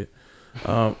forget shit.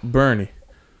 Bernie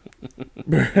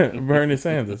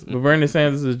Sanders, but Bernie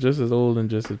Sanders is just as old and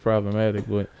just as problematic.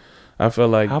 But I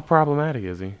felt like, How problematic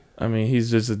is he? I mean,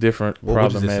 he's just a different What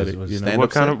was this, problematic. a You know,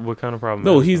 stand-up What kind of problem?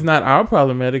 no, he's not our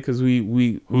problematic because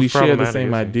we Who's share the problematic same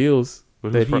is he? ideals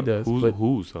that he does. But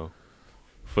Who's though?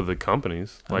 For the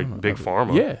companies, I don't like know. Big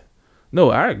Pharma. Yeah.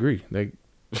 No, I agree. Like,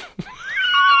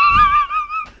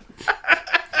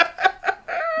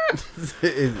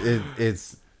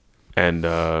 it's And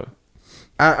I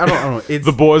don't know. It's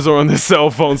the boys are on their cell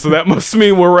phone, so that must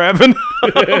mean we're rapping.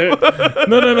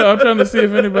 no. I'm trying to see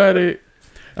if anybody.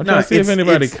 I'm No, trying to see if it's-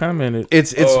 anybody it's- commented.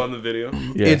 it's on the video.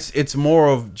 Yeah. it's more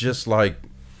of just like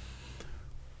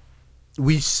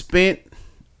we spent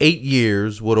 8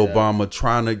 years with Obama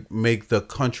trying to make the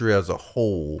country as a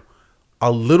whole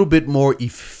a little bit more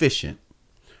efficient,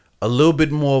 a little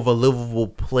bit more of a livable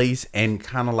place, and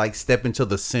kind of like step into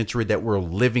the century that we're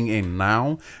living in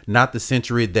now, not the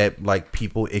century that like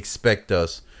people expect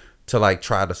us to like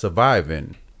try to survive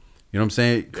in. You know what I'm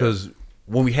saying? Because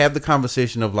when we have the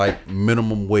conversation of like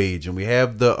minimum wage and we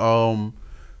have the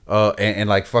and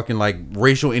like fucking like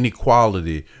racial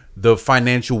inequality, the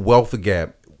financial wealth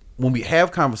gap, when we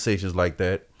have conversations like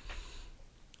that,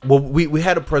 well, we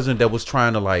had a president that was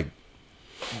trying to like,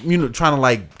 trying to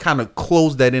like kind of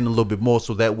close that in a little bit more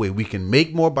so that way we can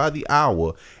make more by the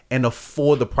hour and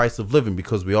afford the price of living,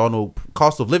 because we all know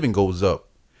cost of living goes up,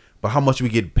 but how much we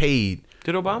get paid.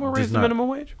 Did Obama Does raise the not. minimum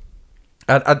wage?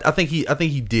 I think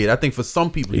he did. I think for some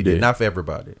people he did, did. not for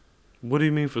everybody. What do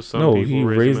you mean for some No, people? he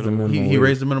raised the minimum He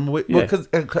raised the minimum wage. Yeah. Well,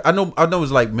 because I know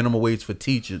it's like minimum wage for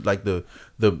teachers. Like the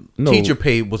No. teacher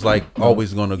pay was like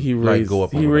always gonna He like raised. go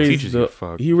up. He or raised Teachers get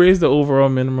fucked. He raised the overall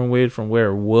minimum wage from where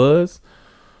it was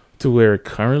to where it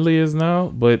currently is now.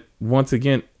 But once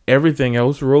again, everything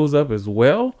else rose up as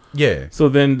well. yeah. So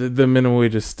then the minimum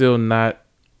wage is still not.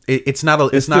 It's not a.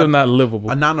 It's still not livable.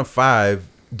 A 9 to 5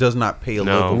 does not pay a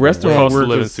No. livable Restaurant Cost of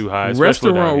living's workers, too high, especially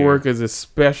down restaurant here. workers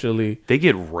especially, They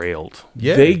get railed.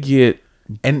 Yeah. they get.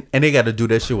 and they got to do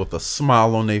that shit with a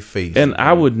smile on their face. And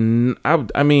I mean, I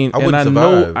and wouldn't I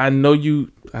survive.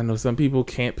 I know some people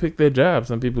can't pick their job.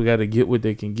 Some people got to get what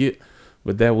they can get,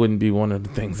 but that wouldn't be one of the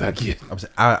things I get. I'm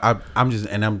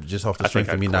saying, I'm just off the I strength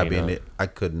think of me I'd not clean being up. it. I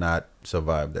could not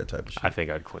survive that type of shit. I think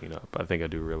I'd clean up. I think I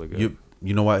do really good.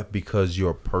 You know what? Because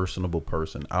you're a personable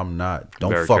person. I'm not.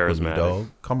 Don't Very fuck with me, charismatic. dog.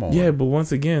 Come on. Yeah, but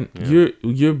once again, You're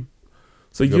you're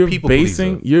a people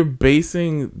basing pleaser. you're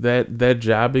basing that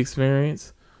job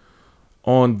experience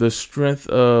on the strength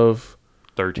of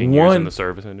 13 years in One- the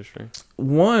service industry.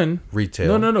 one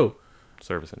Retail. No.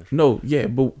 Service industry. No, yeah,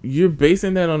 but you're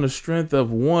basing that on the strength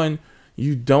of one,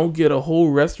 you don't get a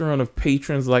whole restaurant of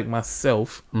patrons like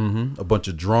myself. A bunch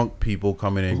of drunk people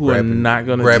coming in, Who are grabbing, not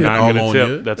gonna grabbing tip. Not all gonna on tip.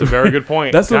 you. That's a very good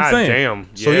point. That's what I'm God saying.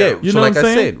 Damn. So yeah, You so know like what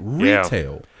I'm I saying? said, Yeah.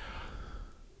 retail.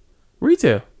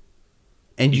 Retail.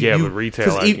 And Yeah, but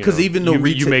retail, because even though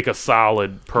you make a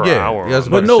solid per Yeah, hour. yeah, I was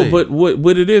on about it. But to no, say. but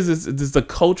what it is it's the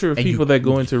culture of And you- people that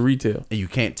go into retail. and you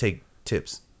can't take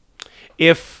tips.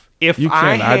 You if I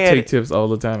can. I had take tips all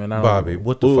the time, and I don't. Bobby,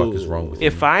 what the fuck is wrong with you?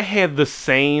 if I had the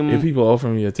same If people offer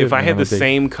me a tip, if I man, had I'm the gonna take it.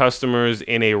 same customers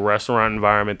in a restaurant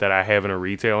environment that I have in a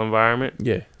retail environment,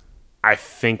 yeah. I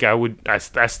think I would. I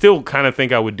still kind of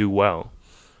think I would do well.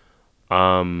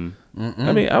 I mean,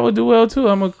 I would do well too.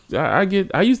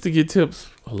 I used to get tips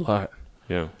a lot.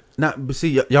 Yeah. But see,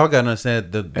 y'all gotta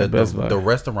understand At Best Buy. the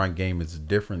restaurant game is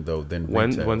different though than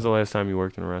retail. When's the last time you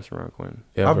worked in a restaurant, Quentin?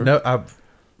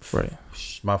 Right.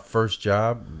 My first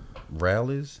job,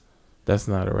 Rallies. That's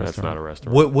not a That's restaurant. not a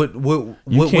restaurant. What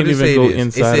can't did it even say go it is?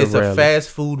 inside It says of a Rallies. fast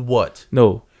food what?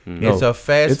 No. It's a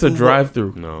fast It's a food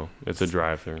drive-through. No, it's a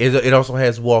drive-through. It also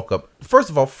has walk up. First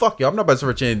of all, fuck you. I'm not about to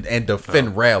search in and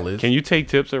defend Rallies. Can you take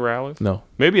tips at rallies? No.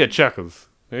 Maybe at Checkers.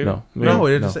 Maybe. No. No,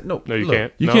 it no. doesn't. No, No, you look,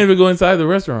 can't. You No? can't even go inside the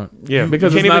restaurant. Yeah,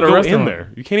 because you it's can't not even a go restaurant. in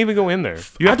there. You can't even go in there.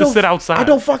 You have I to don't- sit outside. I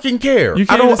don't fucking care. You I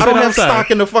can't don't. even I sit don't have outside.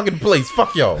 stock in the fucking place.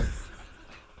 Fuck y'all.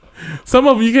 Some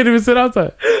of them you can't even sit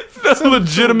outside. That's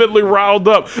legitimately riled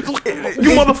up. You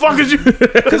motherfuckers, you.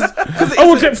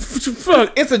 Oh, okay.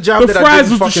 Fuck. It's a job The that I fries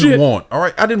didn't was the fucking shit. want. All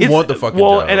right, I didn't want the fucking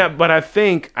well, job. but I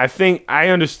think I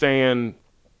understand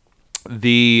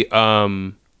the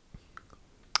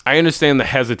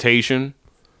hesitation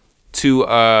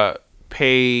to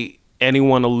pay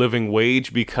anyone a living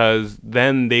wage, because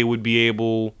then they would be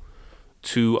able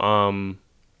to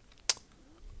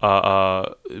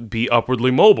be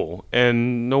upwardly mobile,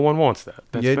 and no one wants that.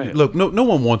 That's yeah, bad. look, no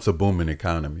one wants a booming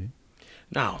economy.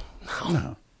 No.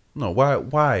 No, why?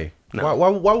 Why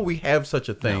would we have such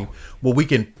a thing where we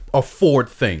can afford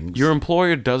things? Your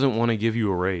employer doesn't want to give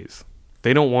you a raise.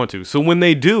 They don't want to. So when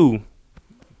they do,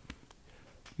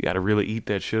 you got to really eat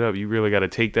that shit up. You really got to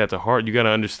take that to heart. You got to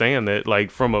understand that,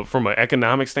 like, from an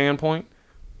economic standpoint,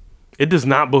 it does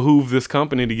not behoove this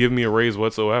company to give me a raise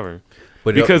whatsoever.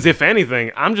 But because if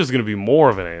anything, I'm just going to be more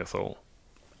of an asshole.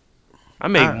 I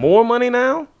make more money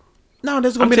now. no,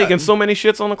 that's I'm gonna be taking so many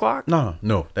shits on the clock.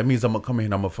 No, that means I'm gonna come in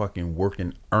and I'm gonna fucking work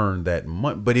and earn that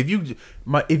money. But if you gonna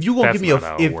That's give me not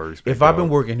how it works, big if I've been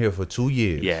dog. working here for 2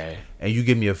 years, Yeah. and you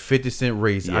give me a 50-cent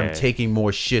raise, I'm Yeah. taking more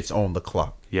shits on the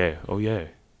clock. Yeah. Oh, yeah.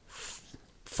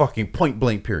 Fucking point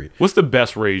blank. Period. What's the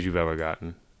best raise you've ever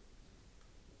gotten?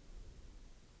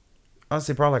 I'd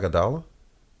say probably like $1.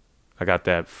 I got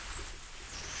that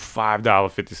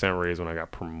 $5.50 raise when I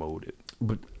got promoted.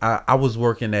 But I was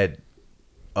working at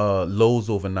Lowe's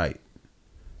overnight,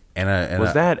 and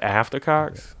Was that after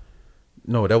Cox?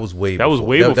 no, that was way That was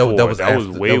way before. That was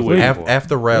way before.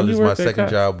 after Rallies. you My work at second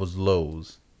Cox? job was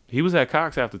Lowe's. He was at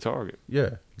Cox after Target.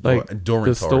 Yeah, Like during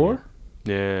the Target. store?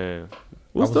 Yeah.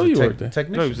 What store you worked at?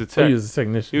 No, he was a Technician. Oh, tech. you was a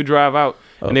technician. He would drive out,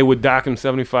 and they would dock him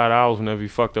 $75 whenever he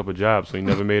fucked up a job, so he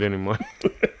never made any money.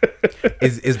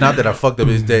 It's not that I fucked up.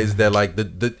 It's that like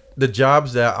the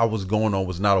jobs that I was going on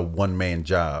was not a one man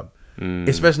job,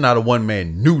 especially not a one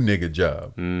man new nigga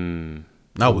job. And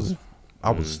I was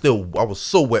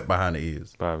so wet behind the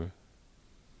ears. Bobby.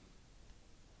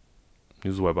 He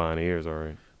was wet behind the ears, all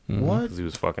right. What? Because he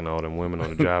was fucking all them women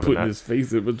on the job. Putting And his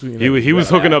face in between. he was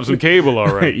hooking up some cable, all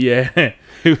right. Yeah.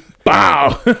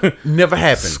 Bow. Never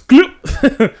happened.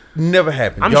 Never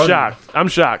happened. I'm Y'all-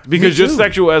 shocked because your too.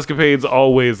 sexual escapades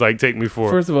always like take me for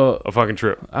First of all, a fucking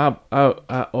trip. I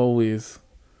always,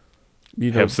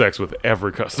 you know, Have sex with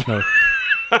every customer.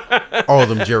 All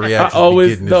them geriatrics. I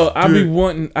always be getting no.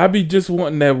 this I be just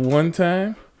wanting that one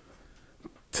time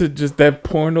to just that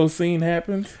porno scene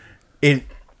happens. It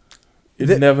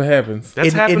It never happens. That's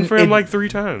In- happened in- for him in- like 3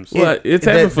 times. Well, it's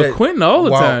that- happened for that- Quentin all the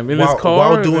time in his car.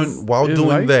 While in doing his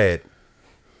life. that,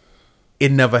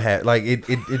 it never had like it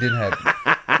didn't happen.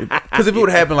 Because if it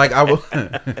would happen like I would,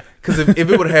 because if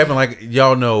it would happen like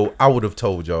y'all know, I would have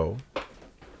told y'all.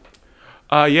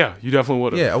 Yeah, you definitely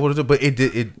would have. Yeah, I would have. But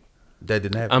that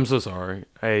didn't happen. I'm so sorry.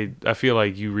 I feel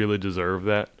like you really deserve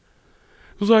that.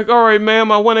 It was like, all right,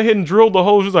 ma'am, I went ahead and drilled the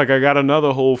hole. She's like, I got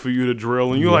another hole for you to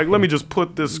drill. And you're like, let me just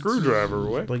put this screwdriver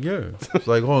away. Like yeah, it's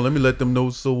like hold on, let me let them know.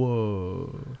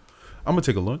 So I'm gonna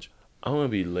take a lunch. I'm going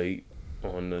to be late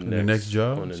on the next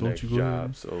job? On the So next don't you go job.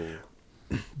 ahead? So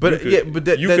But you yeah, could, but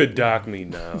that you that, could dock me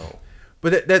now.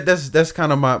 But that's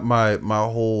kind of my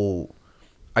whole,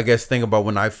 I guess, thing about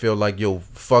when I feel like yo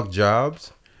fuck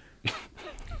jobs.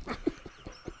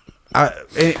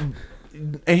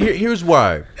 Here's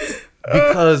why,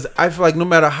 because I feel like no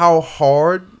matter how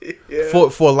hard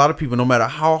for a lot of people, no matter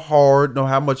how hard, no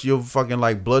how much your fucking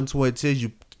like blood, sweat, tears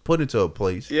you put into a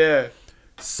place, Yeah.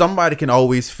 somebody can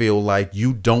always feel like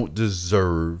you don't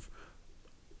deserve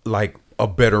like a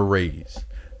better raise.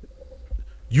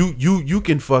 You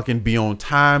can fucking be on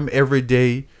time every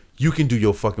day. You can do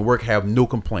your fucking work, have no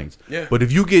complaints. Yeah. But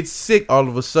if you get sick, all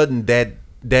of a sudden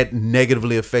that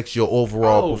negatively affects your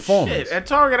overall performance. Shit. At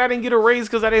Target, I didn't get a raise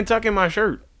because I didn't tuck in my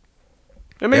shirt.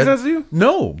 That makes sense to you?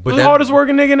 No, But the hardest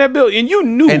working nigga in that building, and you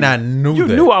knew. And I knew you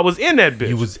that. knew I was in that bitch.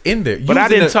 You was in there, but I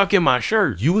didn't tuck in my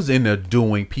shirt. You was in there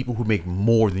doing people who make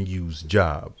more than you's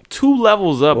job. 2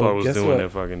 levels up, Well, I was guess doing what?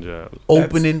 that fucking job.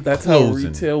 Opening, That's closing. how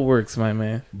retail works, my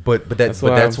man. But that's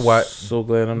I'm why. so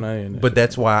glad I'm not in it. But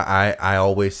that's why I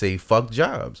always say fuck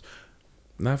jobs.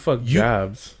 Not fuck You-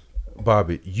 jobs.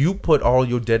 Bobby, you put all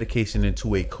your dedication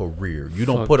into a career. You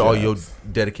don't Fuck put all your jobs.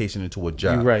 dedication into a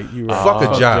job. You right. You right. Fuck a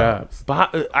Fuck job. jobs.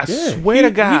 I Yeah, swear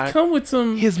to God, he come with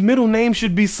some. his middle name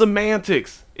should be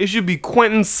Semantics. It should be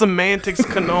Quentin Semantics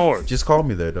Kennard. Just call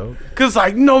me that, though. Cause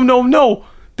like, no.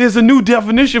 There's a new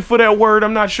definition for that word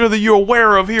I'm not sure that you're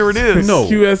aware of. Here it is. No.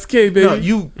 QSK, baby. No,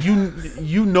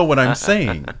 you know what I'm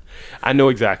saying. I know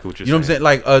exactly what you're You know what I'm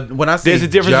saying. saying? Like when I say There's a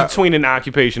difference job- between an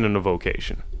occupation and a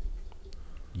vocation.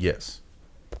 Yes.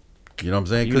 You know what I'm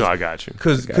saying? You know I got you.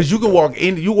 Because you can walk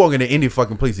into any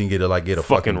fucking place and get a Fucking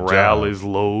fucking rallies, job.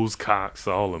 Lowe's, Cox,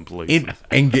 all in place.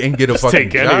 And get a fucking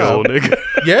Take any job. old nigga.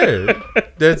 Yeah,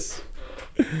 that's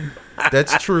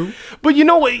true. But you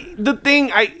know what? The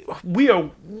thing, we are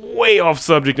way off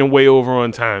subject and way over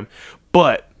on time.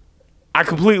 But I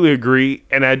completely agree,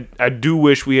 and I do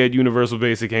wish we had universal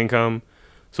basic income,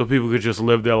 so people could just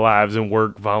live their lives and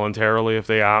work voluntarily if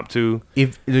they opt to.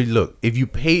 If you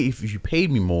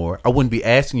paid me more, I wouldn't be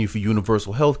asking you for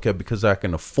universal health care because I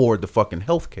can afford the fucking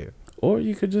health care. Or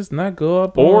you could just not go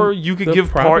up. Or on you could the give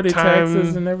property part-time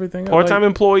taxes and everything. Part-time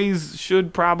employees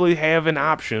should probably have an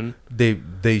option.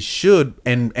 They should,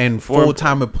 and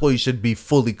full-time employees should be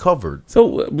fully covered.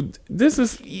 So this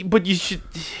is But you should.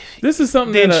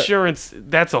 something The that insurance.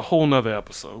 That's a whole nother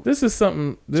episode. this is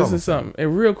something.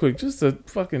 And real quick, just to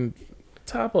fucking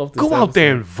top off this. Go out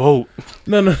there and vote.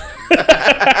 No.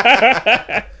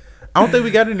 I don't think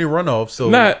we got any runoff. So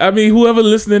Nah, I mean, whoever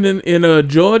listening in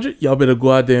Georgia, y'all better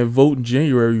go out there and vote in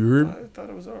January. You heard me? I thought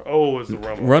it was. Oh, it's the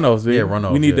runoff. Runoffs, baby. Yeah,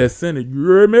 runoffs, We need yeah. that Senate. You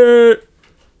heard me?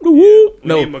 Woo. We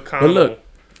No, need but McConnell look,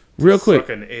 real quick, Suck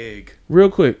an egg. real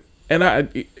quick,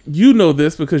 and you know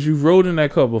this because you rode in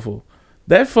that car before.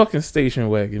 That fucking station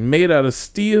wagon made out of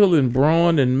steel and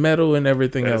brawn and metal and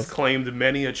everything Has else. claimed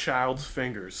many a child's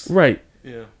fingers. Right.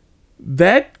 Yeah.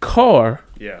 That car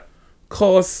Yeah.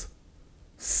 costs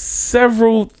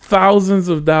several thousands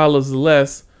of dollars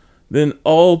less than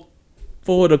all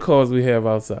 4 of the cars we have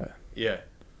outside. Yeah.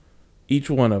 Each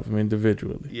one of them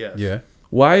individually. Yes. yeah,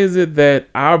 Why is it that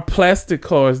our plastic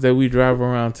cars that we drive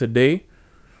around today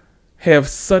have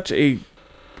such a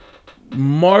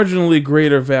marginally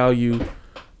greater value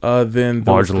than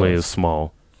those Marginally cars? is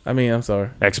small. I mean, I'm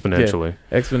sorry. Exponentially.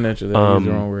 Yeah, exponentially. I used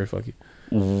the wrong word. Fuck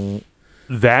you.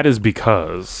 That is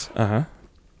because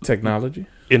Technology.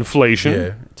 inflation.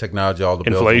 yeah. Technology, all the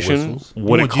bells and Inflation. whistles. What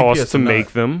We it want costs GPS to or not.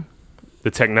 make them.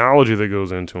 The technology that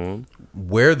goes into them.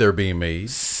 where they're being made.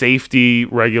 Safety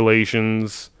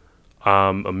regulations.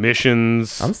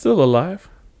 Emissions. I'm still alive.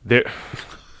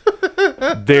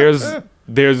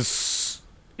 There's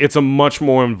it's a much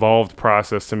more involved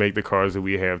process to make the cars that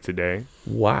we have today.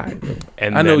 Why?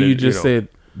 And I know then you it, just said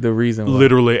the reason. Why.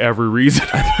 literally every reason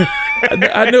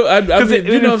I know. I because mean,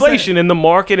 you know what I'm inflation in the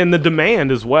market and the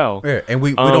demand as well. Yeah, and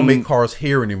we don't make cars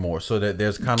here anymore, so that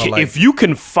there's kind of like If you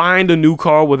can find a new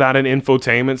car without an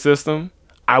infotainment system,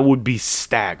 I would be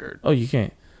staggered. Oh, you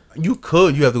can't. you have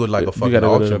to go to like a You fucking gotta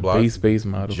go to auction the block, base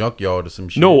model. junkyard or some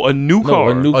shit. No, a new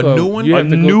car. a new A car. new one? You A have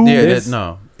to go- new- Yeah, this-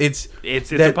 no. It's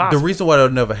It's that, the impossible. reason why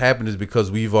that'll never happen is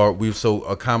because we've so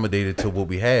accommodated to what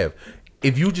we have.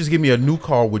 If you just give me a new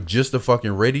car with just a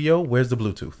fucking radio, where's the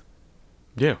Bluetooth?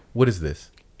 Yeah, What is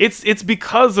this? it's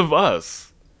because of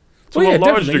us to Well, yeah, a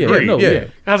large definitely. degree. Yeah, no, Yeah. yeah.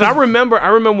 Because I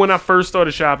remember when I first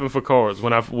started shopping for cars.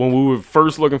 When we were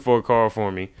first looking for a car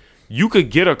for me, you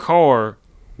could get a car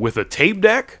with a tape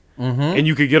deck, and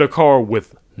you could get a car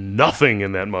with nothing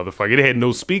in that motherfucker. It had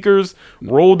no speakers,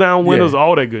 roll down windows, Yeah.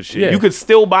 all that good shit. Yeah. You could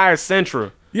still buy a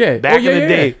Sentra. Yeah. Back Oh, yeah, in the yeah.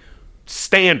 day,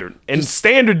 standard. And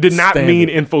standard did not standard. mean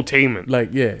infotainment. Like,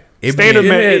 yeah. Standard It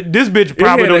man, had- this bitch It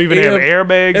probably had don't a even have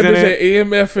airbags It in had it.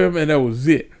 AM, FM, and that was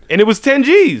it. And it was 10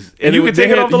 G's. And you could take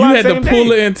it off the You lot had same to pull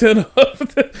day. the antenna up.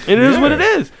 It is what it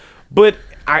is. But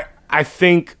I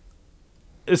think,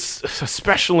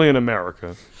 especially in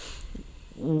America,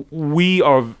 we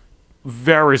are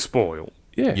very spoiled.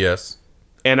 Yeah. Yes.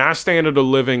 And our standard of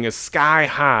living is sky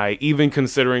high, even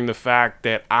considering the fact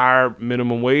that our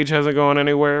minimum wage hasn't gone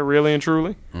anywhere, really and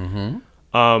truly.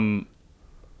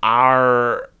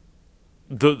 Our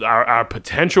our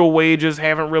potential wages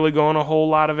haven't really gone a whole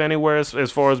lot of anywhere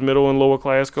as far as middle and lower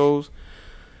class goes.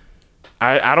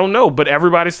 I don't know, but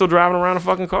everybody's still driving around a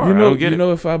fucking car. I don't get it.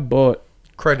 If I bought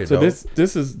Credit, so though,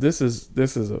 this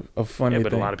is a funny Yeah, but a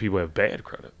thing. lot of people have bad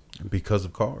credit. because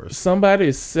of cars. Somebody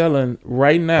is selling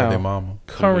right Their now, mama.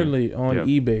 currently on Yep.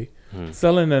 eBay,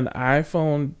 selling an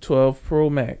iPhone 12 Pro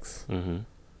Max.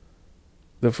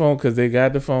 The phone, because they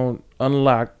got the phone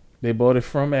unlocked. They bought it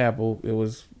from Apple. It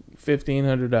was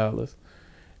 $1,500,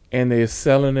 and they're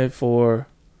selling it for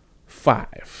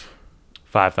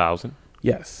 $5,000.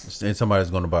 Yes, And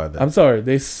somebody's going to buy that. I'm sorry.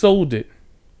 They sold it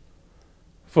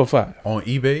for $5. On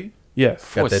eBay? Yes.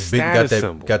 For a Got status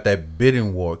symbol. got that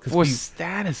bidding war. 'Cause For a he-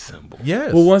 status symbol.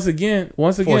 yes. Well, once again, a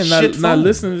now shit phone.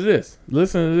 listen to this.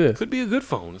 Listen to this. Could be a good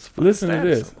phone. It's a fucking Listen to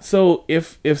status this. symbol. So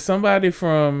if somebody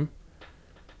from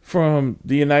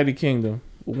the United Kingdom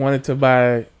wanted to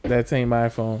buy that same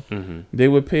iPhone, they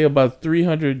would pay about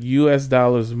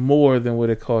 $300 more than what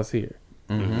it costs here.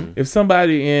 If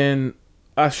somebody in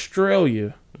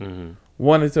Australia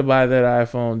wanted to buy that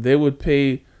iPhone, they would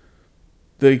pay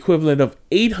the equivalent of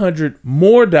 $800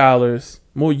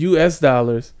 more US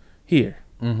dollars here.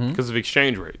 Because of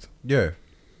exchange rates. Yeah.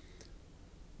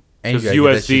 And Because you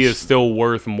gotta get that USD shit is still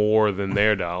worth more than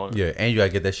their dollar. Yeah, and you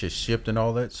gotta get that shit shipped and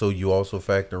all that. So you also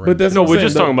factor in. But that's No, what I'm we're saying,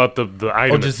 just though. talking about the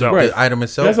item just itself. Right. the item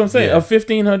itself. That's what I'm saying. Yeah. A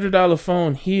 $1,500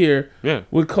 phone here Yeah.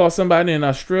 would cost somebody in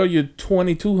Australia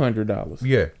 $2,200.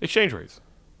 Yeah. Exchange rates.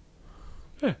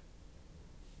 Yeah.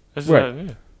 That's Right.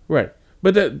 yeah. Right.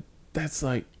 But that's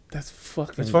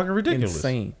fucking It's fucking ridiculous.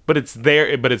 insane. But it's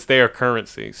their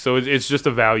currency. So it's just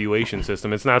a valuation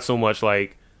system. It's not so much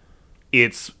like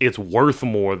it's worth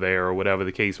more there or whatever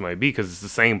the case might be, because it's the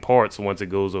same parts once it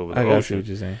goes over the I got you ocean. what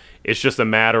you're saying. It's just a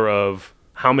matter of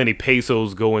how many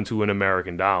pesos go into an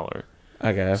American dollar.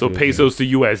 I got So you. pesos to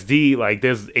USD, like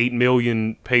there's 8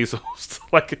 million pesos to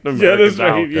like an American that's right,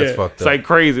 dollar. yeah. That's fucked It's up. like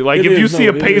crazy. Like It if you is, see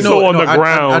a no, it is. peso on the I-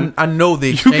 ground, I know the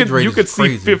you exchange rate could is see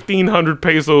crazy. 1,500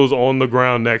 pesos on the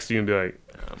ground next to you and be like,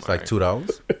 It's like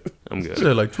 $2. I'm good.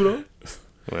 Yeah, like $2.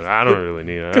 But I don't really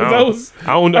need it. 'Cause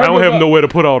I don't have remember nowhere to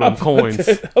put all them coins.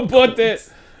 I bought that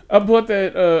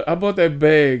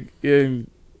bag in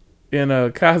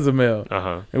Cozumel.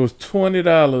 It was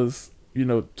 $20.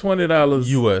 $20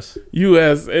 US.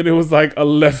 US, and it was like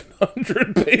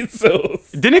 1,100 pesos.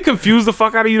 Didn't it confuse the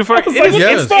fuck out of you? The first, was like,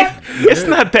 Yes. it's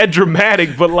not that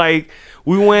dramatic, but like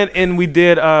we went and we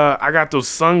did. I got those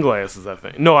sunglasses. I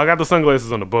think no, I got the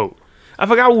sunglasses on the boat. I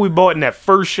forgot what we bought in that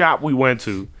first shop we went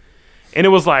to, and it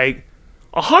was like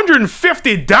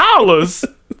 $150.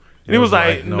 And it was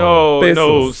like, no,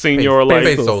 Pesos. senor, like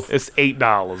Pesos. it's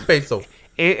 $8. Peso.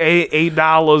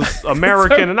 $8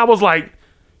 American, and I was like,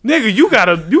 nigga, you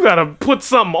gotta put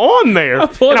something on there.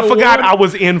 And bought I a forgot water. I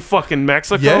was in fucking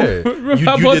Mexico. Yeah. I You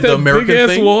bought did the that American big ass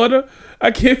thing? water.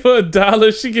 I gave her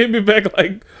 $1. She gave me back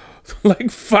like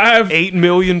 5. 8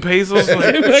 million pesos.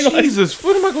 Like, Like, Jesus,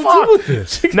 what am I gonna do with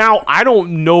this? Now I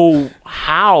don't know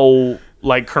how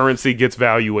like currency gets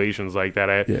valuations like that.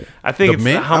 I think The it's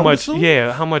mint, how I would much. assume?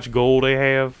 Yeah, how much gold they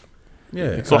have.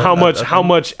 Yeah. So how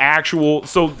much actual?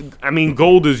 So I mean,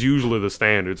 gold is usually the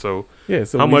standard. So Yeah,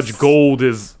 so how we much gold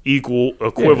is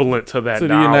equivalent to that So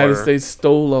the dollar? United States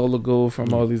stole all the gold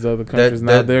from all these other countries.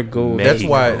 Now they're gold. Man. That's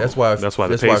why. Mexico. That's That's why.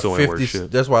 why the peso ain't worth shit.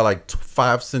 That's why like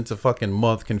 5 cents a fucking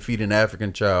month can feed an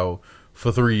African child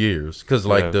for 3 years. Because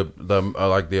like Yeah.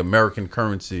 the American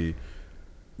currency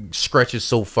stretches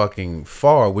so fucking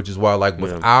far, which is why like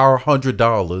with our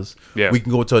 $100, we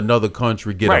can go to another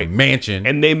country, get a mansion.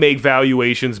 and they make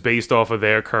valuations based off of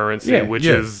their currency, Yeah. which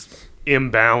Yeah. is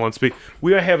imbalanced.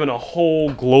 We are having a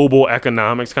whole global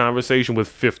economics conversation with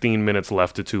 15 minutes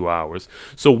left to 2 hours.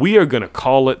 So we are going to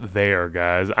call it there,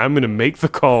 guys. I'm going to make the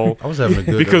call. I was having a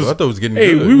good Because- I thought it was getting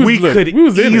Hey, good. We look, could we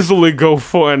was in it. easily go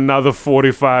for another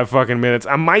 45 fucking minutes.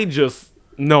 I might just...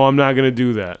 No, I'm not going to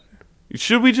do that.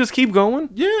 Should we just keep going?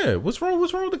 Yeah, what's wrong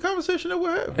with the conversation that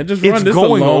we're having? And just It's run this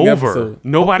going a long over. episode.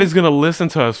 Nobody's going to listen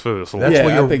to us for this long. That's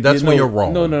where I you're- think that's where you're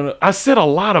wrong. No. I said a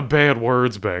lot of bad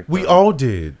words back then. We all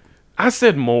did. I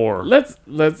said more. Let's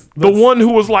The one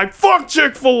who was like, fuck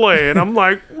Chick-fil-A. And I'm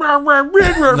like, rah, rah,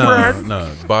 rah, rah, rah.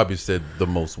 No. Bobby said the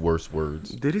most worst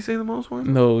words. Did he say the most ones?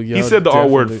 No, y'all He said the R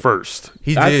word definitely- first.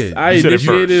 He I, did. I You said it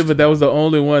initiated it, first. but that was the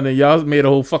only one, and y'all made a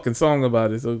whole fucking song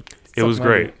about it. So It was suck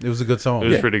my great. dick. It was a good song. It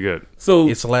was pretty good. So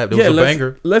It slapped. It was a let's,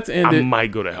 banger. Let's end I it.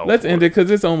 might go to hell. Let's for end it because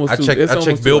it's almost. I two, checked. it's I almost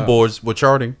checked 2 hours. billboards with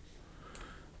charting.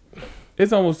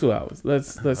 It's almost 2 hours.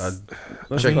 Let's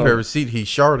Check call per it. receipt. He's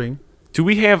sharding. Do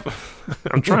we have...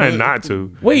 I'm trying not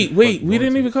to. Wait. We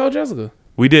didn't even call Jessica.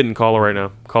 We didn't. Call her right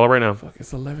now. Call her right now. Fuck,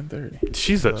 it's 11:30.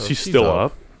 She's still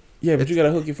up. up. Yeah, but you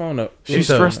gotta hook your phone up. She's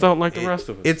stressed out like the rest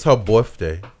of us. It's her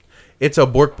birthday. It's her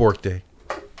birthday.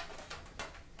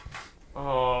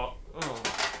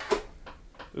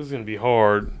 This is gonna be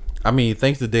hard. I mean,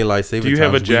 thanks to daylight saving Do you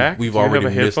have a jack? We've Do you already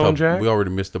have a missed headphone her. jack? We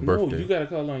already missed the No, birthday. you gotta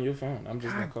call on your phone. I'm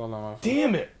just gonna call on my phone.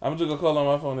 Damn it! I'm just gonna call on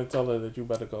my phone and tell her that you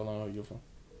about to call on your phone.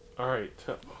 All right,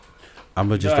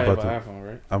 I'm You just know I about have to. an iPhone,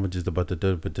 right? I'm just about to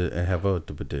do and have a.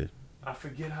 I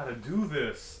forget how to do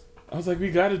this. I was like,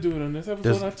 we gotta do it on this episode.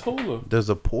 There's- I told her. There's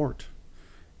a port,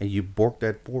 and you bork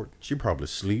that port. She probably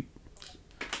sleep.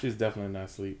 She's definitely not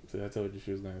asleep. So I told you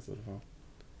she was gonna answer the phone.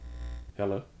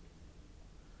 Hello.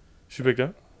 She picked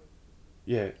up.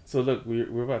 Yeah. So look,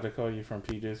 we're about to call you from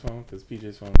PJ's phone because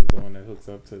PJ's phone is the one that hooks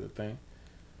up to the thing.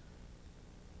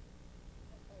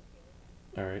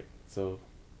 All right. So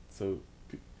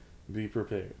be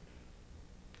prepared.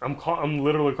 I'm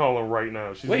literally calling right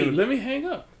now. She's Wait, gonna, let me hang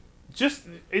up. just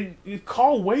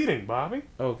call waiting, Bobby.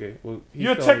 Okay. Well, he's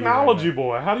You're a calling you technology right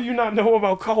boy. How do you not know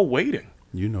about call waiting?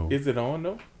 You know. now. Is it on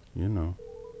though? You know.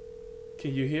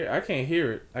 Can you hear? I can't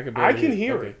hear it. I can. I barely can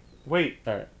hear okay. it. Wait.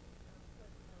 All right.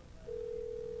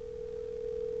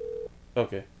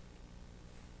 Okay.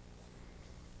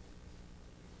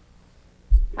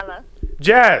 Hello.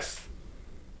 Jess,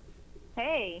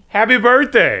 Hey. happy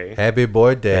birthday. Happy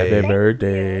birthday.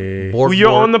 birthday. Bork, Well, you're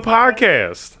bork. on the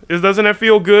podcast. Doesn't that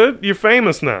feel good? You're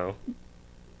famous now.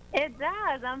 It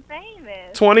does. I'm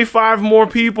famous. 25 more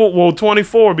people. Well,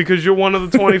 24 because you're one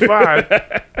of the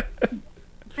 25.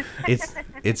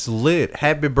 It's lit.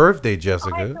 Happy birthday, Hi,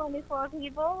 Jessica. 24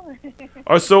 people.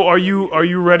 So are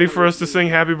you ready for us to sing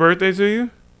happy birthday to you?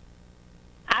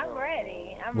 I'm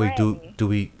ready. I'm Wait, ready. do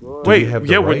we Wait, have the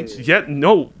yeah, rights? wait, yeah,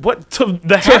 no. What to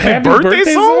the happy, Happy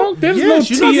birthday, song? There's Yes,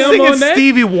 no you're not TM Singing on that.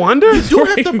 Stevie Wonder? You don't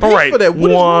have to pay All right, for that.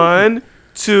 What is wrong? 1,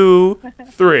 2,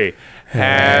 3.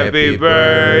 Happy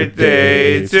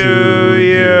birthday to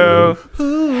you.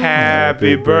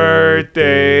 Happy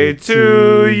birthday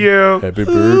to you. Happy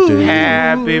birthday.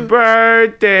 Happy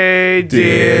birthday,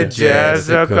 dear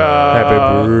Jessica.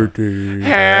 birthday.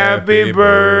 Happy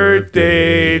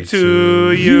birthday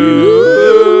to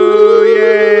you.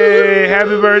 Yay.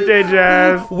 Happy birthday,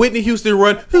 Jess. Whitney Houston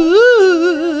run.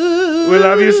 We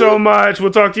love you so much.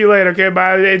 We'll talk to you later. Okay,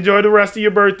 bye. Enjoy the rest of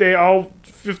your birthday, all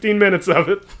 15 minutes of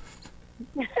it.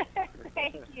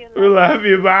 Thank you. We love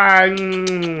you. Bye.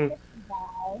 Mm.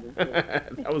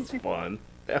 That was fun.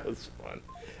 That was fun.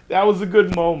 That was a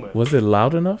good moment. Was it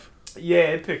loud enough? Yeah,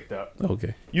 it picked up.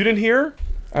 Okay. You didn't hear?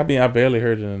 I mean, I barely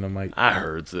heard it in the mic. I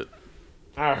heard it.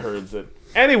 I heard it.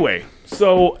 Anyway,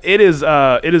 so it is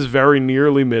very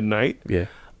nearly midnight. Yeah.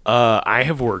 I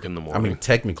have work in the I morning. mean,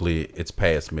 technically, it's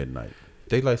past midnight.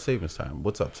 Daylight savings time.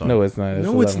 What's up, son? No, it's not.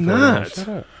 No, it's 11:41. not. Shut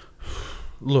up.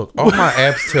 Look, all my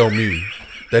apps tell me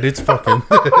that it's fucking.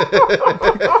 what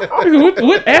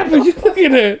app are you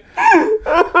looking at?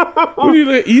 What are you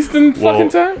looking at? Eastern fucking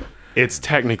time? It's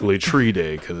technically tree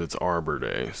day because it's Arbor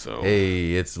Day. So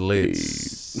Hey, it's lit.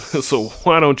 so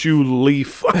why don't you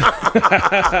leaf?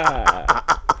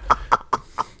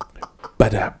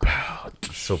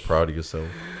 So proud of yourself.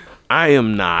 I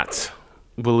am not,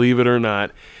 believe it or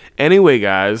not. Anyway,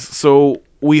 guys, so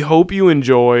we hope you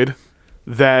enjoyed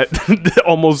that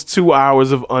almost 2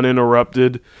 hours of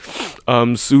uninterrupted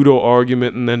pseudo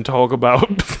argument and then talk about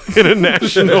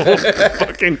international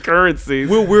fucking currencies.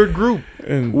 We're a weird group.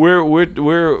 And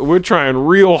We're trying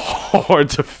real hard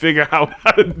to figure out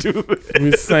how to do this.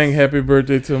 we sang happy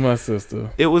birthday to my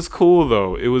sister. It was cool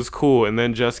though. It was cool, and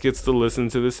then Jess gets to listen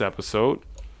to this episode.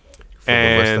 For the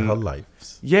rest of And her life.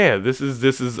 yeah, this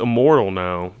is immortal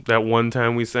now. That one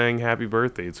time we sang happy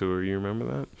birthday to her, you remember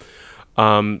that?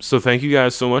 So thank you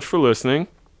guys so much for listening.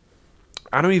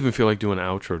 I don't even feel like doing an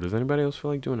outro. Does anybody else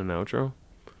feel like doing an outro?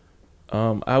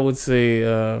 I would say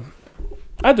I'll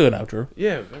do an outro.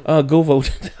 Yeah. Go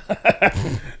vote.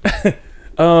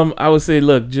 I would say,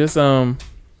 look, just Keep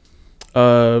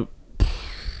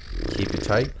it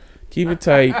tight. keep it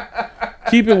tight,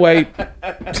 keep it white.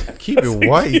 Keep it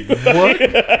white. What?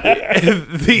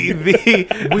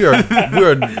 We are.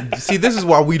 See, this is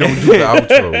why we don't do the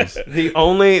outros. The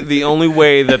only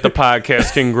way that the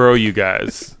podcast can grow, you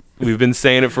guys, we've been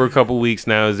saying it for a couple weeks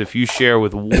now, is if you share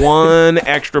with one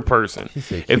extra person.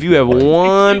 If you have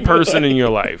one person in your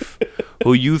life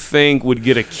who you think would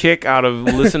get a kick out of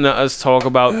listening to us talk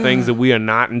about things that we are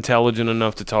not intelligent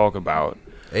enough to talk about,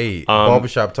 Hey,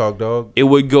 barbershop talk, dog. It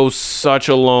would go such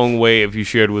a long way if you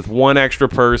shared with one extra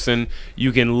person.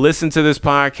 You can listen to this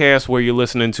podcast where you're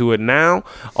listening to it now.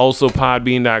 Also,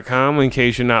 podbean.com in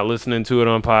case you're not listening to it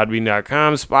on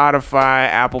podbean.com. Spotify,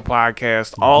 Apple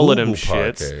Podcasts, all of them Google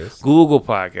shits. Podcasts. Google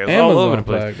Podcasts, all over the Amazon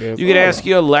place. Podcasts. You could Oh. ask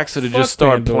your Alexa to Fuck just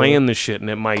start Pandora. playing the shit and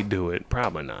it might do it.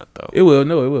 Probably not, though. It will.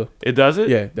 No, it will. It does it?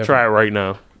 Yeah, definitely. Try it right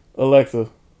now. Alexa.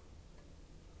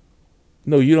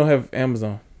 No, you don't have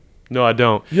Amazon. No, I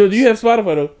don't. You have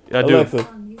Spotify though. I do.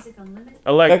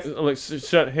 Alexa, Alexa,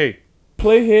 shut. Hey.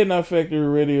 play Head Not Factory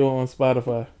Radio on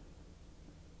Spotify.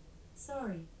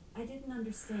 Sorry, I didn't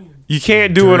understand. You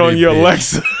can't do it on Dirty your bitch.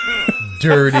 Alexa.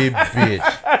 Dirty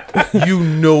bitch. You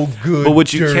no good. But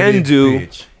what you dirty can do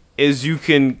bitch. is you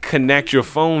can connect your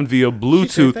phone via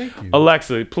Bluetooth. thank you.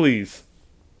 Alexa, please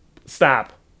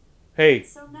stop. Hey.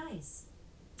 So nice.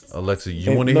 Alexa,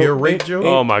 you Ain't want to no- hear a rape ain't- joke?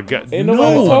 Oh my God. Ain't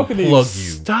nobody No, talking to you. plug you.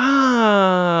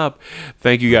 Stop.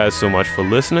 Thank you guys so much for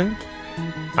listening.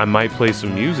 I might play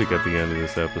some music at the end of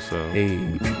this episode. Hey,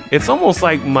 It's almost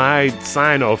like my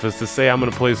sign off is to say I'm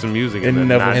going to play some music and And then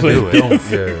never not And play do they it.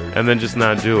 don't. Yeah. And then just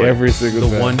not do it. every single The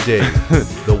time. one day.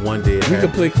 The one day. it we could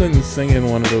happened. play Clinton singing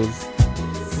one of those.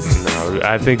 No,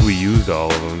 I think we used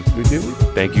all of them. Did we?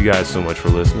 Thank you guys so much for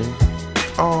listening.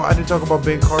 Oh, I didn't talk about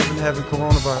Ben Carson having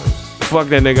coronavirus. Fuck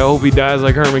that nigga. I hope he dies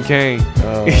like Herman Cain.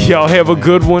 Oh, Y'all have a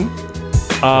good one.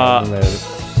 I'm at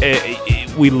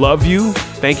it. We love you.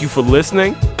 Thank you for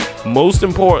listening. Most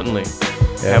importantly,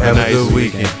 have a Have nice a good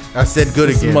weekend. weekend. I said good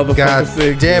This again. motherfucker God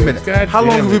said damn good. it. God How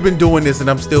long damn have we it. been doing this and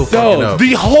I'm still fucking up?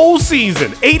 The whole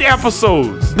season, 8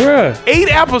 episodes. Bruh, 8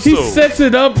 he episodes. sets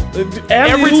it up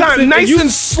Every time, nice and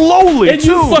slowly, and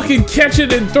too. you fucking catch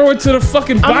it and throw it to the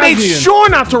fucking I make Bosnian. sure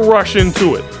not to rush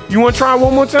into it. You want to try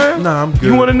one more time? Nah, I'm good.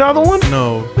 You want another one?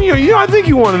 No. I think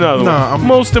you want another Nah, one. I'm-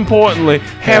 Most importantly,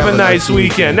 have a nice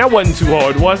weekend. That wasn't too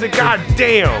hard, was it? God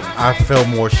damn. I felt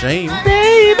more shame.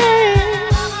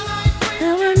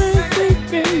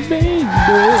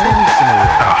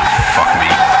 Fuck me.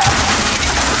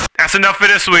 That's enough for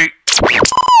this week.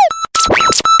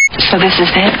 So this is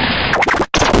it?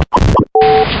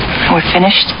 We're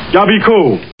finished? Y'all be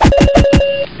cool.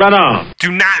 Right on.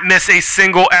 Do not miss a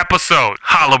single episode.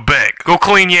 Holla back. Go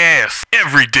clean your ass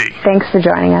every day. Thanks for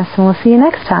joining us, and we'll see you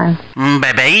next time.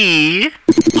 Bye-bye.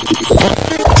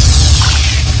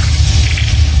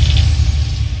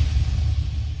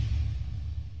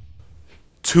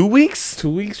 2 weeks? 2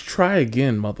 weeks. Try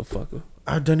again, motherfucker.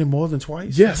 I've done it more than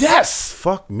twice. Yes. Yes.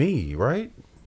 Fuck me, right?